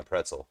chewing on that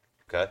pretzel.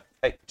 Okay?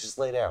 Hey, just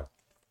lay down.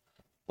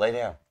 Lay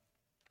down.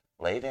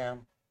 Lay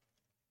down.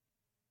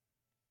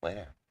 Lay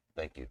down.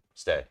 Thank you.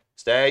 Stay.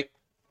 Stay.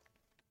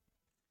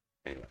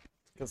 Anyway.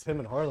 Because him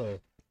and Harlow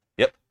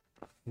Yep.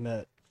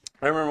 met.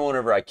 I remember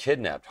whenever I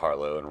kidnapped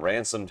Harlow and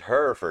ransomed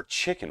her for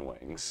chicken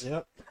wings.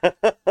 Yep.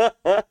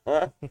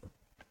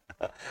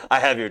 I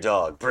have your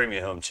dog. Bring me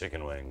home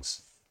chicken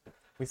wings.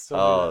 We still.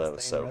 Oh, do that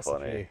was same so recipe.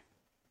 funny.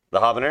 The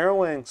habanero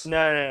wings.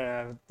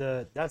 No.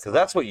 That's Because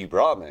that's what you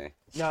brought me.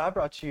 No, I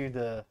brought you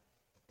the.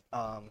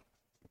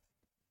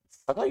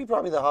 I thought you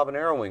brought me the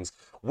habanero wings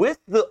with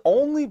the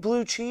only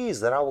blue cheese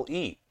that I will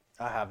eat.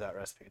 I have that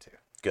recipe too.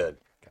 Good.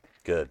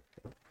 Good.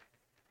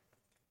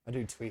 I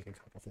do tweak a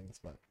couple things,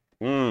 but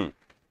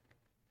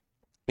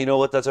You know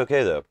what? That's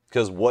okay, though.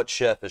 Because what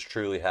chef is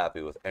truly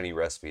happy with any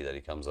recipe that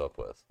he comes up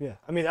with? yeah.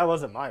 I mean, that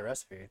wasn't my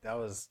recipe. That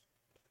was.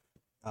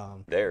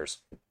 Theirs.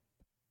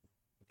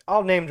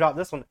 I'll name drop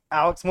this one.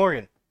 Alex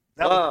Morgan.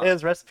 That was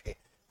his recipe.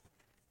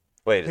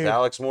 Wait, is Dude.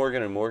 Alex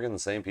Morgan and Morgan the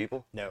same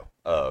people? No.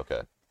 Oh,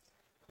 okay.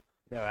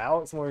 No,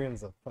 Alex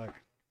Morgan's a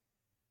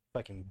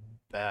fucking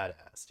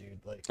badass, dude.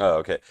 Like, Oh,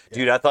 okay.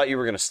 Dude, I thought you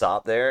were going to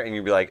stop there and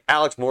you'd be like,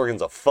 Alex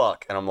Morgan's a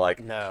fuck. And I'm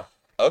like, no.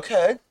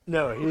 okay.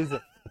 No,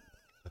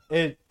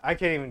 I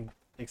can't even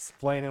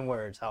explain in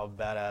words how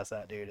badass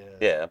that dude is.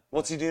 Yeah.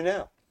 What's he do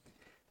now?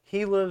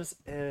 He lives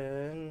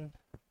in.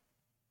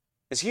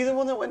 Is he the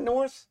one that went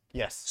north?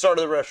 Yes.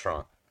 Started the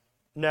restaurant.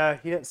 No,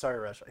 he didn't start a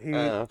restaurant.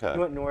 Okay. He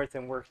went north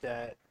and worked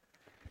at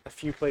a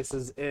few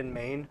places in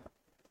Maine.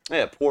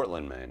 Yeah,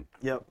 Portland, Maine.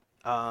 Yep.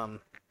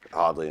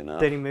 Oddly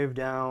enough. Then he moved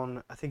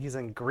down. I think he's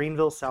in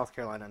Greenville, South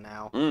Carolina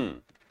now.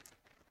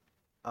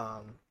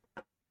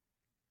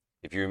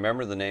 If you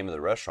remember the name of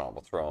the restaurant,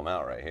 we'll throw him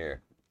out right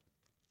here.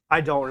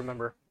 I don't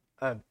remember.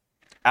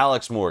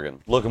 Alex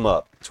Morgan. Look him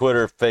up.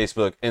 Twitter,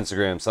 Facebook,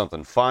 Instagram,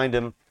 something. Find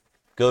him.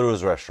 Go to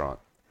his restaurant.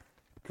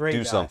 Great Do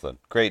guy. something.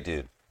 Great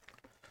dude.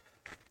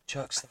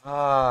 Chuck, stop.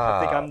 I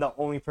think I'm the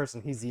only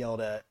person he's yelled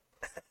at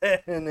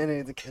in any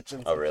of the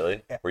kitchens. Oh,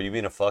 really? Yeah. Were you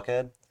being a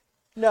fuckhead?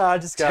 No, I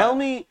just got.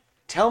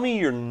 Tell me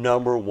your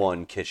number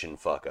one kitchen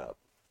fuck up.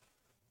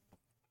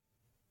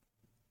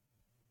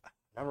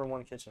 Number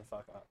one kitchen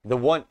fuck up. The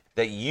one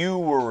that you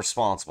were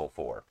responsible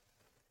for.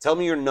 Tell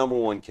me your number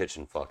one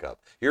kitchen fuck up.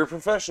 You're a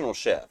professional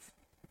chef.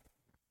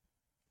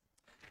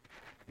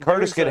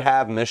 Curtis could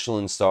have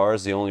Michelin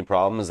stars. The only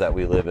problem is that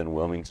we live in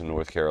Wilmington,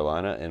 North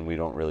Carolina, and we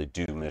don't really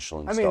do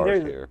Michelin I mean,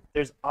 stars here.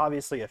 there's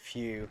obviously a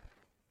few.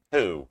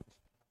 Who?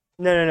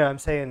 No. I'm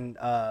saying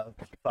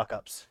fuck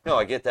ups. No,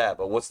 I get that,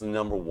 but what's the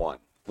number one?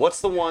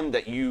 What's the one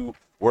that you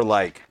were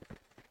like,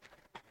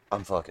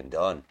 I'm fucking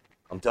done.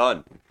 I'm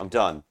done.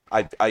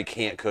 I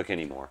can't cook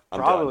anymore. I'm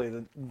Probably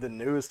done. the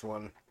newest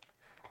one,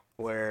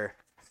 where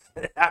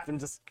it happened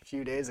just a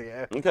few days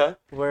ago. Okay.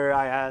 Where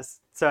I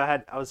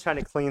was trying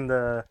to clean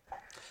the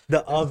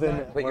oven.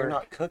 At But you're work.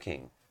 not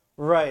cooking.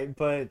 Right,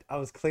 but I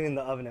was cleaning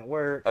the oven at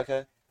work,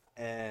 Okay.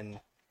 and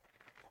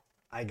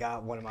I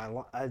got one of my.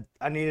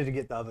 I needed to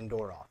get the oven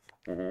door off,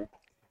 Mm-hmm.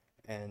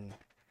 and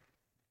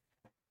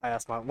I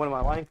asked one of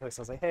my line cooks.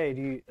 I was like, "Hey,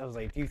 do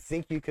you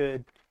think you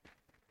could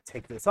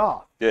take this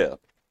off?" Yeah.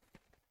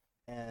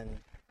 And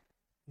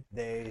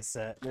they're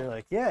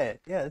like, "Yeah,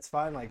 it's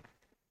fine. Like,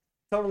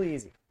 totally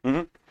easy.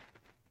 Mhm.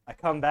 I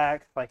come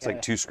back like It's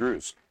like 2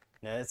 screws.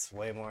 no, it's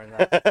way more than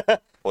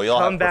that. Well, you'll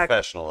Come have back-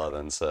 professional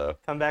ovens, so.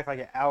 Come back like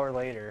an hour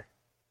later,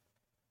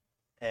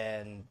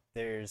 and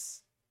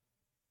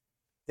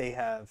they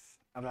have.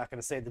 I'm not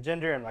gonna say the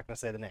gender. I'm not gonna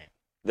say the name.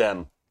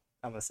 Them.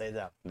 I'm gonna say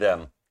them.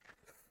 Them.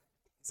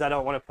 Because I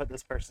don't want to put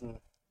this person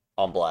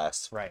On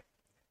blast. right.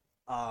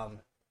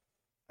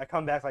 I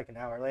come back like an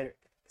hour later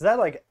because I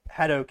like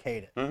had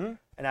okayed it, Mm-hmm.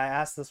 and I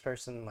asked this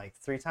person like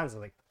 3 times. I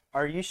was like,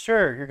 "Are you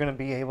sure you're gonna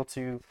be able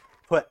to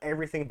put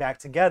everything back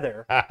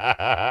together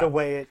the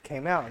way it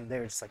came out?" And they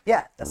were just like,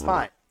 "Yeah, that's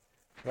fine."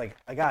 Like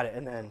I got it.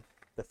 And then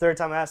the 3rd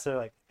time I asked, they're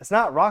like, "It's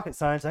not rocket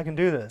science. I can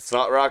do this." It's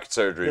not rocket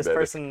surgery, This baby.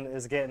 person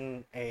is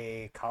getting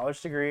a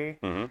college degree.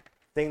 Mm-hmm.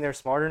 Think they're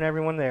smarter than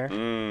everyone there.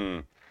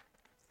 Mm.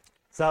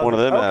 So I was One of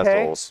like, them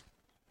okay, assholes.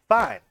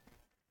 fine.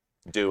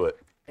 Do it.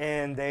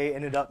 And they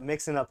ended up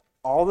mixing up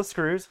all the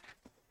screws.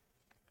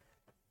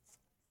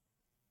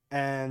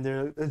 And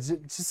it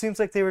just seems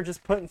like they were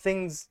just putting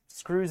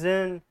screws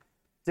in,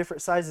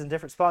 different sizes in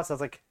different spots. I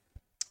was like,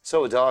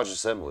 So a Dodge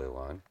assembly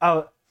line.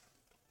 oh,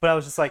 but I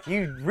was just like,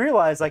 you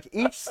realize like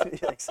each,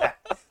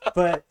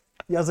 but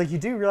I was like, you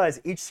do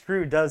realize each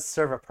screw does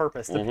serve a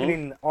purpose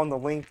depending on the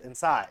length and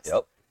size.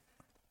 Yep.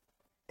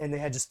 And they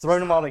had just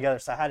thrown them all together,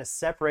 so I had to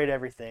separate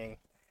everything.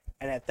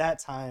 And at that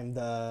time,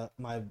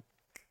 my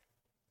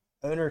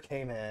owner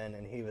came in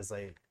and he was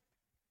like,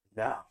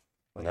 "No,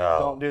 like, No.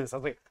 don't do this." I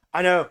was like,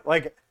 "I know,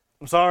 like,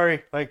 I'm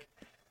sorry." Like,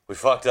 We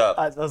fucked up.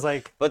 I was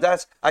like,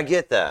 But I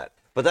get that.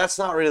 But that's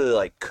not really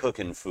like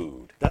cooking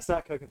food. "That's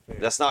not cooking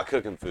food." That's not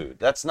cooking food.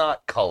 That's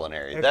not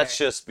culinary. Okay. That's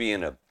just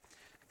being a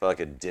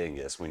fucking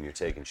dingus when you're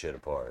taking shit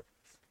apart.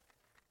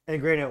 And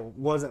granted, it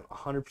wasn't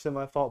 100%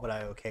 my fault, but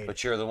I okayed it.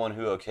 But you're the one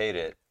who okayed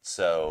it,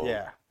 so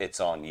Yeah. it's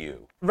on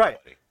you. Right.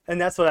 And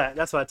that's what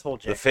I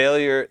told The Jake.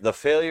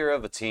 failure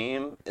of a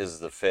team is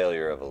the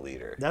failure of a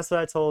leader. That's what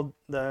I told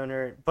the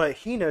owner, but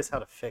he knows how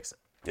to fix it.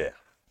 Yeah.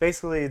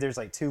 Basically, there's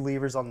like 2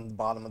 levers on the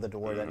bottom of the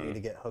door that need to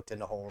get hooked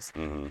into holes.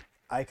 Mm-hmm.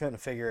 I couldn't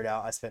figure it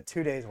out. I spent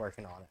 2 days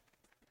working on it.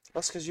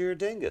 That's because you're a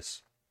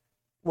dingus.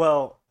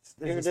 Well,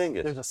 You're a there's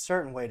dingus. there's a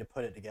certain way to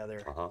put it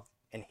together, Uh huh.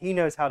 and he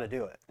knows how to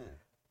do it. Yeah.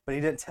 But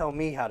he didn't tell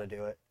me how to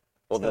do it.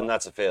 Well, So- then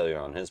that's a failure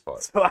on his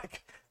part. So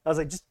I was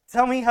like, just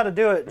tell me how to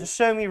do it. Just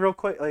show me real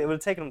quick. Like, it would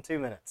have taken him 2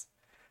 minutes.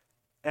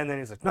 And then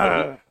he's like,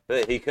 no.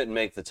 But he couldn't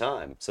make the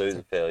time, so he's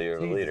a failure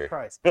of a Jesus leader.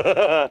 Christ.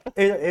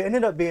 It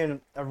ended up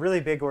being a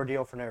really big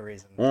ordeal for no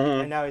reason.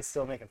 Mhm. And now he's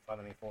still making fun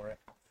of me for it.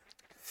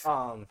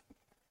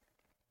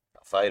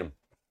 Fight him.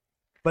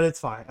 But it's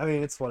fine. I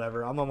mean, it's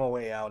whatever. I'm on my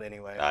way out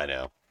anyway. I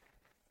know.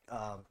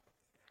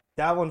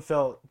 That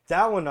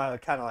one I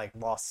kind of like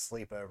lost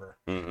sleep over.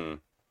 Mm-hmm.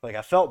 Like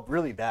I felt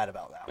really bad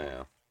about that one.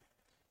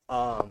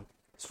 Yeah.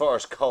 As far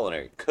as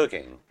culinary,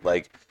 cooking,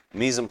 like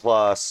mise en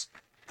place,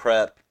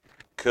 prep,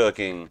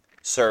 cooking,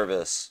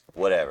 service,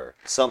 whatever,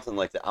 something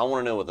like that. I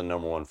want to know what the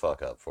number one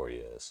fuck up for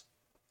you is.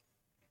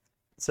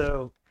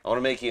 So I want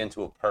to make you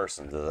into a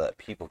person so that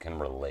people can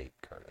relate,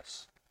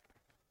 Curtis.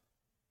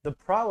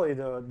 probably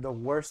the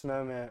worst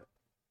moment,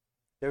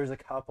 there was a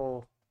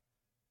couple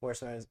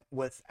worst moments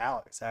with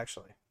Alex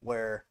actually,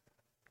 where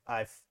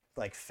I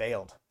like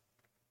failed.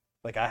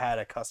 Like I had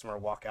a customer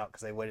walk out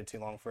because they waited too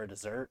long for a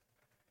dessert.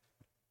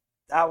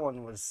 That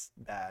one was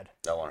bad.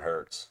 That one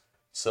hurts.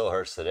 Still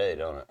hurts today,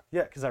 don't it?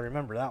 Yeah, because I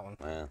remember that one.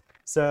 Yeah.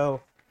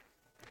 So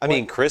I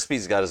mean,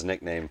 Crispy's got his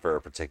nickname for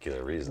a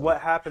particular reason.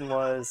 what happened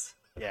was,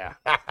 yeah,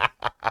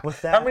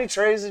 with that How many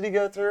trays did he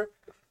go through?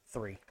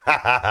 3.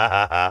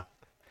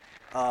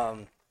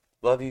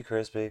 Love you,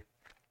 Crispy.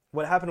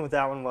 What happened with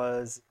that one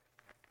was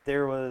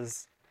there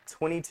was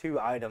 22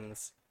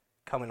 items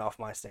coming off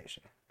my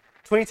station.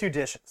 22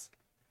 dishes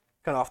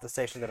coming off the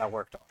station that I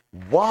worked on.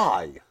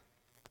 Why?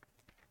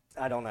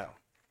 I don't know.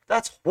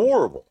 That's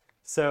horrible.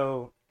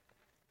 So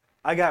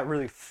I got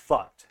really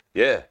fucked.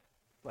 Yeah.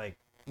 Like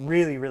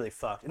really, really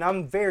fucked. And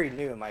I'm very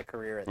new in my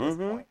career at this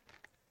Mhm. point.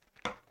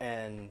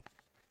 And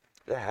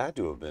That had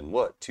to have been,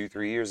 what,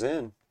 2-3 years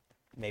in?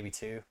 maybe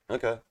 2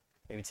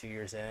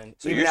 years in.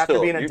 So Even you're after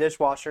still- being a you're-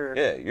 dishwasher.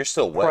 Yeah, you're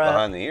still wet Prep.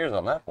 behind the ears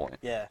on that point.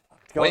 Yeah.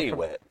 Way from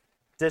wet.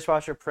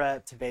 Dishwasher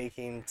prep to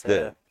baking to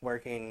Yeah.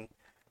 working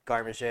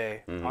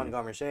garmager on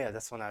garmager.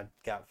 That's when I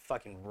got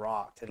fucking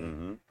rocked. And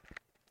Mm-hmm.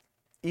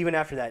 even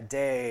after that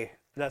day,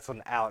 that's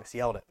when Alex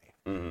yelled at me.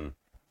 Mm-hmm.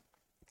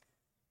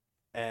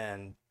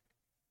 And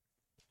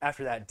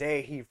after that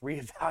day, he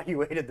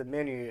reevaluated the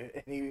menu,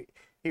 and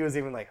he was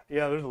even like,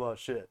 "Yeah, there's a lot of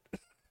shit."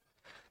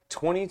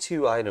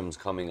 22 items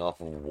coming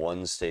off of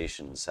one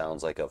station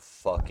sounds like a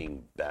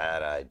fucking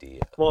bad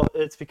idea. Well,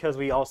 it's because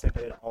we also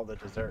did all the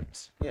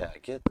desserts, Yeah, I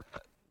get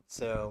that.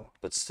 so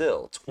But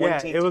still, yeah,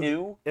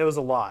 22? it was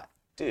a lot.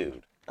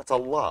 Dude, that's a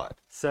lot.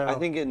 So I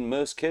think in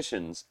most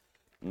kitchens,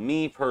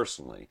 me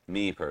personally,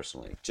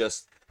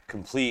 just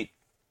complete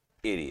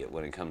idiot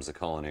when it comes to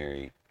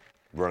culinary,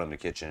 running a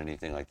kitchen,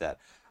 anything like that.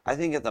 I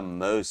think at the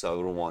most I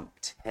would want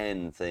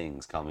 10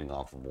 things coming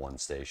off of one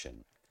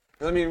station.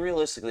 'Cause, I mean,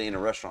 realistically, in a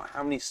restaurant,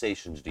 how many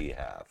stations do you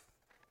have?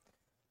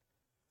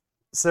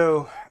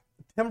 So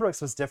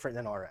Pembroke's was different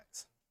than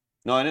RX.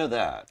 No, I know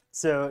that.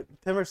 So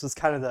Pembroke's was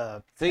kind of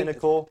the Think,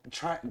 pinnacle.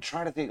 Try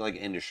to think like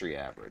industry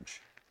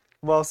average.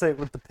 Well, I'll say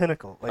with the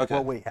pinnacle, like Okay.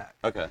 what we had.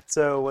 Okay.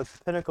 So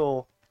with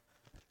pinnacle,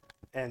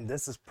 and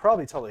this is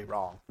probably totally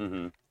wrong,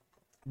 Mm-hmm.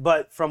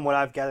 but from what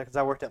I've gathered, because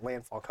I worked at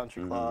Landfall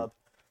Country Club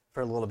for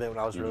a little bit when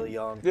I was really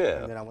young,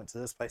 Yeah. and then I went to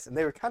this place, and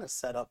they were kind of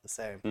set up the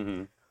same.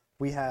 Mm-hmm.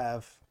 We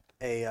have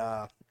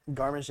a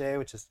Garmiger,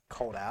 which is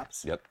cold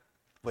apps, Yep.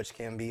 which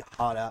can be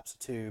hot apps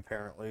too,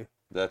 apparently.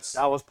 That's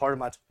That was part of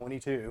my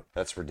 22.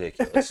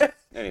 ridiculous.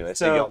 Anyway,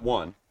 so you So- got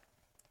one.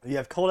 You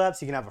have cold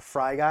apps, you can have a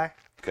fry guy,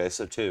 Okay,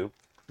 so 2.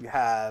 you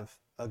have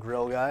a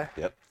grill guy,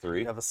 Yep.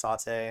 3. you have a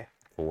saute,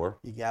 4.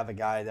 you have a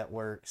guy that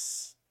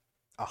works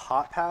a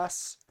hot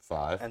pass,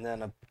 5. and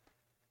then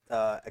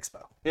a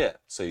expo. Yeah.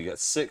 So you got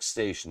 6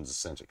 stations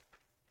essentially,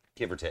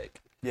 give or take.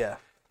 Yeah.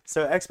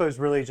 So expo is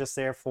really just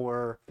there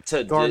for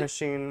To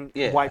garnishing,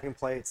 yeah. wiping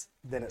plates,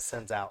 then it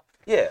sends out.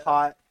 Yeah.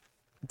 Hot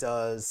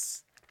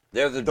does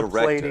They're the the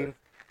director. plating.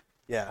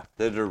 Yeah.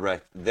 They're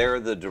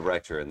the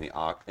director in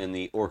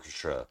the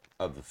orchestra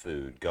of the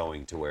food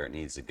going to where it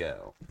needs to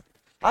go.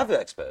 I've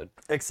expoed.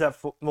 Except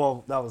for,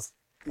 well, that was.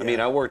 I mean,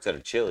 I worked at a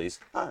Chili's.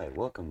 Hi,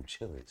 welcome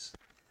Chili's.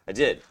 I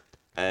did,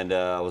 and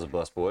I was a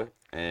busboy,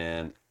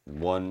 and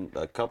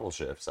a couple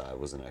shifts I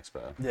was an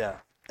expo. Yeah.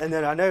 And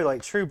then I know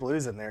like True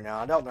Blue's in there now.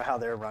 I don't know how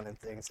they're running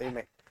things.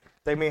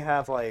 They may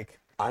have like,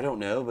 I don't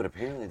know, but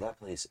apparently that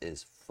place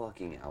is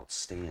fucking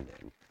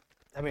outstanding.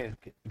 I mean,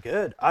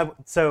 good.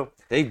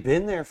 They've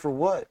been there for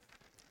what?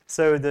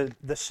 So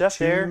the chef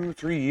there,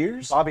 2-3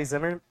 years? Bobby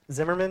Zimmerman,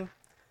 Isn't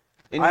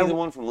he the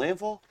one from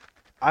Landfall?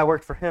 I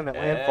worked for him at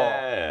Landfall,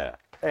 Yeah.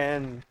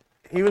 and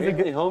he was a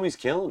Apparently, good homie's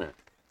killing it.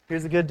 he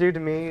was a good dude to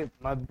me.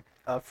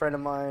 A friend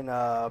of mine,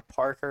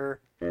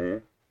 Parker.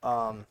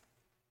 Mm-hmm.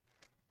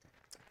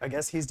 I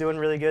guess he's doing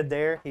really good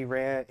there. He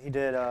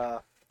did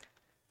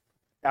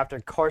after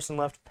Carson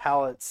left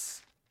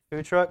Pallet's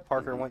food truck,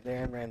 Parker went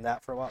there and ran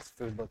that for a while. His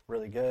food looked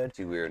really good.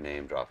 Too weird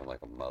name dropping like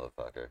a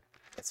motherfucker.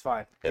 It's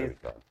fine. It'll be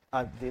fun.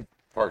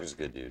 Parker's a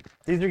good dude.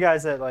 These are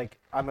guys that like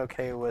I'm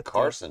okay with.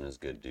 Carson is a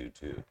good dude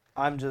too.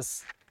 I'm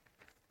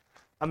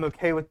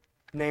okay with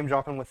name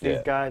dropping with these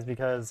Yeah. guys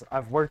because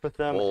I've worked with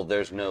them Well,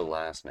 there's no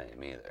last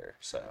name either,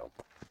 so.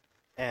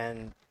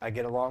 and I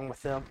get along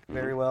with them Mm-hmm.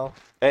 very well.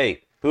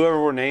 Hey,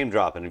 whoever we're name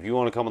dropping, if you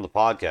want to come on the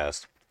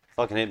podcast,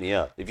 fucking hit me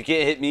up. If you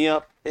can't hit me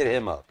up, hit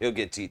him up. He'll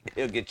get you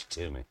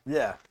to me.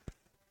 Yeah.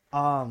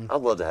 I'd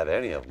love to have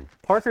any of them.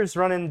 Parker's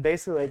running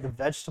basically like the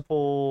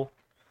vegetable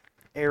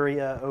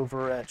area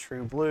over at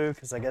True Blue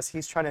because I guess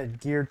he's trying to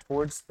gear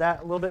towards that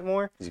a little bit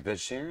more. Is he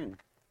vegetarian?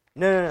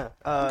 No.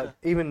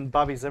 Even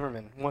Bobby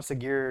Zimmerman wants to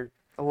gear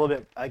a little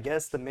bit, I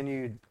guess, the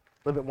menu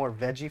a little bit more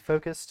veggie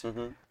focused.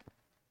 Mm-hmm.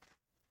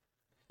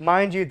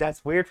 Mind you,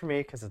 that's weird for me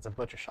because it's a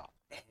butcher shop.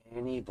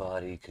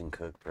 Anybody can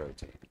cook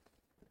protein.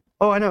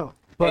 Oh, I know.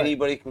 But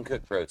Anybody can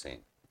cook protein.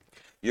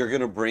 You're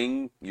going to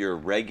bring your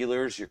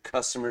regulars, your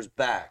customers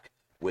back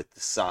with the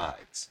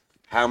sides.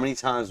 How many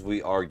times have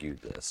we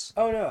argued this?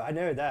 oh no, I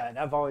know that.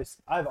 I've always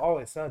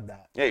said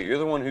that. Yeah, you're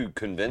the one who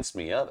convinced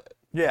me of it.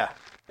 Yeah,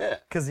 Yeah.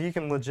 because you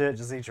can legit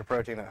just eat your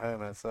protein at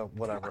home and so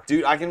whatever.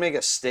 Dude, I can make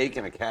a steak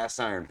in a cast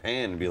iron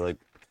pan and be like,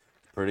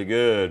 pretty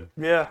good.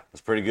 Yeah,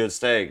 It's pretty good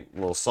steak. A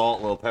little salt,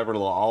 a little pepper, a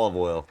little olive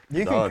oil.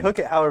 you can Done. cook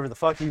it however the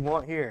fuck you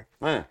want here,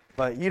 Man,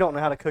 but you don't know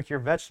how to cook your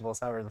vegetables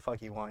however the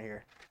fuck you want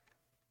here.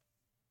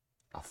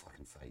 I'll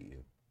fucking fight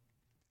you.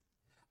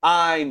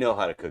 I know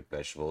how to cook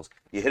vegetables.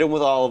 You hit them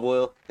with olive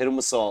oil, hit them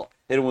with salt,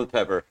 hit them with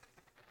pepper,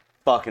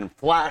 fucking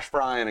flash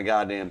fry in a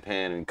goddamn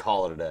pan and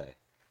call it a day.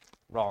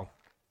 Wrong.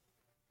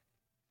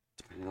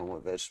 Depending on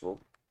what vegetable.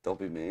 Don't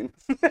be mean.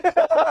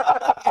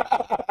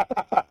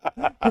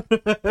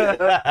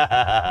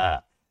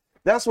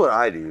 That's what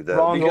I do, though.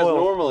 Wrong because oil.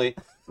 normally,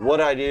 what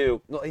I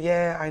do, well,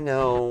 yeah, I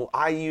know.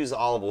 I use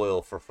olive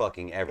oil for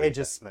fucking everything. It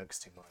just smokes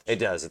too much. It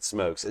does. It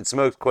smokes. It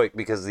smokes quick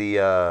because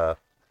the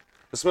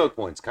smoke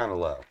point's kind of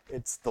low.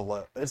 It's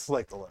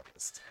like the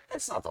lowest.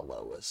 It's not the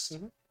lowest.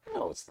 Mm-hmm.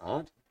 No, it's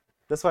not.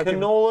 That's why people,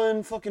 Canola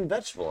and fucking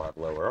vegetable have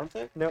lower, aren't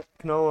they? no,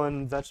 canola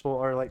and vegetable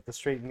are like the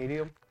straight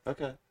medium.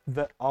 Okay.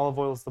 Olive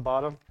oil is the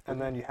bottom, and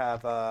then you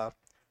have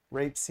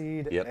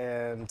rapeseed Yep.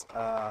 and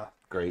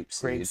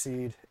Grapeseed.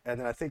 grapeseed, and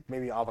then I think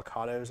maybe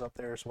avocados up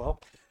there as well.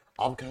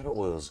 Avocado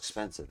oil is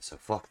expensive, so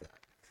fuck that.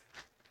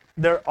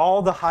 They're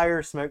all the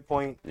higher smoke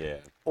point Yeah.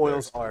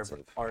 oils they're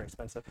are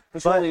expensive,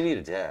 But you but only need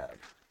a dab.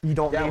 you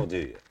don't That will need, do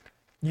you.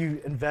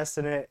 you invest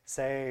in it.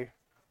 Say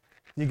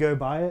you go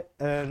buy it,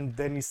 and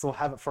then you still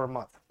have it for a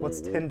month. What's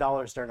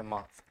 $10 during a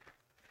month?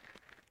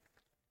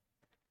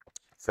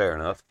 Fair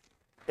enough.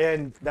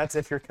 And that's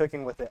if you're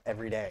cooking with it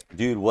every day.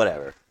 Dude,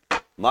 whatever.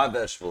 My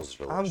vegetables are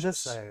delicious. I'm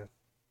just saying.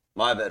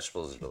 My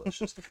vegetables are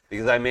delicious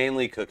because I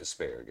mainly cook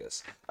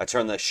asparagus. I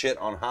turn that shit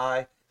on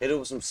high, hit it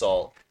with some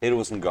salt, hit it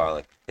with some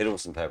garlic, hit it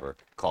with some pepper,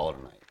 call it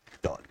a night.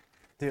 Done.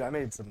 Dude, I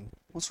made some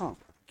What's wrong?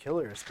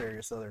 killer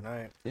asparagus the other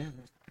night. Yeah.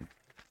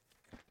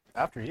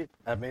 After you,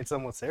 I made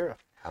some with Sarah.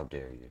 How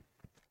dare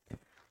you?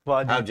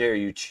 Well, How dare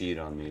you cheat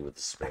on me with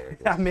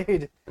asparagus I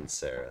made and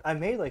Sarah?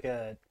 like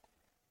a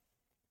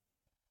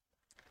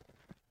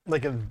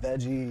like a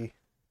veggie.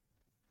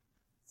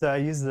 So I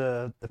use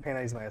the pan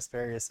I use my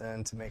asparagus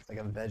in to make like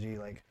a veggie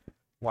like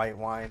white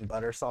wine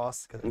butter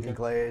sauce because it's Okay.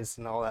 deglazed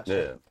and all that Yeah.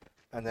 shit.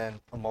 And then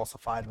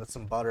emulsified with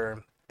some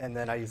butter. And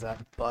then I use that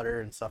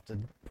butter and stuff to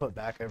put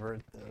back over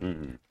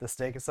the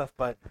steak and stuff.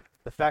 But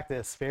the fact that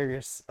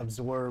asparagus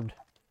absorbed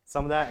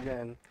some of that and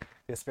then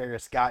the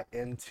asparagus got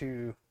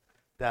into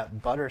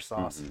that butter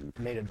sauce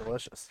made it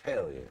delicious.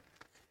 Hell yeah.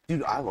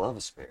 Dude, I love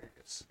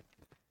asparagus.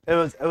 It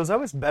was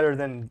always better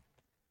than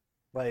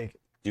like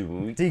Dude,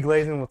 when we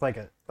deglazing with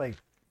like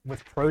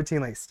with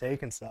protein like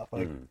steak and stuff.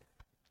 Like Mm.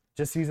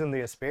 just using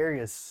the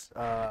asparagus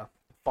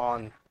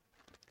fond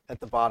at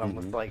the bottom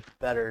was like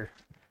better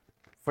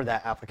for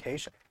that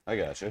application I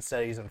got you.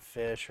 instead of using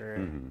fish or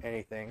Mhm.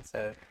 anything.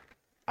 So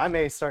I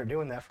may start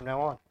doing that from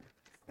now on.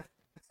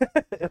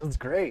 It was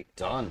great.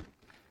 Done.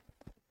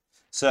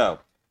 So,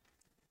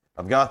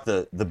 I've got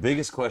the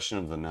biggest question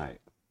of the night.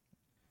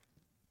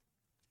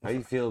 How do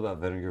you feel about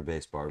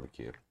vinegar-based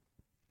barbecue?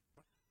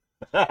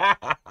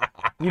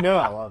 You know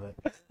I love it.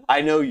 I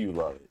know you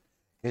love it.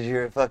 Because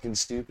you're a fucking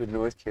stupid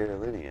North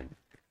Carolinian.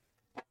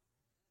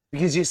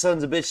 Because you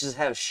sons of bitches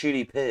have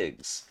shitty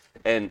pigs.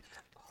 And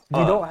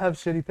We don't have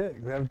shitty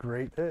pigs. We have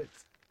great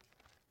pigs.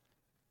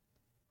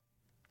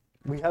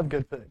 We have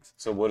good pigs.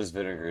 so what does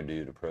vinegar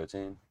do to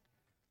protein?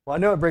 Well, I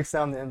know it breaks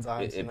down the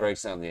enzymes. It and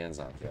breaks down the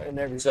enzymes, right? and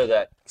everything. So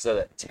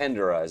that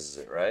tenderizes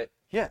it, right?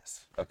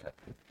 Yes. Okay.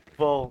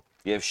 Well,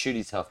 You have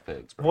shitty tough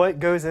pigs, bro. what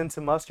goes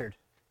into mustard?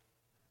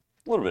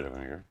 A little bit of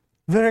vinegar,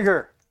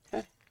 Vinegar.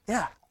 Okay.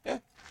 Yeah.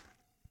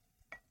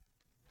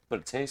 but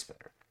it tastes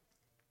better.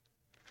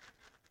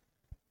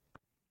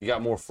 You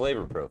got more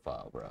flavor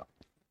profile, bro.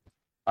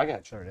 I got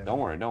you. Sure do. Don't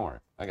worry.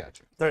 I got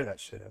you. Throw that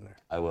shit in there.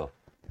 I will.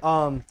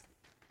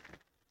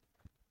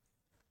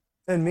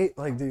 And me,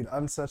 like, dude,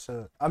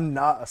 I'm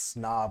not a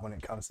snob when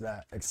it comes to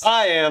that.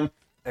 I am.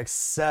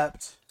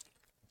 Except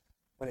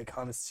when it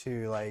comes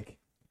to, like,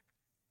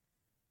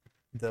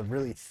 the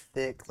really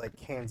thick, like,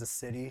 Kansas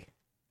City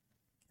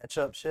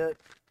ketchup shit.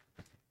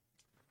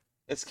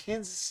 Is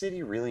Kansas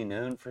City really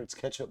known for its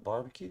ketchup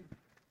barbecue?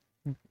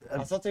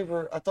 Uh,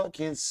 I thought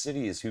Kansas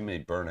City is who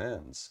made burnt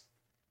ends.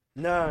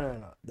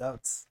 No.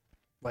 That's,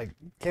 like,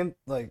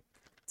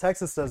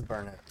 Texas does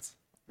burn ends.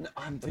 No,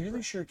 I'm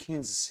fairly sure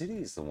Kansas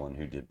City is the one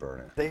who did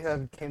burnt ends. They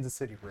have Kansas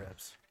City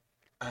ribs,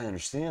 I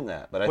understand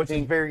that, but I which is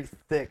think very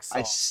thick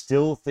I sauce.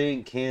 still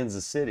think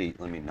Kansas City.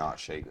 Let me not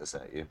shake this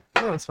at you.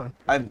 No, it's fine.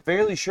 I'm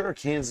fairly sure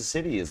Kansas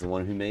City is the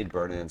one who made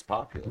burnt ends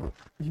popular.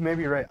 You may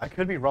be right. I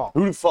could be wrong.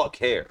 Who the fuck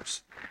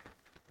cares?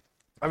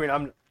 I mean,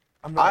 I'm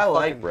not I a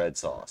like fucking, red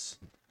sauce.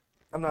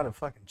 I'm not a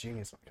fucking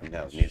genius when it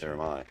No, comes to neither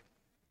am I.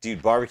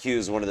 Dude, barbecue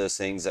is one of those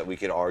things that we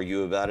could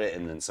argue about it,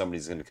 and then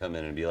somebody's gonna come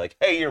in and be like,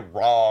 "Hey, you're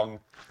wrong."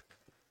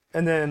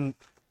 And then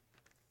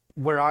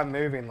where I'm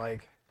moving,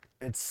 like,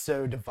 it's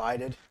so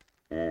divided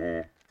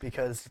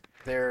because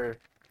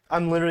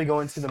I'm literally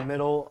going to the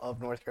middle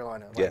of North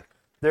Carolina. Like, Yeah.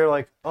 They're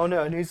like, oh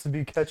no, it needs to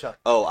be ketchup.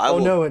 Oh, I Oh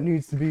will. no, it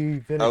needs to be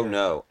vinegar. Oh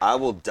no, I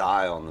will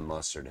die on the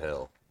mustard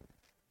hill.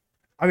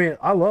 I mean,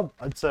 don't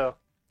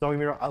get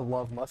me wrong, I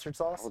love mustard I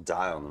sauce. will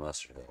die on the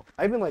mustard hill.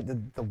 I even like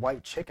the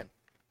white chicken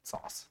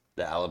sauce.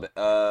 The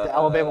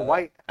Alabama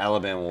white.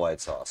 Alabama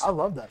white sauce. I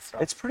love that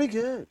stuff. It's pretty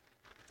good.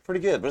 It's pretty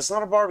good, but it's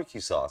not a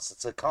barbecue sauce.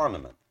 It's a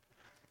condiment.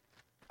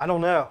 I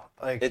don't know.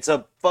 Like, It's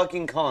a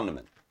fucking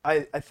condiment.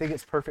 I think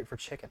it's perfect for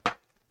chicken.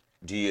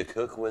 Do you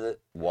cook with it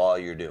while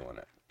you're doing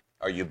it?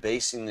 Are you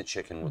basting the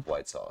chicken with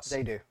white sauce?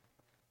 They do.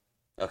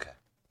 Okay,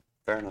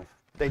 fair enough.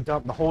 They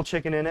dump the whole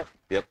chicken in it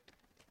Yep.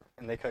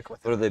 and they cook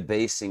with But it. are they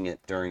basting it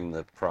during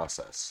the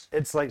process?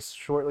 It's like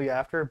shortly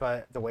after,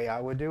 but the way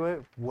I would do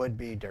it would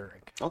be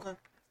during. Okay.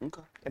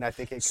 Okay. And I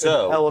think it could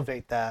So-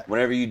 elevate that.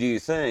 Whenever you do your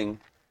thing,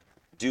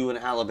 do an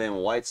Alabama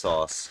white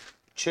sauce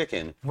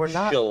chicken. We're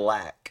not-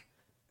 shellac.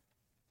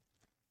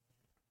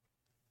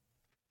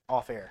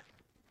 Off air.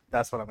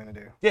 That's what I'm gonna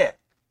do. Yeah.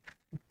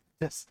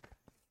 Just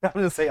I'm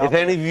gonna say If off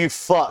any of you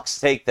fucks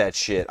take that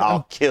shit,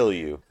 I'll kill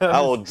you. I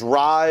will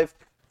drive,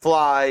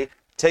 fly,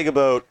 take a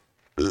boat,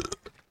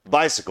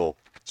 bicycle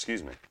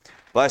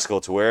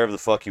to wherever the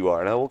fuck you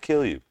are, and I will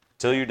kill you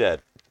till you're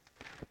dead.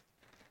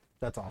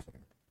 That's off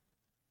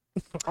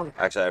air.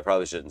 Actually, I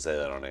probably shouldn't say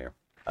that on air.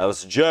 That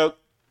was a joke.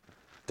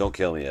 Don't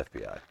kill me,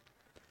 FBI.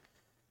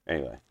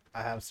 Anyway,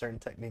 I have certain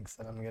techniques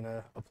that I'm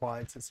gonna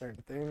apply to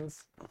certain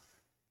things.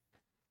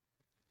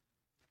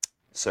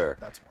 sir,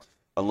 That's one.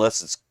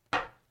 unless it's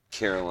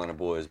Carolina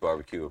Boys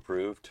Barbecue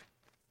approved,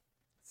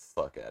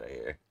 fuck out of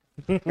here.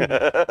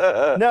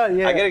 No,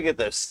 yeah. I gotta get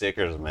those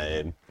stickers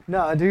made.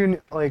 No, I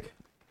do like.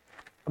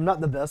 I'm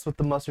not the best with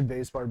the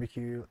mustard-based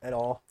barbecue at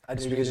all. I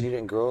It's do because need, you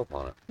didn't grow up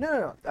on it.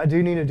 no. I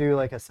do need to do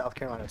like a South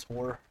Carolina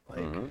tour,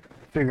 like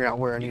figure out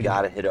where I need. You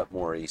gotta hit up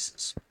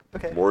Maurice's.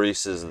 Okay.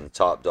 Maurice's is the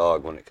top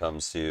dog when it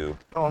comes to.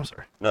 Oh, I'm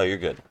sorry. No, you're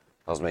good.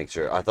 I was making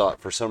sure. I thought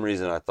for some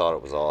reason I thought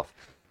it was off.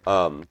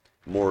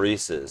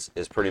 Maurice's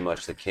is pretty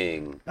much the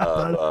king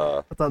of.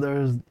 I thought there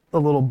was a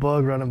little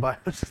bug running by.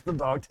 It's just the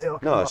dog tail.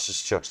 No, it's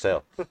just Chuck's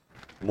tail.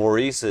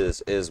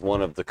 Maurice's is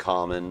one of the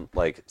common,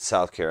 like,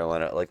 South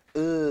Carolina, like,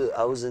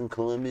 I was in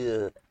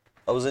Columbia.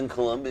 I was in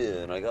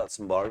Columbia and I got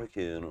some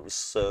barbecue and it was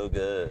so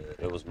good.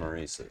 It was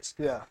Maurice's.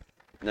 Yeah.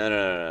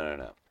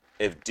 No.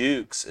 If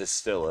Duke's is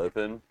still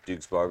open,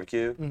 Duke's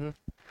Barbecue,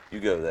 you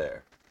go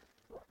there.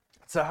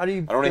 So how do you?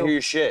 I don't want to hear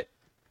your shit.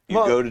 You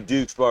Well- go to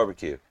Duke's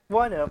Barbecue.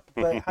 Well, I know,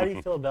 but how do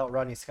you feel about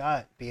Rodney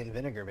Scott being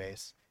vinegar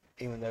based,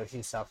 even though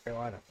he's South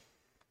Carolina?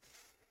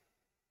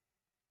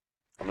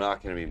 I'm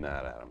not going to be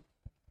mad at him.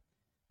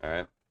 All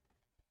right?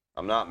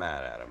 I'm not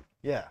mad at him.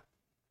 Yeah.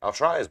 I'll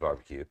try his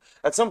barbecue.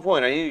 At some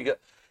point, I need to go.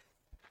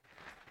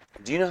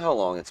 Do you know how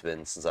long it's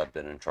been since I've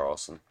been in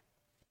Charleston?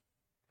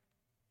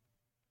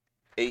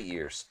 8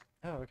 years.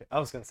 Oh, okay. I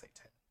was gonna say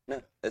 10.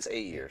 No, it's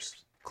 8 years.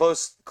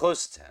 Close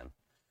to 10.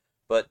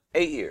 But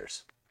 8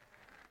 years.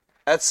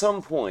 At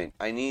some point,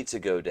 I need to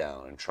go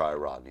down and try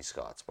Rodney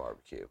Scott's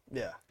barbecue.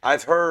 Yeah.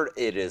 I've heard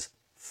it is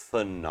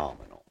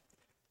phenomenal.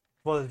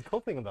 Well, the cool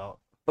thing about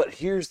But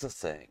here's the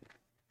thing.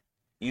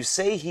 You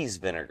say he's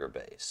vinegar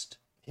based.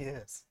 he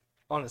is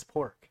on his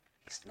pork.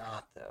 He's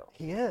not, though.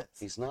 He is.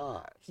 He's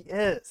not. He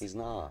is. He's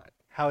not.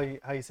 How you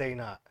say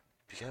not?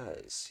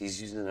 Because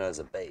he's using it as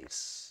a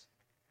base.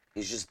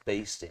 He's just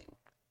basting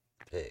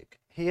the pig.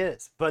 He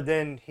is. But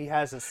then he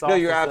has his sauce. No,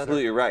 you're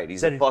absolutely right.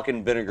 He's that a are-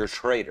 fucking vinegar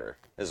trader,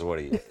 is what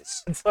he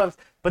is.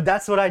 But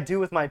that's what I do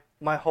with my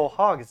whole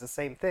hog. Is the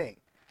same thing.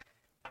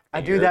 I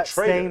And do you're a that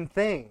trader. same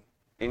thing.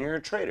 And you're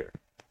a trader.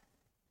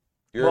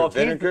 You're Well, a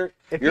vinegar.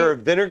 if You're a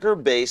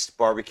vinegar-based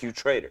barbecue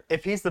trader.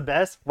 If he's the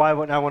best, why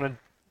wouldn't I want to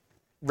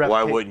replicate?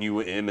 Why wouldn't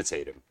you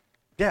imitate him?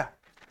 Yeah.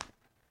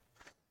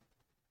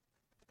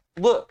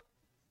 Look,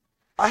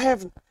 I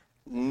have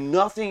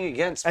nothing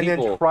against And then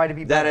people try to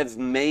be that better. have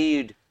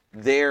made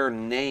their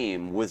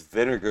name with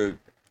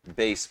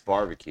vinegar-based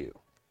barbecue.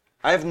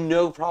 I have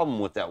no problem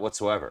with that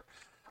whatsoever.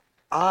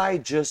 I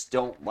just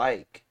don't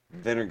like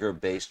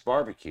vinegar-based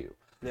barbecue.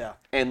 Yeah.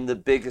 And the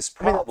biggest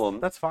I mean, problem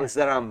that's fine. is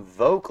that I'm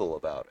vocal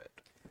about it.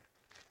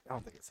 I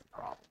don't think it's a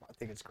problem. I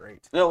think it's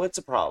great. No, it's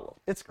a problem.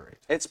 It's great.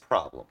 It's a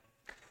problem.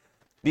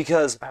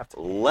 Because I have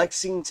to-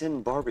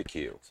 Lexington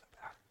barbecue.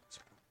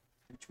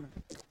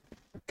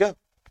 Go.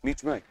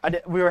 Meet your mic.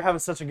 We were having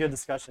such a good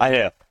discussion. I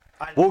know.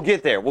 I- We'll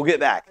get there. We'll get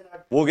back.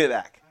 We'll get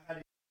back.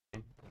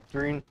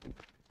 Green.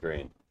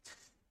 Green.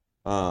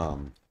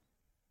 Sorry,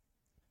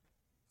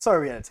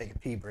 we had to take a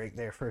pee break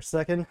there for a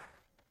second.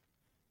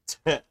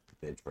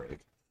 Bitch break.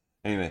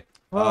 Anyway.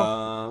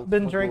 Well,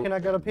 been drinking, I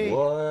gotta pee.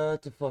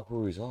 What the fuck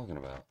were we talking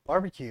about?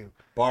 Barbecue.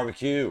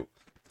 Barbecue.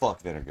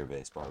 Fuck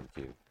vinegar-based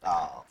barbecue.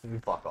 Oh,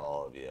 fuck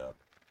all of you.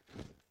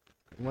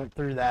 Went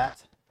through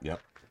that.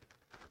 Yep.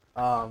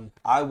 Um,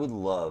 I would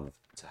love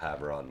to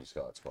have Rodney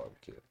Scott's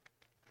barbecue.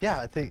 yeah,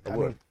 I think. I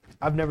would. mean,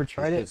 I've never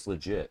tried it. It's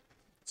legit.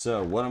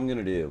 So what I'm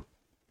gonna do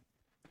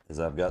is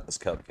I've got this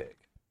cupcake.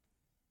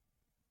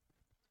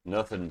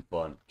 Nothing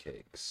but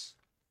cakes.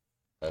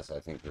 That's I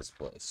think this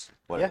place.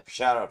 Whatever. Yeah.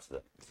 Shout out to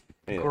them.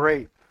 Anyway,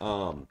 Great.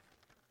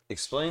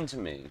 explain to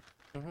me,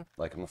 Mhm.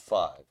 like I'm a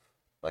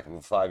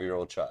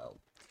 5-year-old child,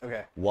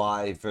 Okay.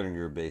 why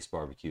vinegar-based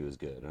barbecue is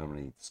good, and I'm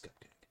gonna eat this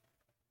cupcake.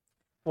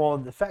 Well,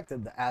 the fact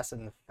that the acid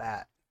and the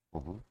fat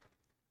Mm-hmm.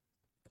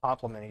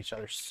 complement each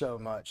other so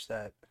much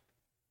that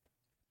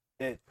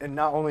and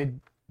not only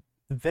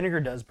the vinegar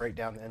does break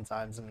down the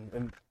enzymes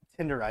and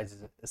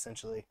tenderizes it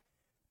essentially,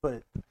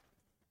 but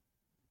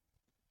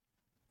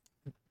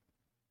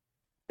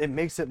it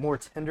makes it more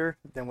tender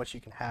than what you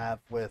can have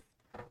with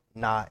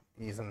not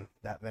using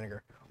that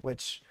vinegar.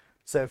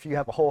 So if you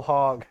have a whole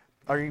hog,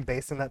 are you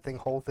basting that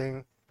whole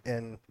thing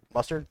in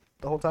mustard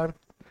the whole time?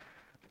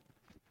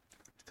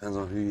 Depends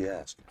on who you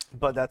ask.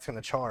 But that's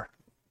gonna char.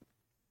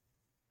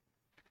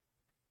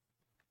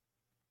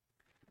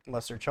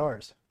 Mustard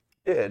chars.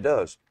 Yeah, it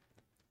does.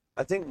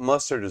 I think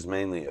mustard is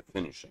mainly a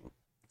finishing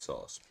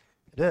sauce.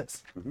 It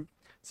is. Mhm.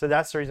 So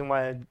that's the reason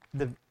why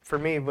for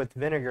me with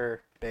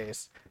vinegar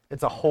base,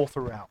 it's a whole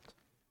throughout.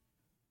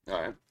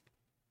 All right.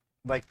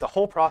 Like the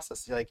whole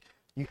process, like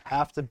you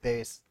have to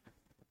base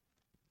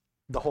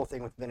the whole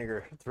thing with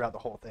vinegar throughout the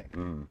whole thing,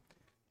 Mm. and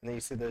then you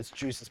see those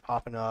juices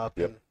popping up.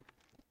 Yep. And,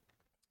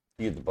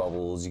 You get the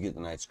bubbles. You get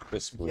the nice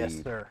crisply.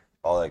 yes, sir.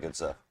 All that good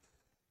stuff.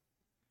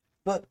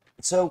 But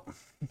so.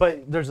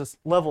 But there's this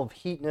level of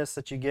heatness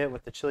that you get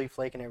with the chili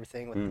flake and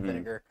everything with Mhm. the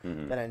vinegar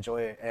Mhm. that I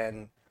enjoy.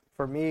 And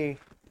for me,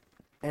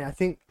 and I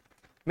think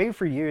maybe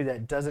for you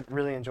that doesn't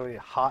really enjoy it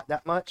hot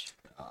that much,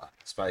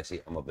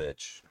 Spicy, I'm a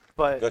bitch.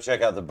 but Go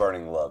check out the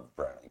Burning Love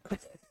brownie.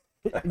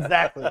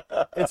 exactly.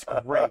 It's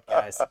great,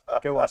 guys.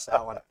 Go watch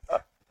that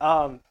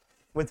one.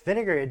 With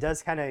vinegar, it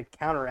does kind of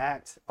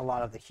counteract a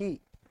lot of the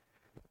heat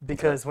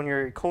because when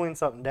you're cooling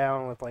something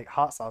down with like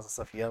hot sauce and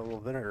stuff, you add a little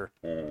vinegar,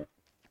 Mm.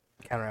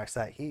 counteracts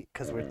that heat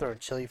because we're throwing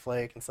chili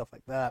flake and stuff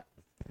like that.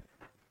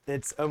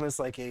 It's almost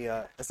like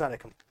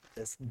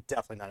it's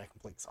definitely not a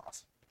complete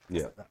sauce. It's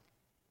Yeah. like that.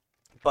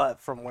 But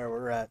from where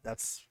we're at,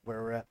 that's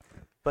where we're at.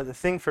 But the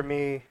thing for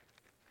me,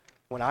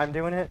 when I'm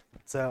doing it,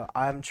 so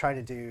I'm trying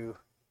to do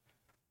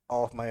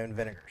all of my own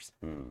vinegars.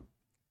 Mm.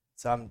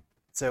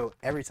 So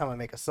every time I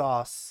make a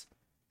sauce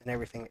and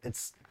everything,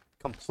 it's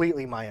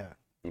completely my own.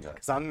 Okay.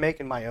 Because I'm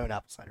making my own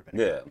apple cider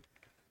vinegar.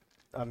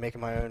 Yeah. I'm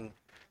making my own,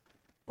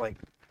 like,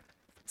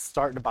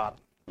 start to bottom.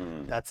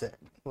 Mm. That's it.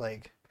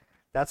 Like,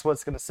 that's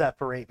what's going to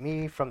separate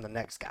me from the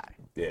next guy.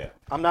 Yeah.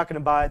 I'm not going to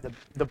buy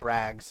the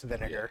Bragg's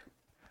vinegar.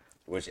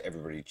 Which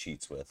everybody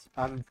cheats with.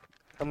 I'm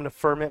going to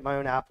ferment my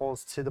own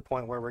apples to the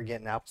point where we're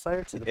getting apple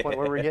cider, to the point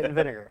where we're getting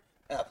vinegar.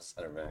 Apple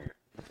cider vinegar.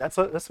 That's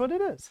what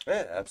it is.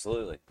 Yeah,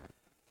 absolutely.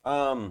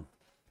 I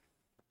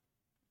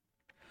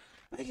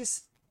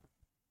guess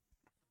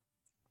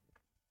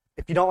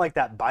If you don't like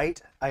that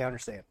bite, I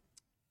understand.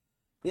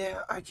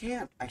 yeah, I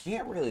can't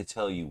really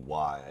tell you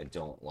why I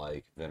don't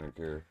like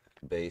vinegar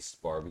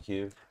based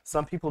barbecue.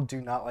 Some people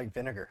do not like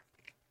vinegar.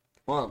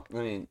 Well, I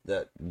mean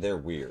that they're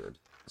weird.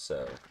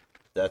 So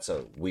that's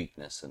a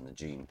weakness in the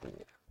gene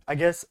pool. I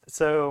guess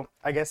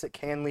it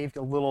can leave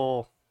a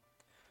little.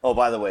 Oh,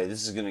 by the way,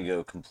 this is going to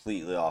go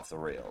completely off the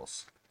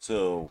rails.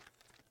 So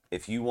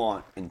if you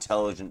want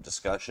intelligent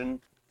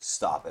discussion,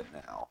 stop it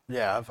now.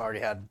 Yeah, I've already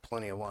had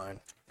plenty of wine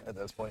at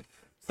this point.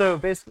 So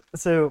basically,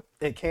 so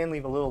it can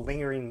leave a little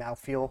lingering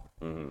mouthfeel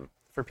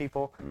for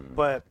people.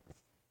 But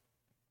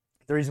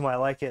the reason why I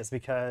like it is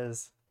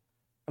because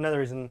another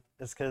reason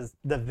is because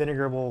the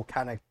vinegar will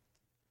kind of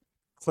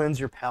cleanse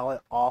your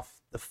palate off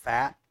the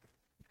fat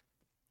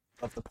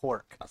of the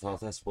pork. I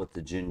thought that's what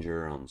the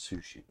ginger on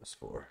sushi was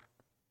for.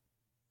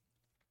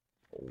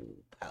 Oh,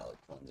 palate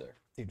cleanser.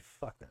 Dude,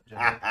 fuck that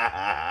ginger.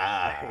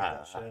 I hate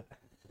that shit.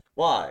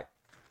 Why?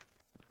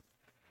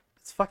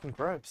 It's fucking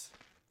gross.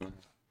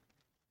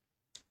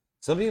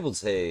 Some people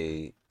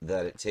say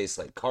that it tastes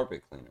like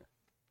carpet cleaner.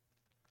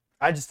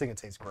 I just think it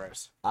tastes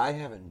gross. I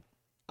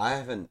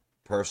haven't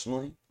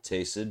personally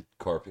tasted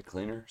carpet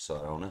cleaner, so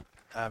I don't know.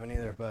 I haven't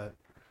either, but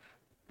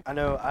I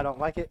know I don't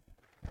like it,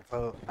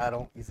 so I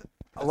don't use it.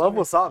 I love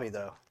wasabi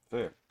though,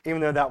 Fair. even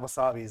though that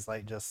wasabi is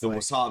like just The like,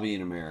 wasabi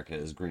in America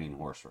is green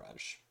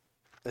horseradish.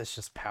 it's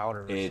just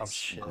powder or some It's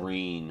shit.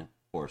 green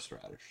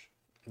horseradish.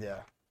 Yeah,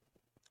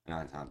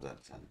 9 times out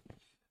of 10.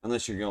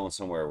 Unless you're going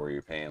somewhere where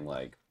you're paying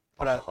like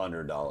But I-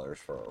 $100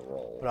 for a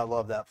roll. but I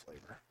love that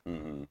flavor.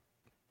 Mm-hmm.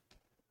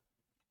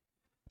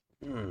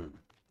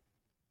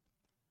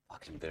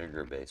 Fucking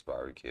vinegar-based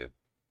barbecue.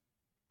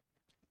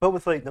 But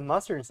with like the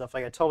mustard and stuff,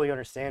 like I totally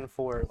understand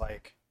for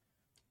like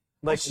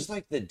It's just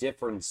like the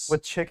difference.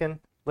 with chicken.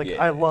 Like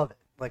Yeah. I love it.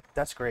 Like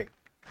that's great.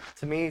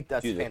 To me,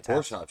 that's Dude, the pork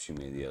fantastic. chops you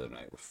made the other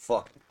night were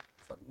fucking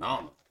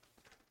phenomenal.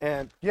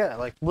 And yeah,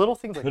 like little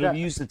things like Could have that.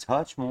 used a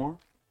touch more.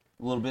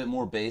 A little bit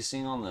more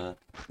basing on the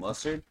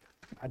mustard.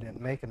 I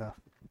didn't make enough,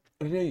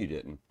 I know you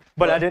didn't.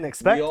 but I didn't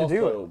expect we to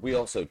do also- it. We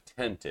also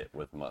tempt it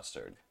with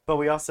mustard. But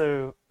we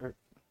also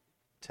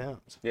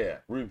Tim's. Yeah,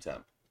 room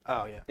temp.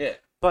 Oh yeah. Yeah.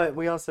 But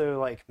we also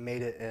like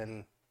made it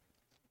in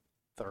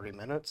 30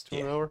 minutes to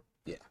an Yeah. hour.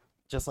 Yeah.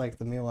 Just like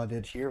the meal I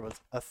did here was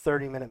a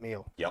 30-minute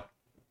meal. Yep.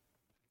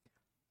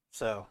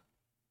 So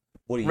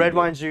What do you red do?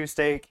 wine, juice,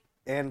 steak,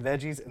 and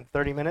veggies in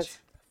 30 minutes.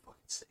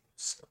 Fucking steak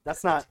was so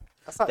That's not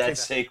too That bad.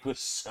 steak was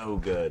so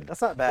good.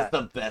 That's not That's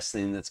bad. the best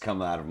thing that's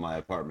come out of my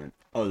apartment.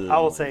 Other than I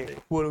will Wednesday.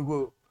 say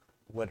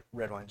what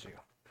red wine juice.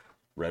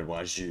 Red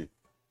wine jus.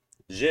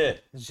 Je.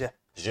 Yeah.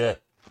 Je.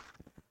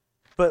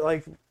 But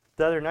like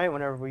the other night,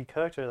 whenever we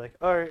cooked, we were like,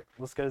 all right,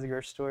 let's go to the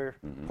grocery store.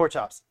 Pork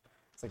chops.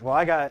 It's like, well,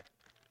 I got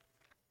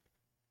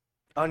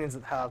onions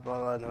at the house, blah,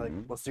 blah, and they're like,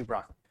 let's do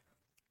broccoli.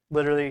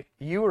 Literally,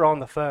 you were on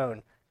the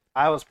phone.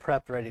 I was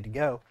prepped, ready to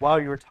go while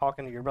you were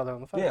talking to your brother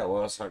on the phone. Yeah, well,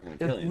 I was talking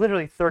to It was Killian.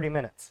 literally 30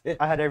 minutes. Yeah.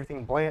 I had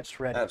everything blanched,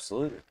 ready.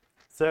 Absolutely.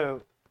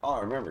 So, Oh, I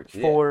remember.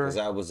 Yeah, For-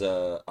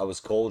 because I was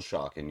cold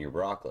shocking your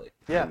broccoli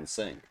Yeah. in the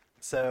sink.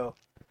 so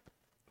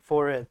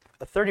for a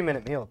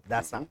 30-minute meal,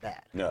 that's not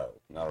bad. No,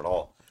 not at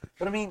all.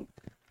 But I mean,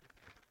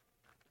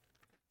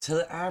 to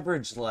the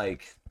average,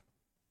 like,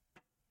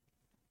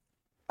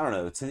 I don't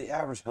know, to the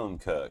average home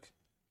cook,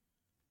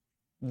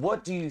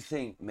 what do you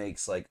think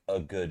makes like a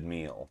good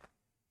meal?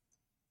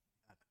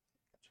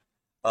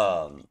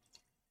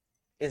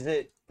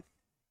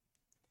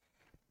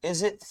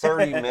 Is it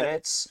 30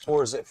 minutes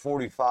or is it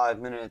 45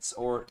 minutes,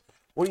 or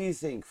what do you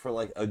think for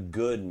like a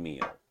good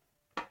meal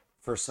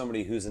for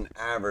somebody who's an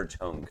average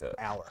home cook?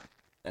 Hour.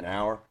 An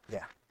hour?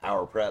 Yeah.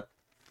 Hour prep?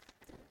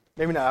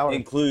 Maybe not hour.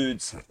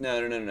 Includes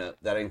no.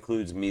 That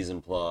includes mise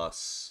en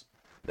place.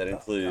 That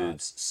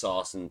includes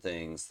sauce and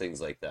things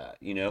like that.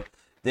 You know,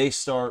 they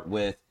start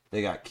with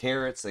they got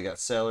carrots, they got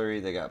celery,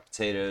 they got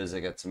potatoes, they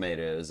got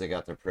tomatoes, they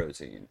got their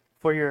protein.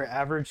 For your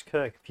average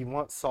cook, if you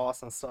want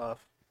sauce and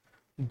stuff,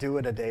 do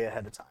it a day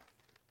ahead of time.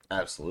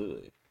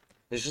 Absolutely,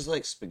 it's just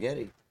like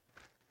spaghetti.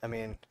 I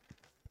mean,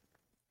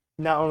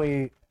 not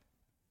only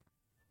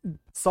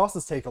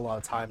sauces take a lot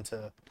of time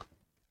to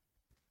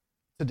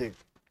do.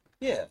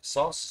 Yeah,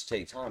 sauces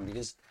take time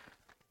because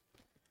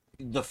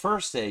the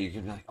first day you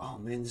can be like, oh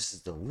man, this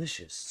is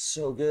delicious. It's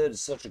so good.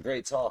 It's such a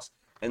great sauce.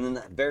 And then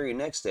that very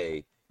next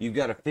day, you've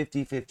got a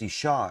 50-50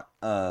 shot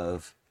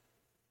of,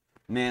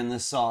 man,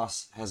 this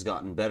sauce has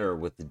gotten better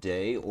with the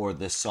day, or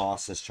this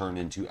sauce has turned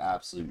into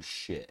absolute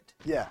shit.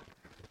 Yeah.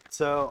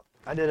 So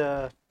I did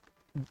a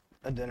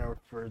dinner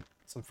for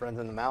some friends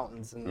in the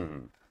mountains,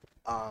 and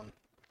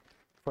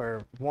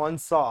for one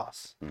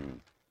sauce, Mm.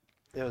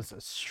 it was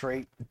a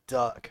straight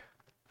duck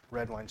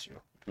red wine shoe.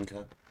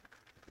 Okay.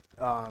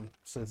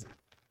 So it's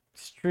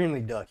extremely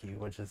ducky,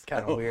 which is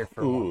kind of weird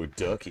for one. Ooh,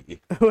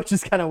 ducky. Which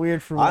is kind of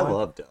weird for I one.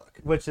 love duck.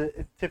 Which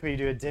typically you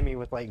do a demi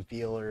with like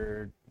veal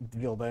or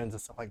veal bones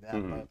and stuff like that.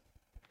 Mhm.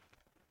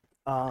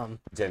 But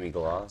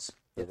Demi-glace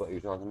is what you're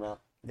talking about?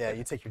 yeah,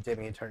 you take your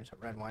demi and turn it to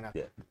red wine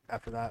Yeah.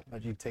 after that.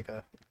 But you take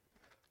a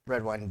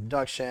red wine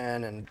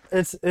induction, and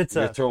it's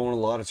You're a throwing a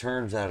lot of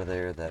terms out of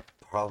there that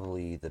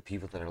probably the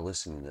people that are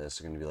listening to this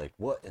are going to be like,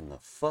 what in the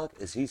fuck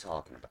is he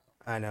talking about?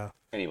 I know.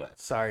 Anyway.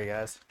 Sorry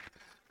guys.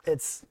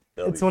 It's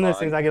That'll it's be one of those fine.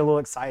 things I get a little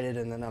excited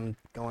and then I'm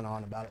going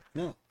on about it.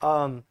 No.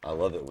 Um, I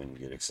love it when you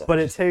get excited. but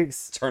it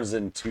takes turns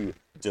into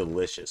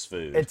delicious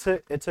food.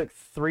 it took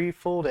 3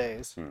 full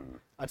days. Hmm.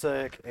 I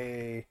took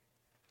a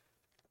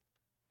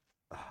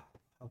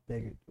how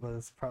big it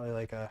was, probably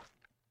like a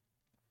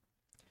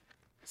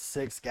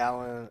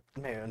 6-gallon.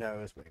 Maybe no,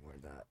 it was way more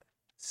than that.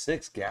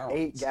 6 gallons.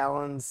 8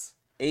 gallons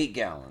 8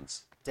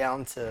 gallons.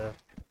 down to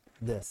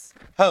this.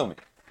 Homie.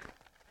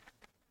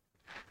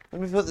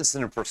 Let me put this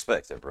into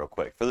perspective real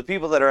quick for the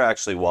people that are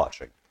actually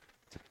watching.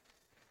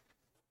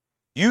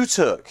 You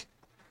took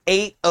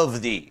 8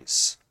 of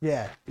these.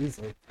 Yeah,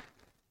 easily.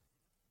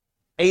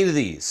 8 of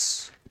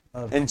these.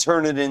 Of And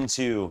turn it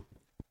into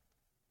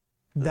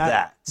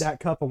that. that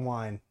cup of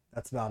wine.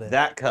 That's about it.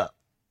 that cup.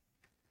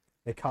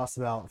 It costs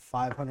about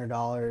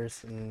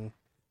 $500, and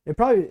it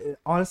probably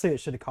honestly it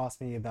should have cost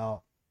me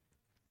about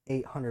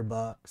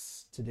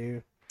 $800 to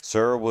do,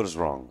 Sir, what is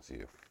wrong with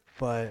you?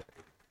 but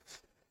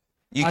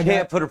You I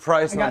can't got- put a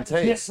price I got on the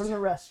shit taste. from the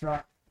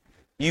restaurant.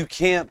 You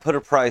can't put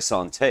a price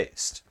on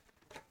taste.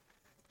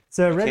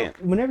 So can't.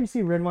 whenever you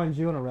see red wine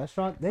jus in a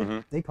restaurant, they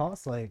Mhm. they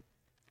cost like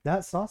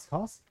that sauce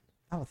costs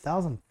about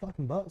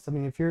 $1,000 I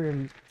mean, if you're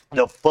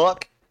The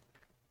fuck?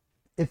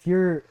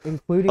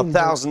 including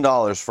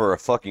 $1,000 for a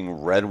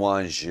fucking red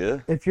wine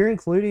jus? if you're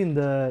including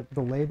the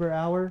labor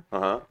hour,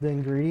 Uh-huh. the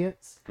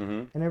ingredients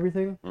Mm-hmm. and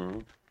everything, Mm-hmm.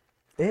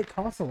 it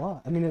costs a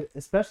lot. I mean,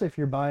 especially if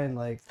you're buying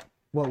like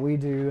what we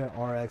do at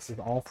RX is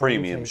all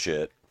Premium flavor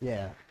shit.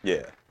 Yeah.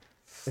 Yeah.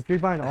 If you're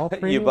buying all You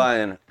premium,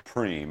 buying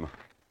preem.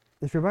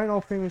 if you're buying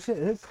all premium shit,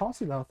 it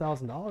costs you about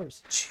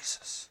 $1,000.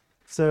 Jesus.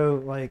 So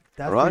like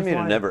that's the Remind me reason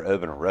to why- never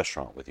open a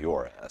restaurant with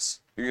your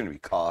ass. You're gonna be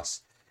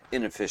cost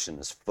inefficient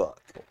as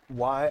fuck.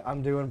 why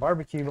I'm doing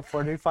barbecue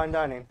before I do fine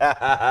dining.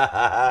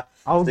 so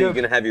I'll you go.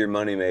 can have your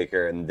money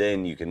maker and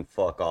then you can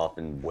fuck off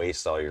and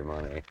waste all your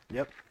money.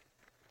 Yep.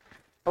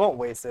 I won't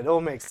waste it.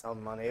 It'll make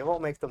some money. It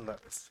won't make the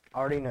most. I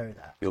already know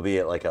that. You'll be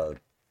at like a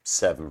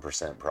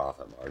 7%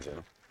 profit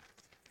margin.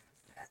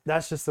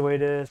 That's just the way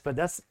it is. But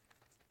that's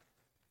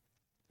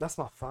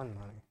my fun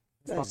money.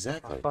 It's Yeah, my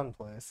exactly. fun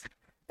place.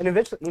 And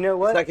eventually, you know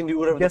what? I can do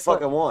whatever Guess the fuck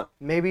what? I want.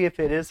 Maybe if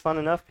it is fun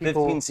enough,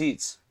 15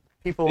 seats.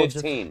 people will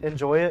just 15.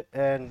 enjoy it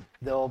and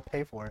they'll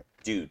pay for it.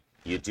 Dude,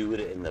 you do it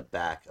in the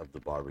back of the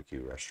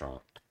barbecue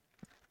restaurant.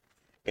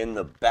 In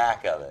the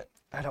back of it.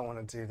 I don't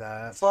want to do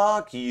that.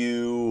 Fuck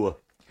you.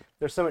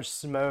 There's so much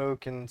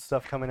smoke and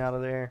stuff coming out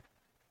of there.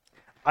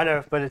 I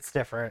know, but it's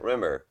different.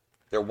 Remember,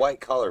 they're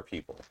white collar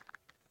people.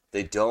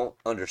 They don't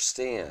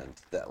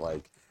understand that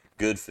like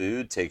good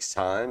food takes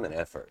time and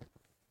effort.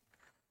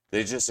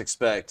 They just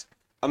expect,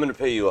 I'm gonna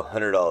pay you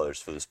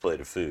 $100 for this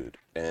plate of food,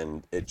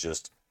 and it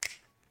just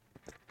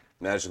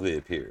magically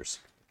appears.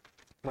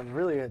 When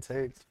really it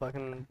takes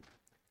fucking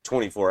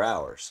 24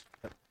 hours.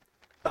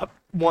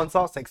 one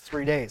sauce takes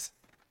 3 days.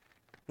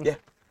 Yeah.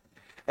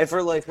 And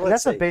for like, And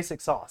let's that's a say,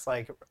 basic sauce.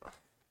 Like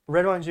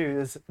red wine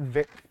jus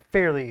is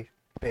fairly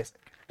basic.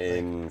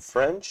 in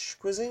French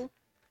cuisine,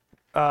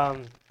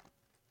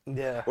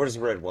 Yeah, where does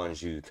red wine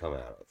jus come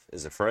out of?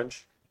 Is it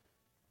French?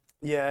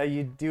 yeah.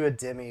 You do a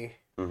demi,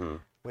 Mm-hmm.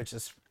 which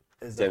is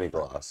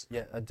Demi-glace.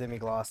 Yeah, a demi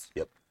glace.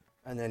 Yep.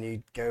 And then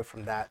you go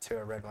from that to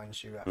a red wine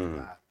jus after Mhm.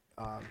 that.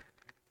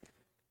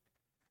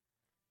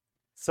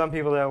 Some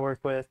people that I work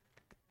with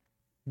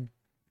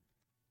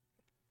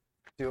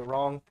do it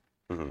wrong.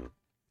 Mm-hmm.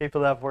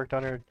 People that I've worked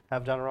under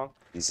have done it wrong.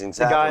 These things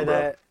The happen, guy bro.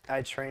 that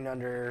I trained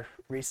under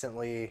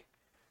recently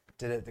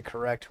did it the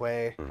correct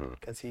way Mhm.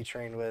 because he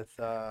trained with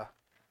what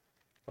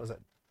was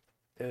it?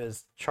 It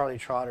was Charlie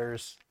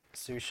Trotter's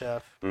sous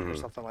chef or Mhm.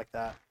 something like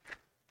that.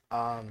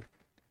 I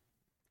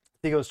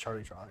think it was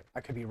Charlie Trotter.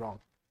 I could be wrong.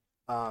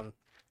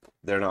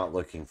 They're not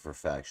looking for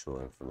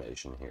factual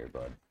information here,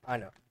 bud. I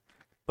know,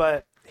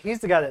 but he's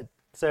the guy that.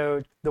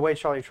 So the way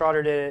Charlie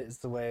Trotter did it is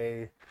the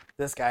way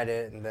this guy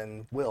did it, and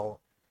then Will,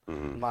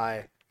 Mhm.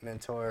 my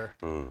mentor,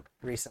 Mm.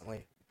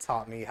 recently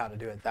taught me how to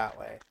do it that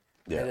way.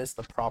 Yeah. It is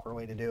the proper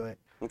way to do it.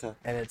 Okay.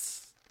 And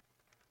it's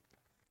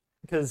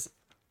because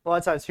a lot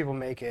of times people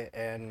make it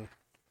and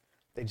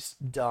they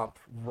just dump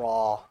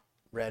raw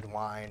red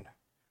wine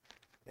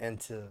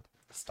into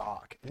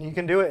stock, and you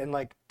can do it in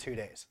like 2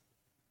 days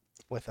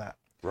with that.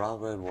 Raw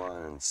red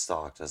wine and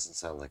stock doesn't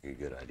sound like a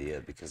good idea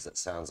because it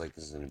sounds like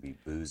this is going to be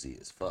boozy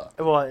as fuck.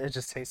 Well, it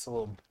just tastes a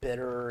little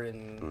bitter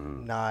and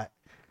Mhm. not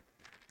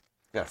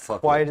Got fucking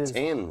Quite as-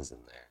 tannins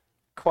in there.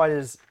 quite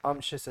as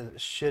umptious as it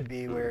should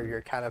be, where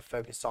you're kind of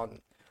focused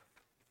on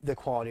the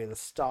quality of the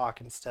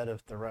stock instead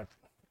of the red.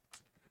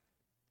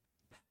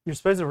 You're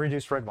supposed to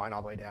reduce red wine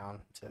all the way down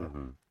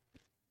to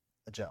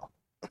a gel.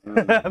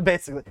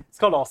 Basically, it's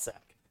called all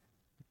sec,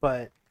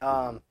 but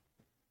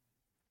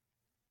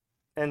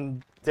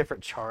and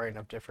different charring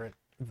of different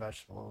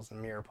vegetables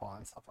and mirepoix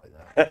and stuff like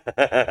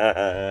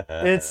that.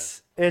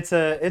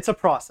 It's a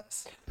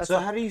process. So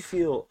how do you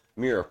feel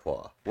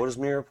mirepoix? What is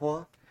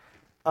mirepoix?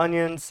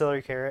 Onion,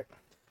 celery, carrot.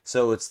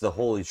 So it's the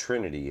holy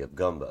trinity of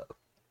gumbo.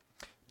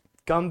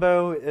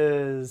 Gumbo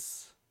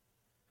is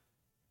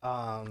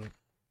Onion,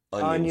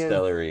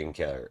 celery, and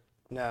carrot.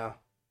 No.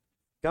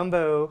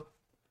 Gumbo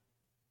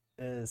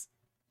is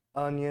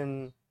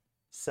onion,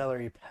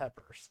 celery,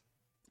 peppers,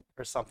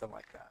 or something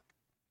like that.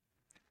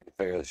 I'm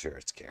fairly sure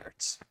it's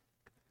carrots.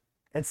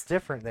 It's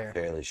different there.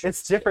 Fairly sure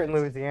It's different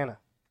carrots. in Louisiana.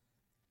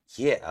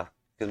 Yeah,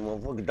 because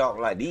motherfuckers talk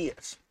like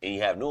this, and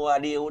you have no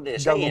idea what they're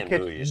You gotta saying. go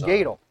do catch you, the son?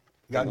 gator. You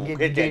Gotta gotta go get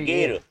catch the that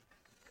gator. gator.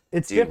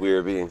 It's Dude, different.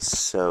 we're being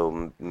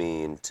so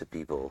mean to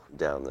people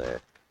down there.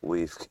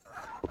 We've.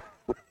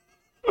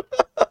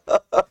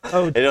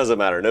 Oh, It doesn't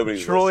matter.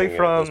 Nobody's Troy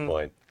listening at this from-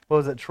 point. what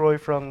was it? Troy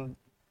from,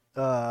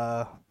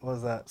 what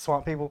was that?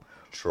 Swamp People?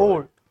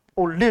 Troy.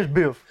 Oh, Liz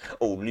Biff.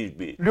 Oh, little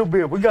bit. Little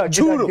Biff, we gotta get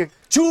Shoot that him! gator.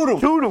 Shoot him!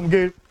 Shoot him,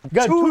 gator.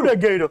 Gotta Shoot shoot him. that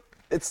gator.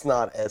 It's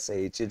not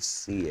SH,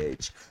 it's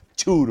CH.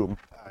 Shoot him.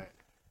 Alright.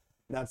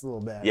 That's a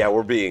little bad. Yeah,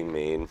 we're being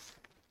mean.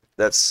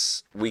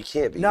 We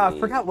can't be No, mean. I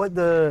forgot what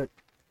the,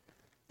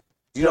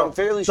 Dude, I'm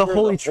fairly the sure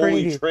Holy the Holy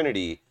Trinity.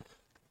 Trinity,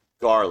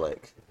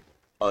 garlic,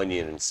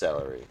 onion, and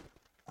celery.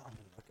 I'm gonna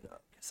look it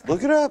up.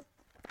 Look it up.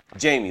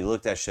 Jamie,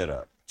 look that shit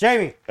up.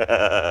 Jamie!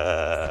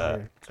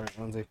 Sorry,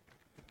 Lindsay.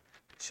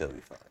 She'll be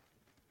fine.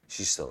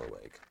 She's still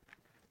awake.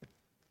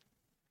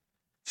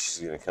 She's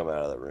gonna come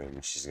out of the room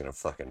and she's gonna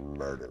fucking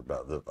murder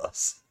both of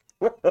us.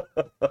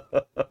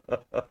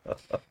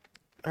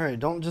 Alright,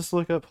 don't just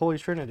look up Holy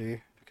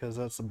Trinity, because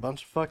that's a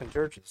bunch of fucking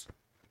churches.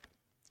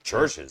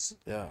 Churches?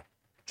 Yeah.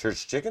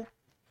 Church chicken?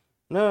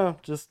 No,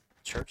 just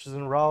churches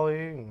in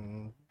Raleigh,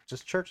 and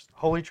just churches.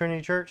 Holy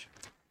Trinity Church.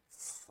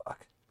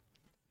 Fuck.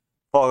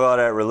 Fuck all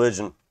that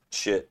religion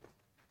shit.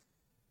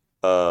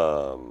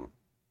 What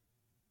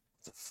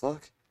the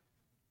fuck?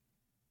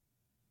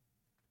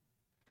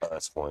 Oh,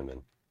 that's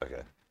Hoyman.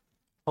 Okay.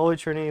 Holy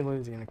Trinity,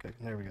 Louisiana cooking.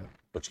 There we go.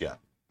 What you got?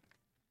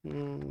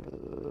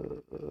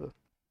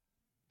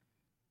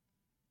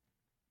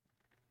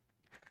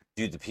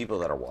 Dude, the people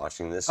that are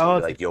watching this Oh, are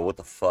it's like, yo, what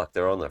the fuck?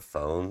 They're on their It's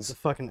phones. a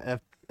fucking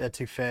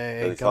etouffee,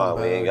 Really fine.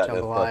 gumbo, We ain't got no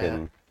jambalaya.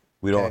 fucking.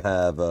 We don't Okay.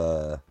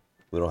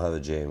 have a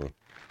Jamie.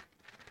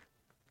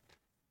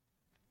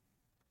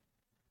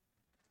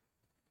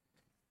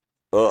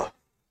 Ugh.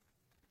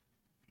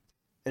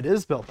 It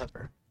is bell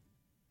pepper.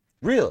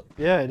 Really?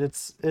 Yeah,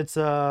 it's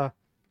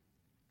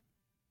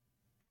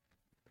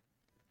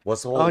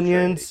What's the whole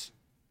onions,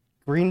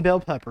 green bell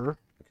pepper,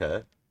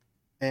 Okay.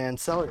 and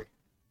celery.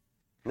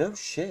 No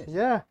shit.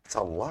 Yeah. It's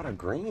a lot of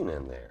green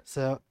in there.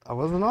 So I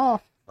wasn't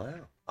off.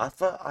 Wow. I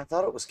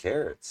thought it was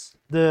carrots.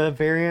 The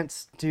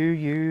variants do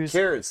use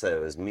Carrots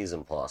though is mise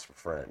en place for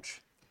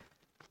French.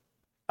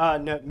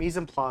 no, mise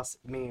en place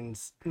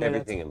means no,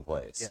 that's- Everything in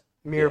place.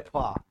 Yeah.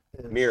 Mirepoix.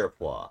 is-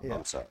 Mirepoix. Yeah.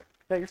 I'm sorry.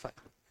 Yeah, you're fine.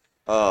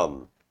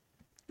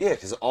 Yeah,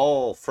 because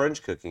all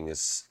French cooking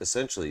is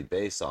essentially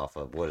based off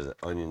of what is it?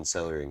 Onion,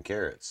 celery, and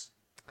carrots,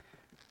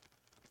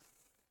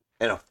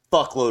 and a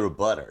fuckload of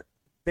butter.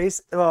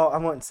 Well, I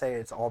wouldn't say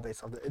it's all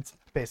based off. It's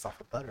based off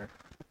of butter.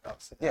 I'll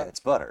say Yeah, that. it's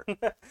butter.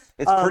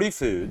 It's pretty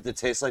food that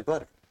tastes like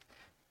butter.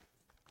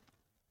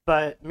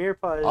 But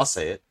mirepoix I'll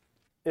say it.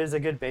 is a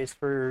good base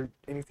for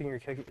anything you're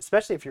cooking,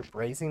 especially if you're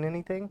braising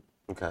anything.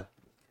 Okay.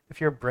 If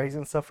you're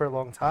braising stuff for a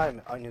long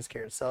time, onions,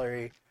 carrots,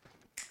 celery,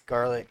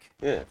 garlic,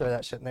 Yeah. throw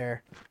that shit in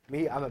there.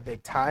 Me, I'm a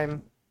big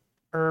thyme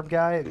herb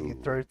guy. If you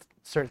throw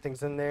certain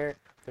things in there,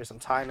 there's some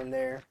thyme in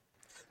there.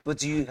 But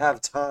do you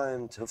have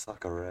time to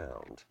fuck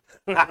around?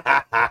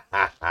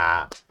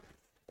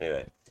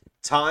 Anyway,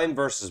 thyme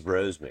versus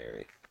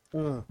rosemary.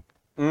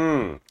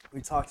 Mmm.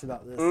 We talked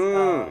about this.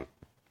 Mmm.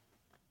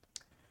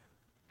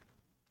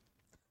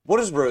 What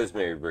does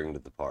rosemary bring to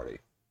the party?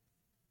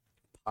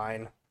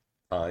 Pine.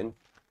 Thyme.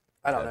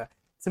 I don't Okay. know.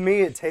 To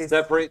me, it tastes.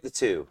 Separate the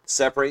two.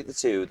 Separate the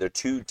two. They're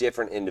two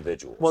different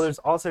individuals. Well, there's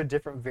also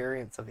different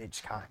variants of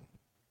each kind.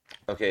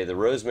 Okay, the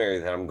rosemary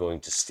that I'm going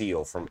to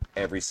steal from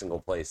every single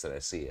place that I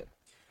see it.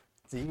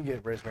 So you can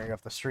get rosemary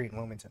off the street in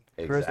Wilmington.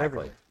 It grows Exactly.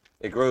 everywhere.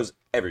 It grows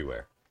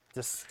everywhere.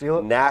 Just steal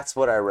it. And that's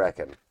what I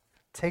reckon.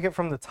 Take it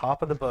from the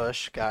top of the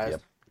bush, guys.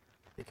 Yep.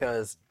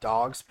 Because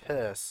dogs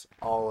piss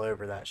all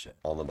over that shit.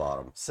 On the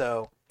bottom.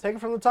 So take it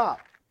from the top.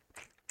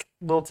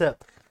 Little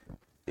tip.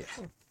 Yeah.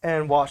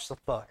 And wash the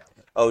fuck out of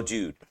it. Oh,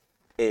 dude.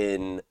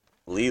 In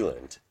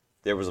Leland,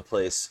 there was a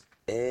place,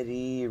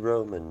 Eddie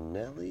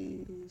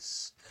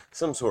Romanelli's?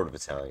 Some sort of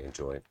Italian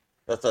joint.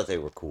 I thought they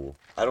were cool.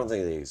 I don't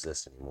think they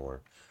exist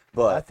anymore. I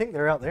But think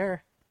they're out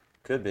there.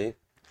 could be.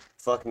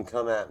 Fucking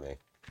come at me.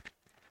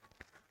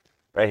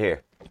 Right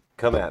here.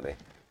 Come at me.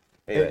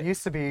 It Anyway,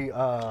 used to be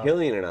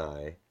Killian and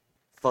I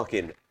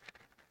fucking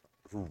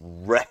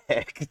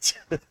wrecked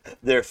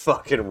their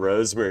fucking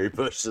rosemary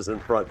bushes in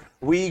front.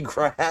 We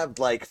grabbed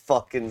like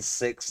fucking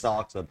 6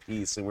 stalks a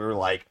piece and we were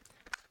like,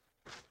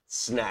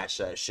 snatch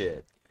that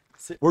shit.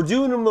 We're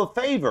doing them a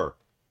favor.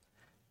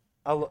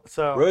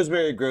 So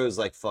Rosemary grows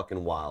like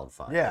fucking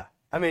wildfire. yeah,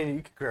 I mean,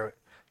 you could grow it.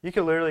 You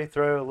could literally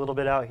throw a little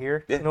bit out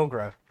here, and it'll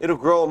grow. It'll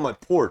grow on my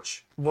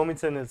porch.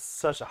 Wilmington is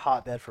such a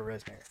hotbed for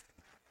rosemary,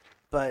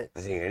 but I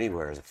think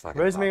anywhere is a fucking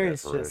rosemary hotbed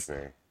is for just-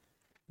 rosemary.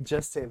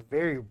 just a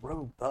very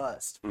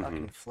robust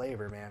fucking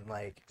flavor, man.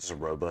 Like, It's a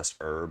robust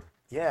herb.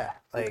 yeah,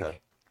 like Okay.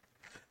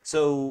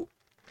 So,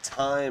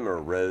 thyme or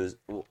rose?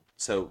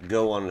 So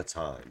go on to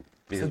thyme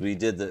because we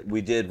did so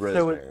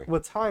rosemary.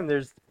 with thyme,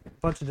 there's a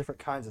bunch of different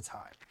kinds of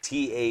thyme.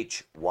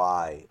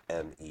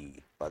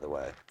 THYME, by the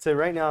way. So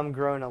right now I'm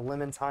growing a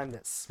lemon thyme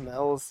that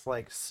smells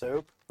like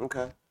soap,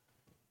 Okay.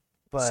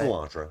 but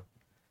Cilantro.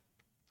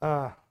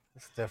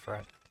 it's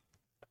different.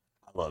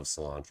 I love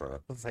cilantro.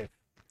 It's like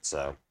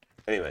So,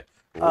 anyway,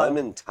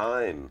 lemon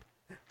thyme.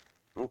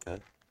 Okay.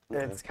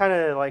 it's kind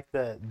of like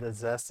the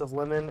zest of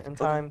lemon and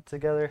thyme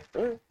together.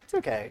 Alright. It's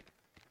okay.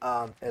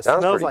 It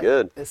Sounds smells pretty like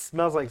good. it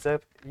smells like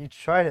soap. You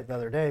tried it the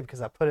other day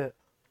because I put it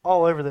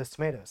all over those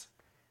tomatoes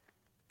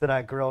that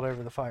I grilled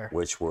over the fire.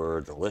 Which were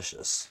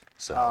delicious.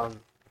 So,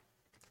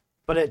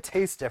 But it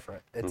tastes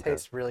different. It Okay.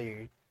 tastes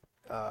really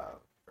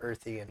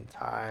earthy and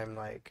thyme,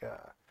 like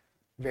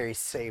very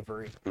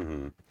savory.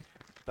 mhm.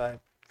 But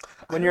I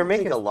when you're don't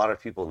making think a lot of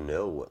people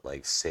know what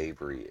like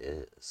savory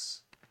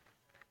is.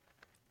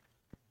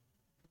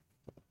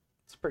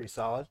 it's pretty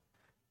solid.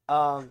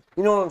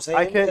 You know what I'm saying?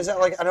 I can- Is that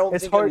like I don't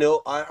it's think hard-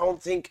 I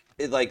don't think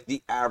like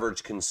the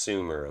average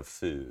consumer of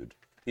food.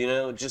 You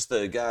know, just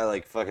the guy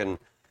like fucking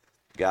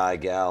guy,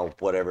 gal,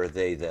 whatever,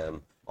 they,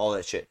 them, all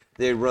that shit.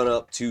 They run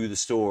up to the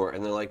store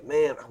and they're like,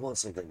 "Man, I want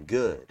something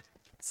good."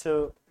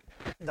 So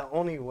the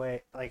only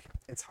way, like,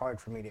 it's hard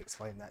for me to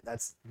explain that.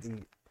 That's the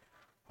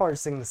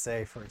hardest thing to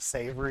say for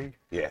savory,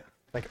 Yeah.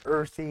 like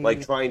earthy.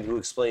 Like trying to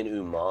explain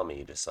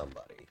umami to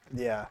somebody.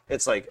 yeah,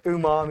 It's like,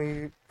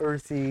 umami,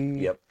 earthy.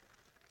 yep.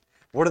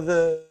 What are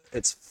the?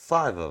 It's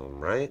 5 of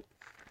them, right?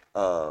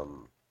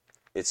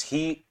 It's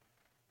heat,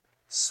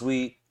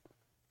 sweet,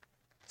 I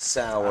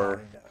sour,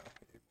 don't know.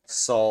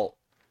 salt,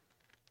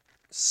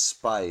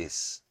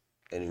 spice,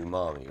 and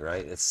umami,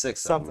 right? It's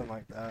 6 of Something them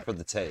like that. for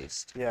the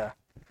taste. Yeah.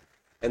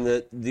 And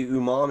the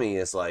umami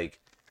is like,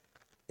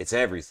 it's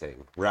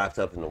everything wrapped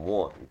up into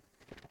one.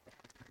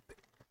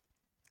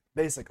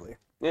 Basically,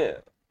 Yeah.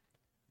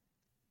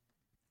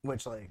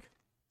 which like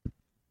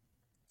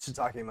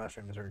shiitake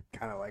mushrooms are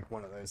kind of like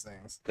one of those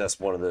things. That's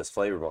one of those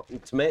flavor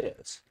bombs.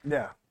 Tomatoes.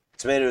 Yeah,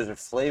 Tomatoes are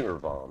flavor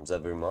bombs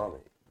of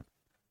umami.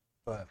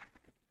 but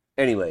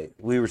Anyway,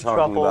 we were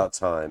talking Truffle. about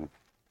thyme.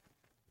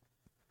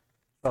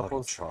 Fucking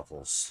truffles.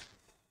 truffles.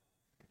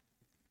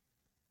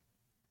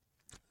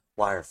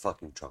 Why are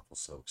fucking truffles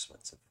so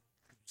expensive?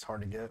 It's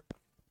hard to get.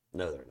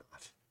 No, they're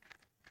not.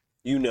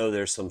 You know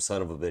there's some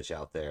son of a bitch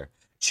out there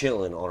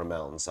chilling on a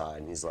mountainside,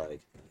 and he's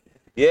like,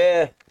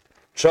 yeah,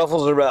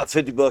 truffles are about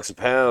 $50 a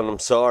pound, I'm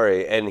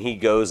sorry. And he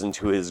goes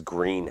into his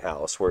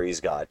greenhouse where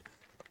he's got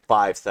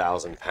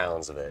 5,000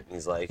 pounds of it. And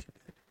he's like,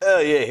 oh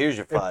yeah, here's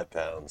your 5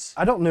 pounds.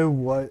 I don't know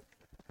what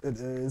it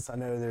is. I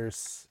know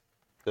there's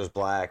There's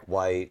black,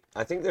 white.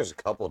 I think there's a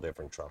couple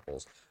different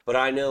truffles. But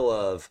I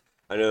know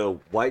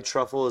white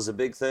truffle is a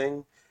big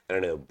thing, and I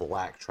know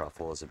black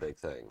truffle is a big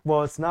thing.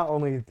 well, it's not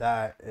only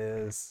that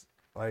is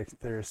like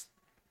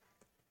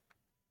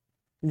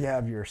you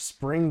have your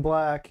spring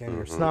black and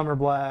your summer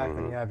black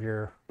and you have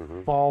your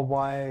fall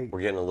white.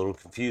 We're getting a little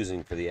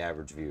confusing for the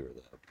average viewer,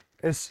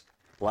 though. It's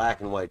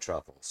Black and white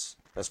truffles.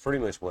 That's pretty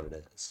much what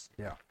it is.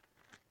 yeah.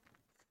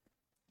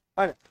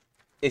 I know.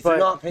 If But you're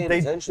not paying they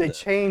attention, though.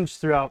 change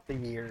throughout the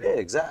year. Yeah,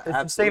 exactly.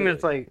 It's the same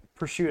as like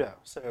prosciutto.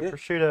 So Yeah.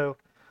 prosciutto,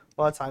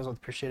 a lot of times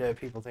with prosciutto,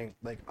 people think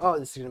like, oh,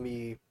 this is gonna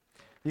be.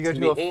 You go It's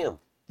to gonna be ham.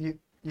 you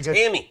go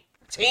Tammy.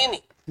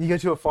 you go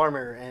to a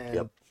farmer and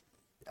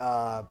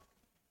Yep.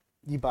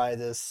 you buy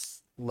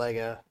this leg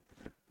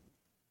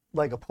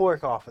of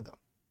pork off of them.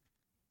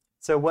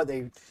 So what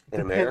they In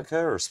America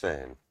or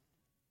Spain?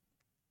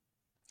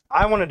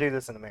 I want to do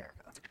this in America.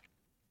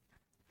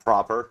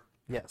 Proper?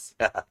 Yes.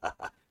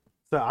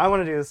 So I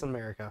want to do this in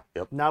America.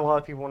 Yep. Not a lot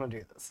of people want to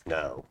do this.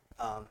 No.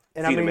 And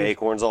Feed I mean, them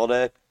acorns all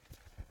day?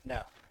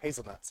 no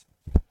hazelnuts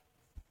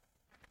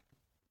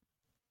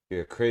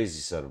You're a crazy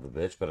son of a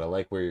bitch, but I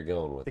like where you're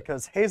going with it.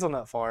 because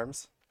hazelnut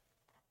farms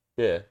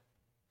Yeah.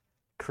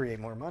 create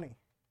more money.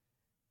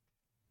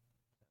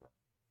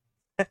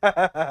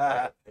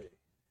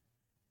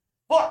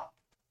 Fuck!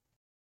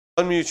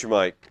 Unmute your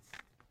mic.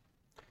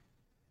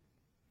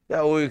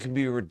 That way it can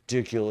be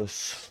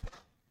ridiculous.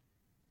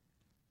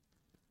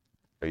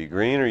 Are you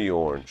green or are you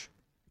orange?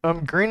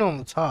 I'm green on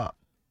the top.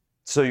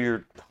 So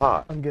you're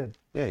hot. I'm good.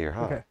 Yeah, you're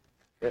hot. Okay.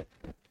 Yeah.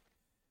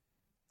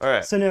 All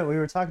right. So no, we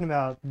were talking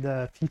about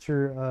the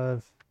future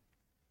of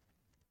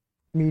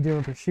me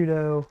doing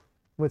prosciutto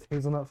with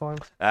hazelnut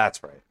farms.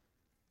 That's right.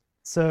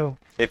 So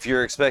If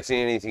you're expecting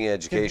anything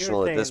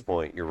educational at this saying-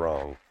 point, you're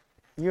wrong.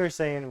 you were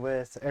saying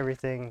with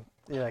everything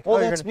You're like, Well, oh,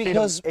 you're that's gonna feed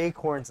because- them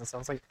acorns and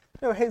stuff. It's like,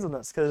 no,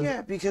 hazelnuts, because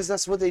Yeah, because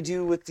that's what they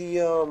do with the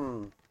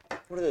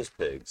what are those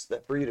pigs?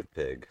 That breed of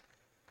pig.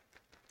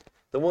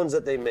 The ones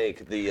that they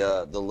make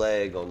the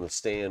leg on the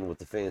stand with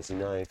the fancy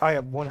knife. I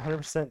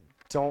 100%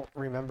 don't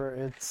remember.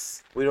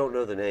 It's We don't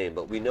know the name,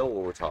 but we know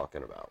what we're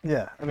talking about.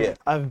 yeah. I mean,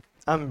 Yeah.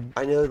 I'm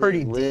I know pretty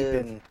they deep live,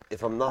 in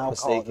if I'm not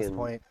alcohol at this mistaken.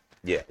 point.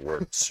 Yeah,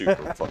 we're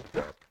super fucked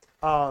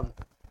up.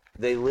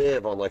 They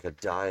live on like a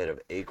diet of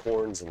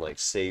acorns and like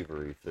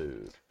savory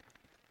food.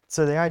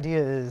 So the idea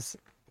is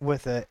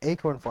with an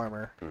acorn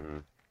farmer, Mm-hmm.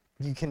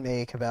 you can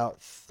make about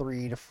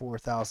 $3,000 to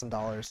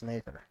 $4,000 an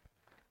acre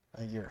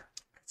a year.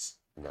 It's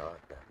not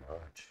that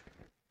much.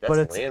 But That's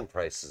it's- land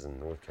prices in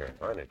North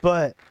Carolina.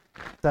 But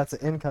that's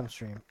an income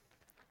stream.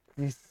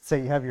 You say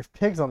you have your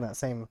pigs on that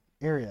same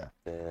area,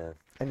 Yeah,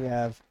 and you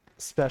have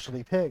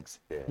specialty pigs.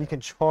 Yeah. You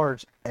can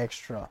charge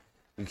extra.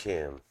 you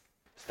can.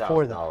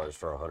 For them. $1,000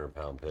 for a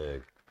 100-pound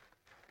pig.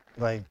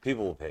 Like,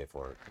 People will pay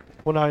for it.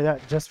 well, not only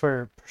that, just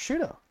for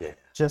prosciutto, Yeah.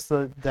 just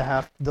the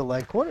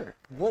leg quarter.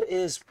 What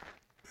is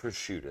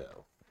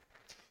prosciutto?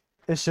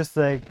 It's just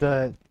like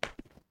the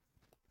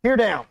here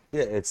down.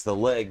 Yeah, it's the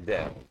leg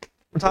down.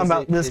 We're talking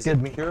about this is good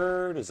it meat.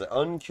 cured? Is it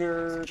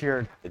uncured?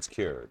 Cured. It's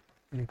cured.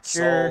 You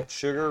cured. Salt,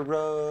 sugar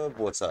rub.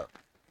 What's up?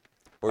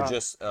 Or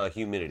just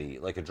humidity,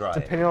 like a dry.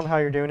 Depending on how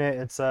you're doing it,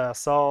 it's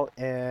salt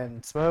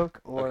and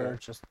smoke, or Okay.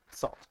 just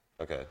salt,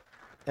 Okay.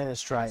 and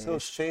it's dry. So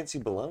it's fancy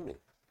bologna.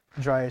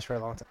 Dry aged for a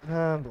long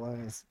time.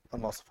 Bologna is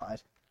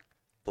emulsified.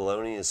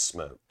 Bologna is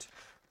smoked.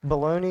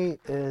 Bologna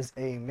is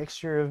a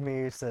mixture of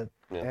meats that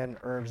Yeah. and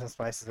herbs and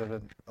spices that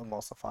have been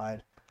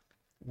emulsified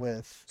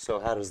with. So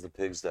how does the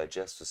pig's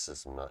digestive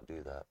system not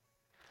do that?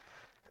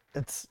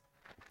 It's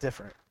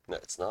different. No,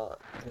 it's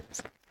not.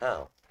 It's,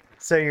 How?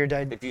 so your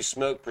If you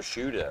smoke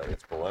prosciutto,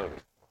 it's bologna.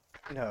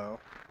 no,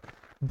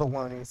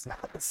 bologna's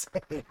not the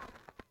same.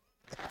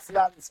 It's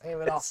not the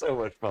same at all. It's so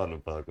much fun to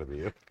fuck with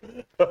you.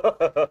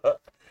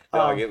 No,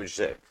 I get what you're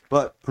saying.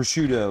 But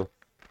prosciutto,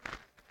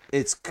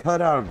 it's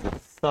cut out of the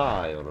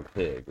thigh on a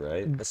pig,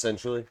 right?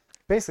 Essentially.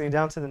 Basically,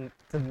 down to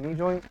the knee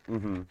joint.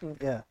 Mm-hmm.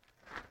 Yeah.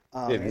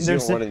 Yeah, because you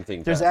don't want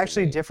anything There's past the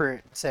actually knee.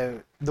 different. So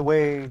the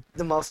way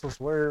the muscles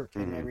work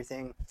and Mm-hmm.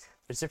 everything,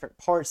 there's different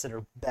parts that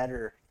are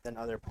better than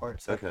other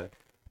parts Okay.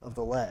 of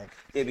the leg.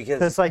 Yeah, So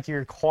because it's like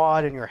your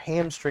quad and your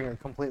hamstring are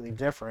completely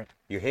different.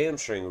 your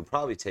hamstring would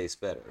probably taste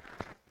better.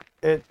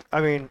 I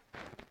mean,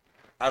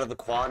 Out of the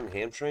quad and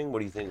hamstring, what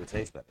do you think would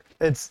taste better?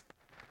 it's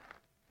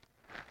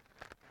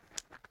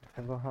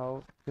depends on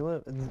how you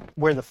live. It's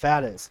where the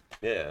fat is.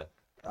 Yeah.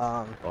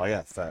 Well, I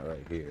got fat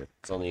right here.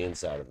 It's on the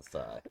inside of the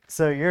thigh.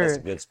 so That's you're a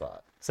good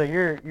spot.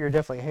 you're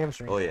definitely a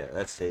hamstring. Oh yeah,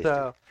 that's tasty.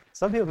 So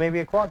some people may be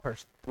a quad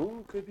person.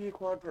 Ooh, could be a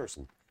quad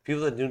person.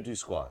 People that don't do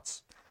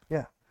squats.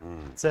 Yeah. Mm.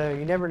 So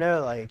you never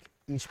know. Like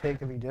each pig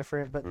can be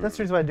different, but that's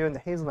the reason why doing the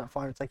hazelnut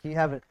farm. It's like you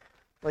have it,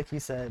 like you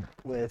said,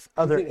 with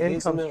other You think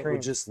income hazelnut would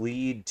streams. just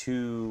lead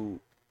to?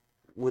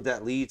 Would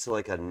that lead to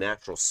like a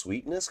natural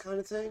sweetness kind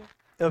of thing?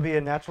 It'll be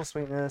a natural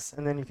sweetness,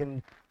 and then you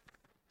can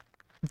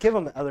give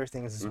them other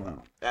things as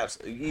well.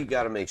 Absolutely. You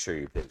got to make sure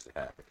your pigs are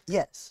happy.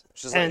 Yes.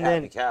 It's just like and happy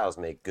then cows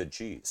make good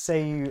cheese.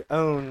 say you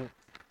own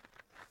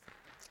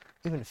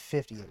even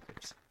 50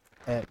 acres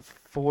at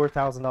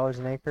 $4,000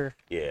 an acre,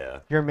 Yeah,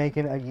 you're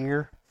making a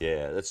year.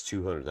 yeah, that's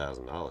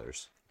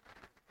 $200,000.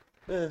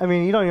 I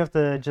mean, you don't even have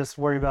to just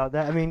worry about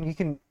that. I mean, you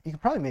can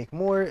probably make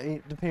more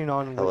depending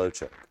on Hello,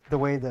 Chuck. the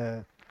way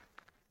the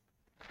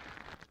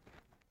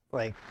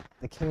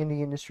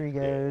candy industry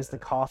goes, the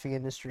coffee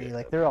industry, Yeah.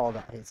 like they're all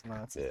about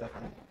hazelnuts and Yeah. stuff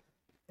like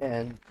that.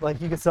 And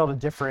like you can sell to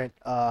different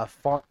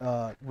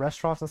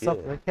restaurants and stuff.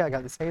 Yeah. Like, yeah, I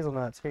got these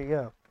hazelnuts. Here you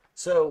go.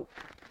 So,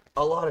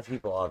 a lot of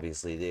people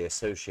obviously they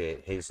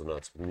associate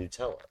hazelnuts with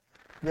Nutella.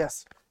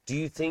 Yes. Do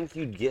you think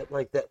you'd get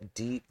like that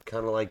deep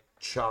kind of like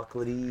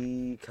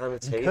chocolatey kind of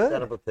taste could.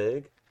 out of a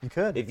pig You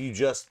could. if you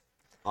just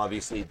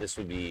obviously this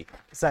would be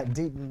It's that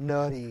deep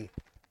nutty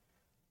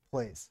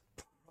place.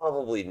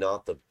 probably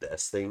not the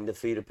best thing to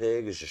feed a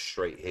pig is just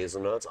straight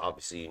hazelnuts.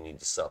 Obviously, you need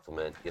to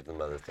supplement, give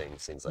them other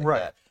things like Right.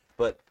 that.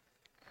 But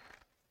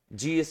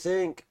do you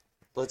think,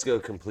 let's go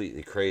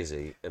completely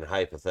crazy and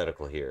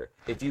hypothetical here.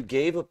 If you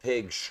gave a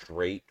pig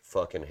straight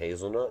fucking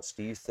hazelnuts,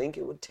 do you think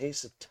it would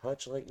taste a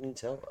touch like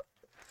Nutella?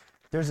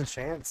 There's a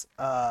chance.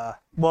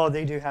 Well,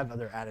 they do have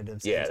other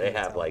additives. Yeah, into they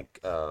have Nutella. like,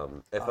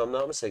 if I'm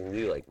not mistaken, they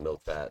do like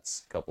milk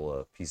fats, a couple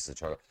of pieces of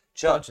chocolate.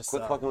 Chuck, Bunch of quit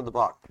stuff. fucking with the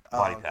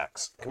body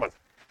packs. Come on.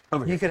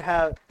 Over You here. could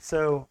have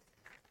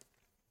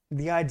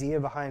the idea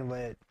behind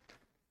what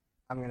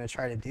I'm gonna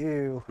try to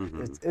do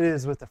it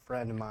is with a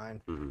friend of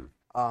mine.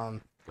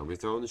 Don't be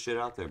throwing the shit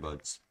out there,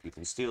 buds. You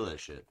can steal that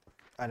shit.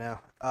 I know.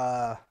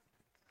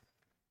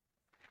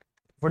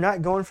 We're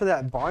not going for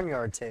that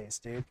barnyard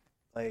taste, dude.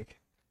 Like,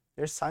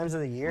 there's times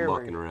of the year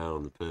Mucking where,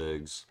 around the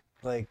pigs.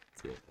 like,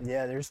 Yeah.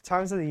 yeah, there's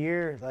times of the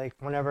year, like,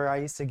 whenever I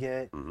used to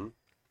get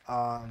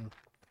Mm-hmm.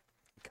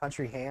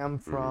 country ham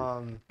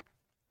from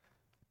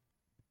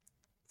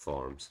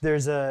Farms.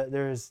 there's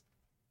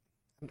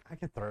I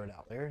could throw it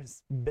out there.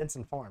 It's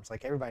Benson Farms.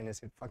 Like everybody knows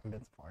who fucking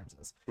Benson Farms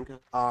is. Okay.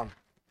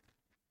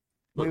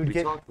 Look, would we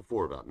get. talked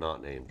before about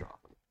not name dropping.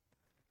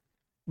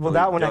 Well, We've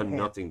that one I done can't.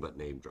 nothing but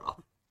name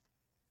drop.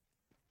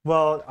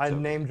 Well, I So,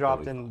 name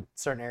dropped they'll be in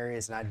certain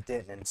areas and I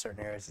didn't in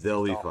certain areas. as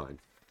They'll you be saw. fine.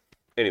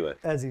 Anyway,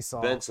 As you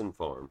saw. Benson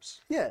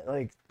Farms. Yeah,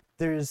 like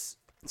there's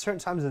certain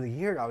times of the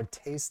year I would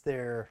taste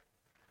their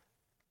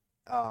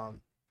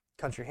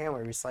country ham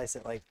where we slice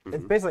it like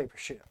it's basically like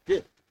prosciutto. Yeah.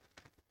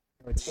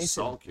 I would It's taste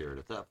salt cured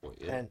at that point,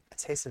 it, yeah. and I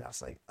tasted it. I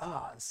was like,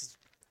 oh, this is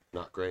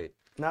Not great.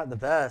 not the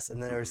best.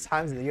 And then there was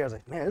times of the year I was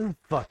like, man, this is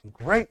fucking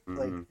great.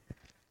 Like, Mhm.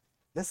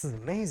 this is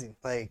amazing.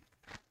 Like,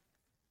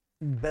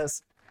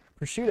 best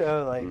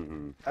prosciutto like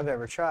Mhm. I've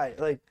ever tried.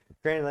 Like,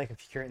 granted, like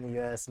if you cure it in the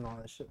U.S. and all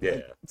that shit.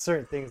 like, Yeah.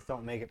 certain things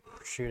don't make it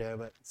prosciutto,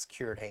 but it's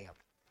cured ham.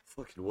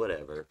 Fucking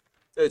whatever.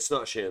 It's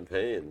not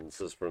Champagne. This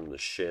is from the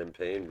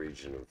Champagne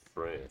region of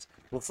France.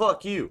 Well,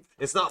 fuck you.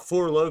 It's not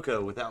Four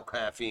Loko without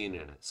caffeine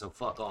in it, so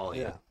fuck all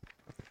you. Yeah.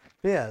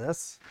 Yeah,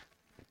 that's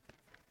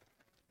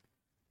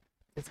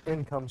it's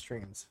income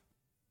streams.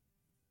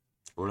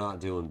 We're not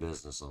doing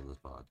business on this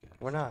podcast.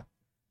 We're not.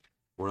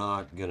 We're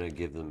not gonna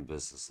give them a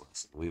business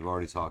lesson. We've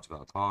already talked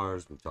about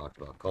cars. We've talked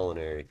about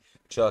culinary.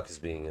 Chuck is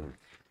being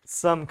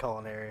Some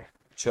culinary.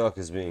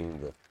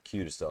 the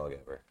cutest dog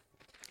ever.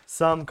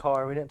 Some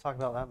car. We didn't talk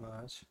about that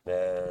much.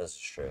 Yeah, that's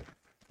true.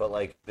 But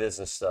like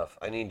business stuff,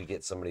 I need to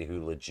get somebody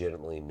who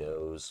legitimately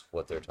knows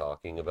what they're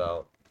talking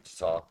about to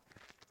talk,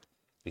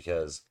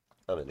 because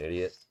I'm an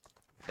idiot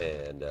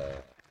and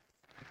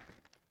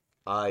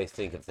I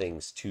think of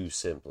things too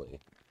simply.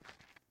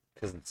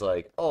 Because it's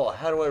like, oh,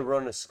 how do I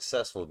run a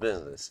successful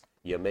business?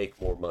 You make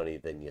more money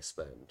than you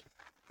spend.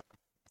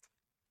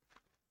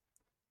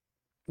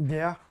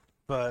 Yeah,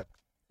 but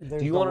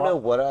Do you want to know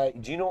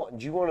what do you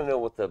want to know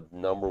what the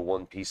number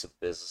one piece of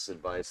business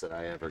advice that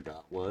I ever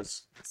got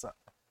was? So,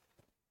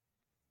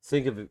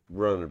 Think of it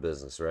running a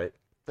business, right?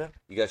 Yeah.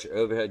 You got your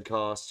overhead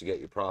costs, you got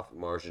your profit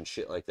margin,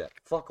 shit like that.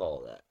 Fuck all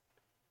of that.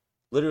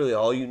 Literally,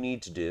 all you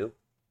need to do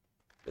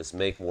is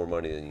make more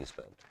money than you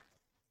spend.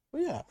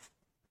 well, yeah.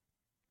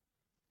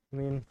 I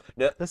mean,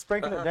 No, just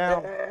breaking it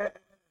down.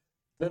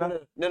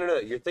 No.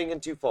 You're thinking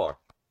too far.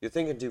 You're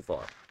thinking too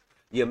far.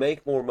 You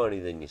make more money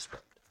than you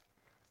spend.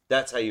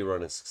 That's how you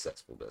run a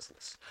successful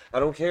business. I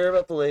don't care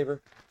about the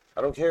labor.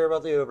 I don't care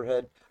about the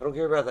overhead. I don't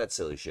care about that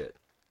silly shit.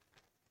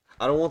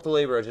 I don't want the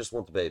labor. I just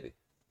want the baby.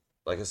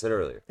 Like I said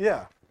earlier.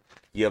 Yeah.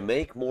 You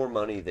make more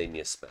money than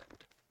you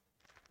spend.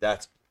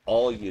 That's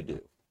all you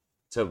do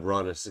to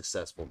run a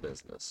successful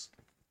business.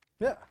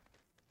 Yeah.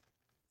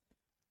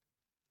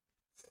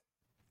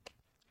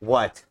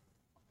 What?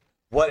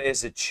 What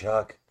is it,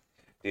 Chuck?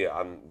 Yeah,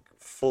 I'm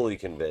fully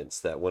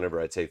convinced that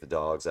whenever I take the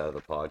dogs out of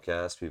the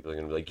podcast, people are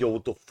going to be like, yo,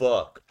 what the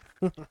fuck?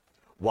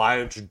 Why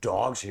aren't your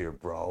dogs here,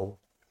 bro?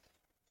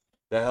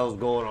 The hell's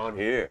going on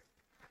here?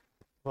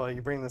 Well,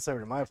 you bring this over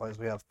to my place,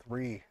 we have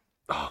 3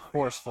 Oh,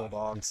 forceful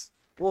dogs.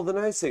 well, the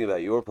nice thing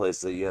about your place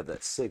is that you have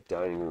that sick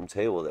dining room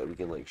table that we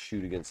can, like,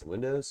 shoot against the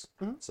windows.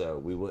 So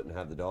we wouldn't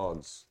have the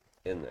dogs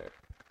in there.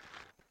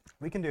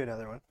 We can do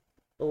another one.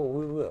 Oh,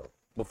 we will.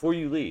 Before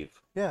you leave.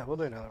 Yeah, we'll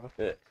do another one.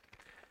 Yeah.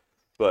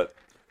 But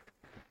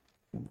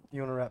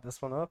You want to wrap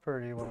this one up,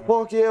 or do you want to?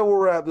 fuck yeah, we'll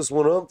wrap this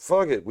one up.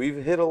 Fuck it.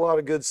 We've hit a lot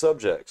of good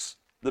subjects.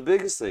 The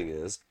biggest thing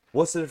is,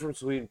 what's the difference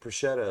between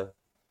prosciutto,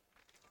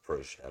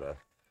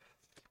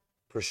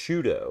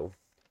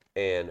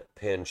 and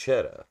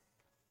pancetta?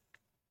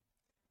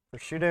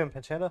 Prosciutto and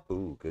pancetta.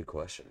 Ooh, good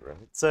question, right?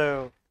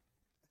 So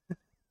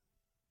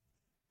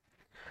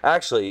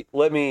Actually,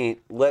 let me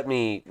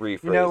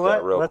rephrase you know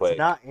that what? real Let's quick.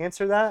 not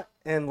answer that,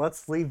 and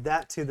let's leave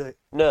that to the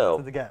No,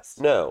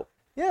 guest. no.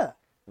 Yeah.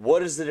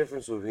 What is the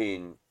difference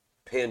between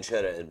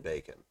pancetta and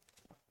bacon?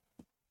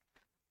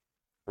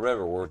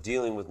 Remember, we're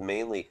dealing with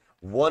mainly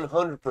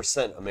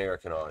 100%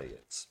 American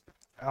audience.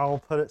 I'll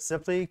put it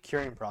simply: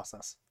 curing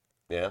process.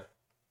 Yeah?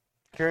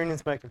 Curing and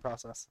smoking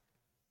process.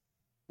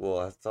 Well,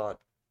 I thought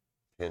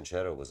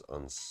pancetta was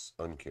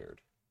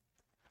uncured.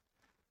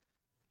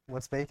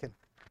 What's bacon?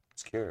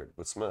 It's cured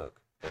with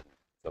smoke and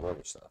some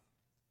other stuff.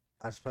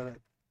 I just put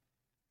it.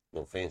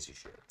 No fancy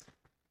shit.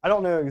 I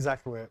don't know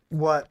exactly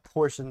what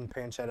portion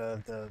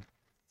pancetta of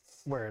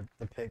where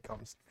the pig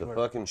comes. The where,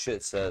 fucking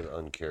shit says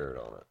uncured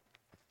on it.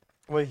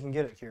 well, you can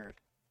get it cured.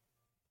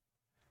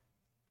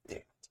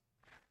 Damn.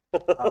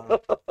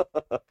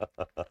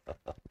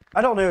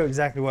 I don't know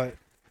exactly what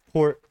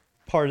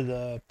part of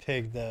the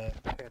pig the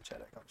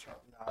pancetta comes from.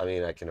 I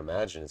mean, I can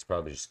imagine it's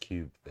probably just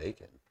cubed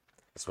bacon.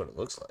 That's what it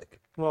looks like.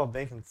 Well,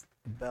 bacon's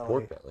belly,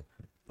 Pork belly.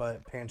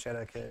 but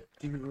pancetta could.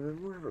 Do you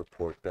remember whenever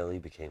pork belly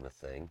became a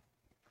thing?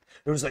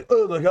 It was like,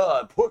 oh my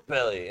god, pork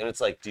belly. And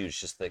it's like, dude, it's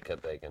just thick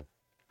cut bacon.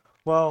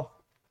 Well,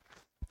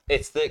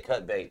 It's thick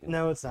cut bacon.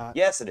 no, it's not.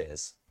 Yes, it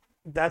is.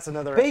 That's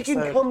another. Bacon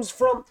episode. comes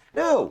from.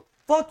 No,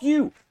 fuck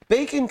you.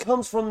 Bacon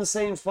comes from the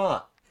same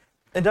spot.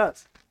 It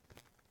does.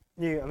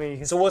 I mean, you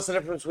can So what's the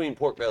difference between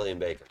pork belly and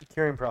bacon?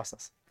 curing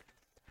process.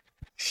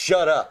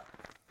 Shut up.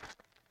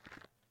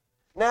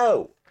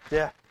 No.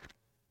 Yeah.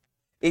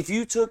 If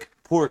you took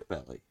pork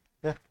belly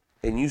Yeah.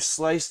 and you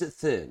sliced it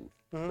thin,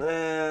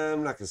 Mhm.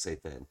 I'm not gonna say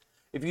thin.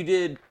 If you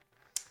did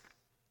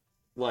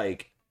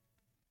like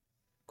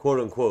quote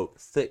unquote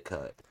thick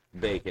cut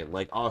bacon,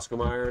 like Oscar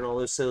Mayer and all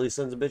those silly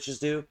sons of bitches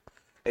do,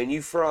 and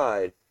you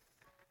fried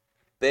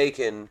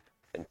bacon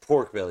and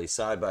pork belly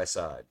side by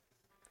side,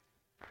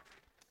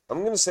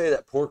 I'm gonna say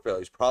that pork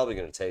belly is probably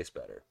gonna taste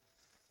better.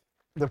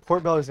 The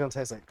pork belly is gonna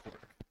taste like pork.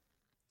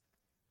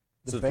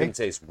 So it's gonna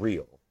taste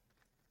real.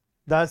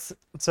 That's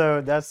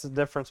the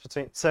difference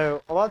between.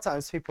 So a lot of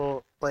times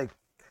people like,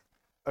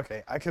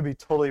 okay, I could be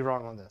totally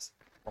wrong on this.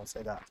 I won't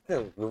say that.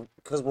 Yeah,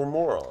 because we're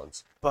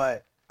morons.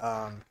 But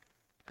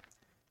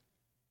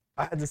I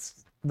had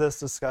this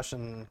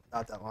discussion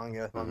not that long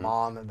ago with my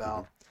mom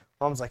about.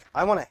 Mom's like,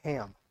 I want a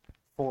ham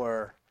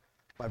for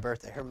my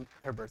birthday.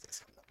 Her birthday's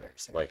coming up very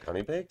soon. Like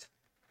honey baked?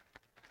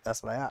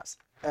 That's what I asked,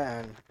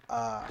 and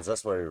Because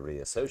that's what everybody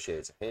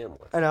associates a ham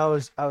with. and I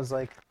was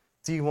like,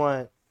 do you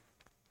want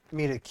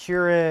me to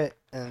cure it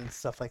and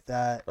stuff like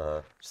that?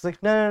 She's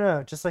like,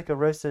 no, just like a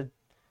roasted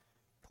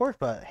pork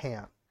butt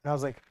ham. And I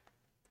was like,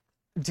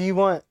 do you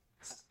want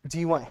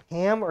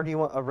ham or do you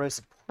want a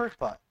roasted pork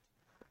butt?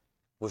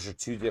 Which are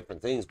two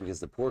different things because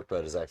the pork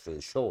butt is actually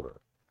the shoulder.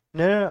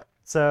 No.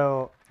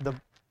 So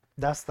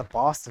that's the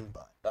Boston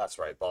butt. That's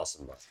right,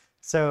 Boston butt.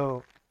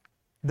 So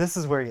this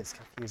is where it gets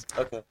confusing.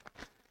 Okay.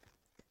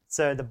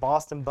 So the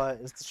Boston butt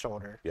is the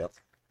shoulder. Yep.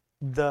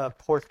 The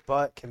pork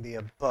butt can be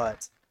a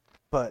butt,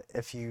 but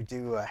if you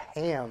do a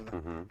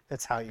ham,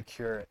 it's how you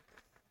cure it.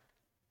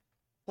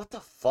 What the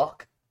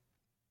fuck?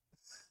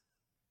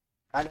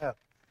 I know.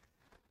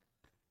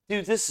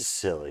 Dude, this is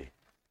silly.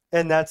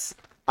 And that's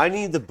I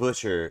need the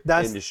butcher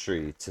That's-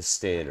 industry to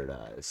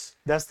standardize.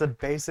 the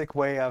basic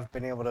way I've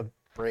been able to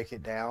break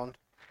it down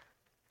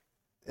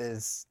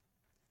is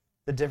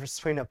the difference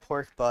between a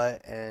pork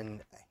butt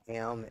and a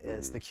ham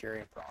is the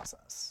curing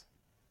process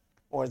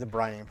or the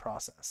brining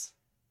process.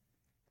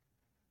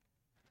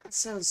 That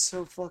sounds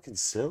so fucking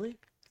silly.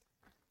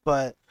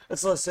 But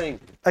That's like saying,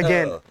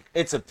 Again- "Oh,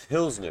 it's a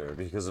Pilsner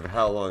because of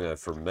how long I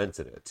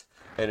fermented it.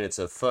 And it's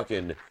a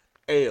fucking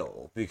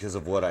ale because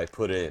of what I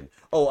put in.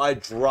 Oh, I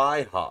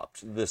dry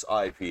hopped this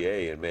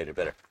IPA and made it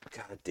better.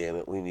 God damn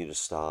it, we need to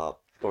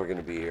stop. We're going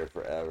to be here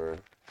forever.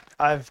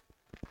 I've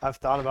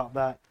thought about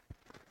that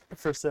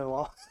for so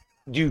long.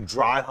 You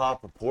dry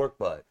hop a pork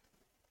butt.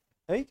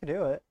 Oh, you can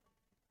do it.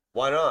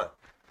 Why not?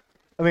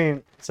 I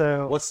mean,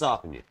 so What's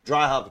stopping you?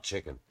 Dry hop a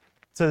chicken.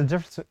 so the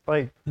difference,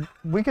 like,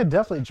 we could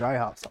definitely dry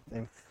hop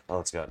something. Oh,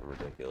 it's gotten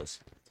ridiculous.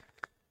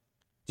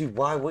 Dude,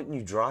 why wouldn't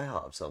you dry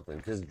hop something?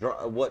 Because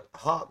what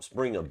hops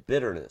bring a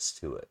bitterness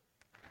to it,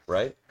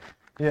 right?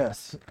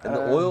 Yes. And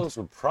the oils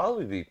would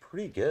probably be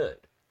pretty good.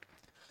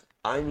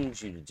 I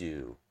need you to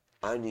do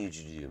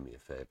me a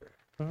favor.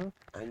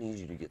 I need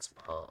you to get some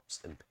hops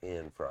and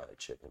pan fried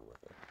chicken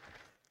with it.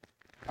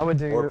 I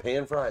would Or do.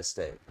 pan fried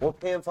steak. Or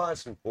pan fried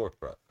some pork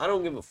butt. I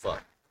don't give a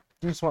fuck.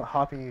 You just want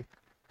hoppy.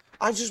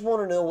 I just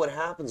want to know what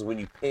happens when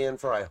you pan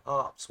fry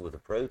hops with a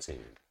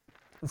protein.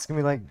 It's gonna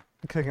be like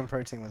cooking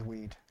protein with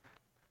weed.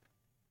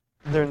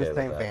 They're in the Okay with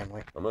same that.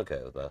 family. I'm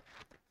okay with that.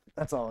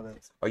 That's all it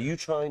is. Are you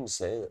trying to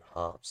say that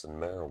hops and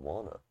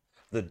marijuana,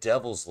 the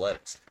devil's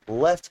lettuce,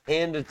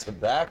 left-handed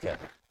tobacco,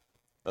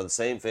 are the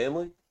same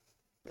family?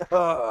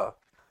 Oh,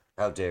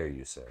 How dare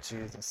you, sir?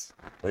 Jesus.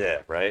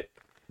 Yeah, right?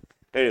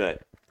 Anyway.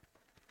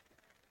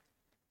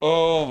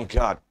 Oh,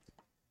 God.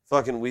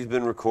 Fucking, we've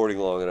been recording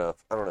long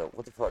enough. I don't know.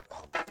 What the fuck?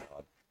 Oh, my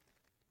God.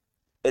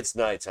 It's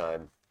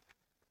nighttime.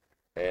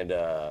 And,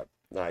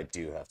 I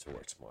do have to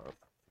work tomorrow.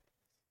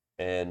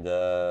 And,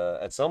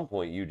 at some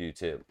point, you do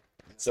too.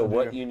 So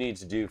what you need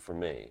to do for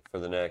me for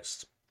the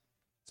next,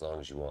 as long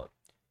as you want,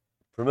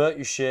 promote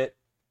your shit,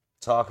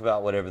 talk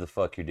about whatever the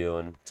fuck you're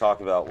doing,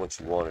 talk about what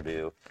you want to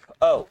do.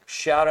 Oh,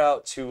 shout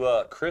out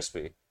to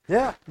Crispy,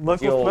 Yeah, the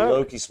local old smoke.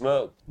 Loki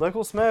Smoke,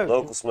 Local smoke.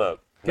 local smoke,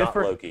 Good not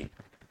for- Loki.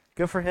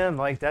 Good for him.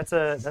 Like that's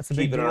a big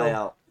Keep an deal. eye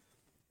out.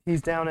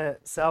 He's down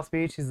at South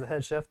Beach. He's the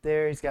head chef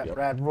there. He's got Yep.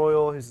 Brad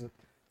Royal, who's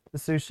the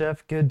sous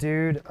chef. Good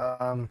dude.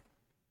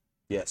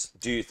 Yes,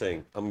 do your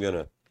thing. I'm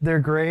gonna They're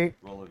great.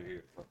 roll over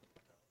here.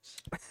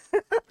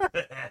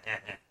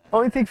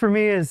 Only thing for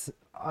me is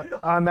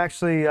I'm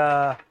actually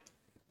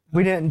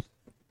we didn't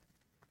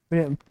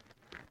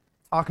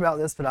talk about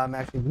this, but I'm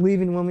actually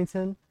leaving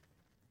Wilmington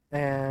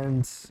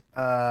and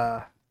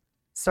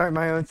starting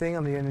my own thing.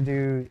 I'm going to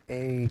do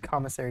a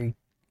commissary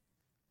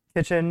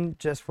kitchen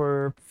just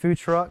for food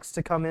trucks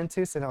to come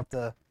into, so they don't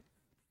have to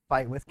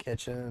fight with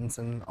kitchens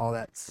and all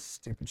that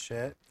stupid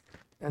shit.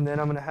 And then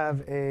I'm going to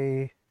have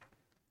a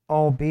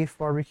all beef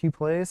barbecue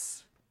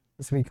place.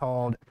 It's going to be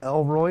called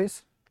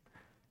Elroy's.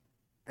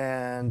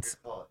 And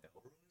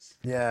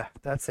yeah,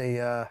 that's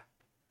an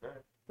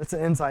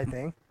inside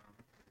thing.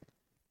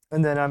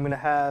 And then I'm gonna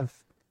have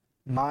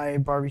my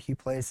barbecue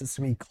place. It's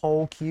gonna be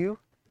Cole Q.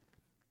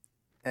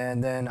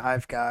 And then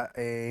I've got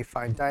a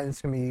fine dining.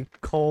 It's gonna be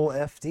Cole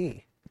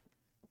FD.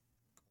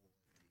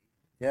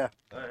 Yeah,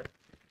 All right.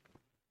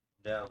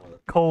 Down with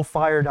it. Cole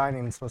Fire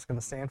Dining is what it's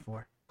gonna stand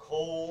for.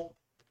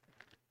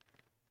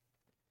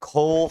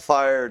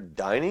 Coal-fired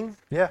dining?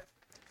 Yeah.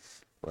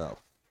 Well,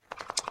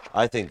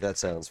 I think that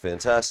sounds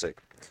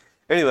fantastic.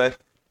 Anyway,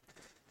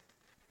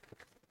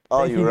 Oh,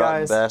 Thank you you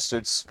rotten guys.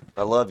 bastards.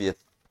 I love you.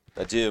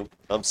 I do.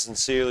 I'm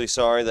sincerely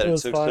sorry that It it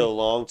was took fun. so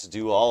long to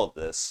do all of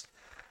this.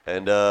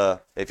 And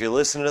if you're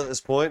listening at this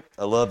point,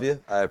 I love you.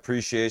 I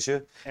appreciate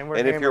you. And we're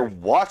if you're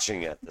hammered.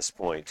 watching at this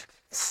point,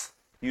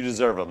 you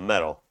deserve a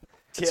medal.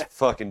 It's Yeah.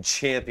 fucking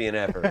champion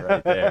effort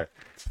right there.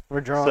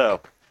 We're drunk.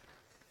 So,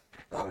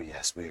 oh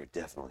yes, we are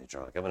definitely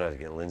drunk. I'm gonna have to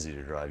get Lindsay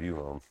to drive you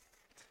home.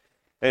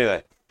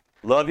 Anyway,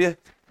 love you.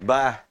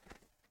 Bye.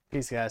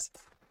 Peace, guys.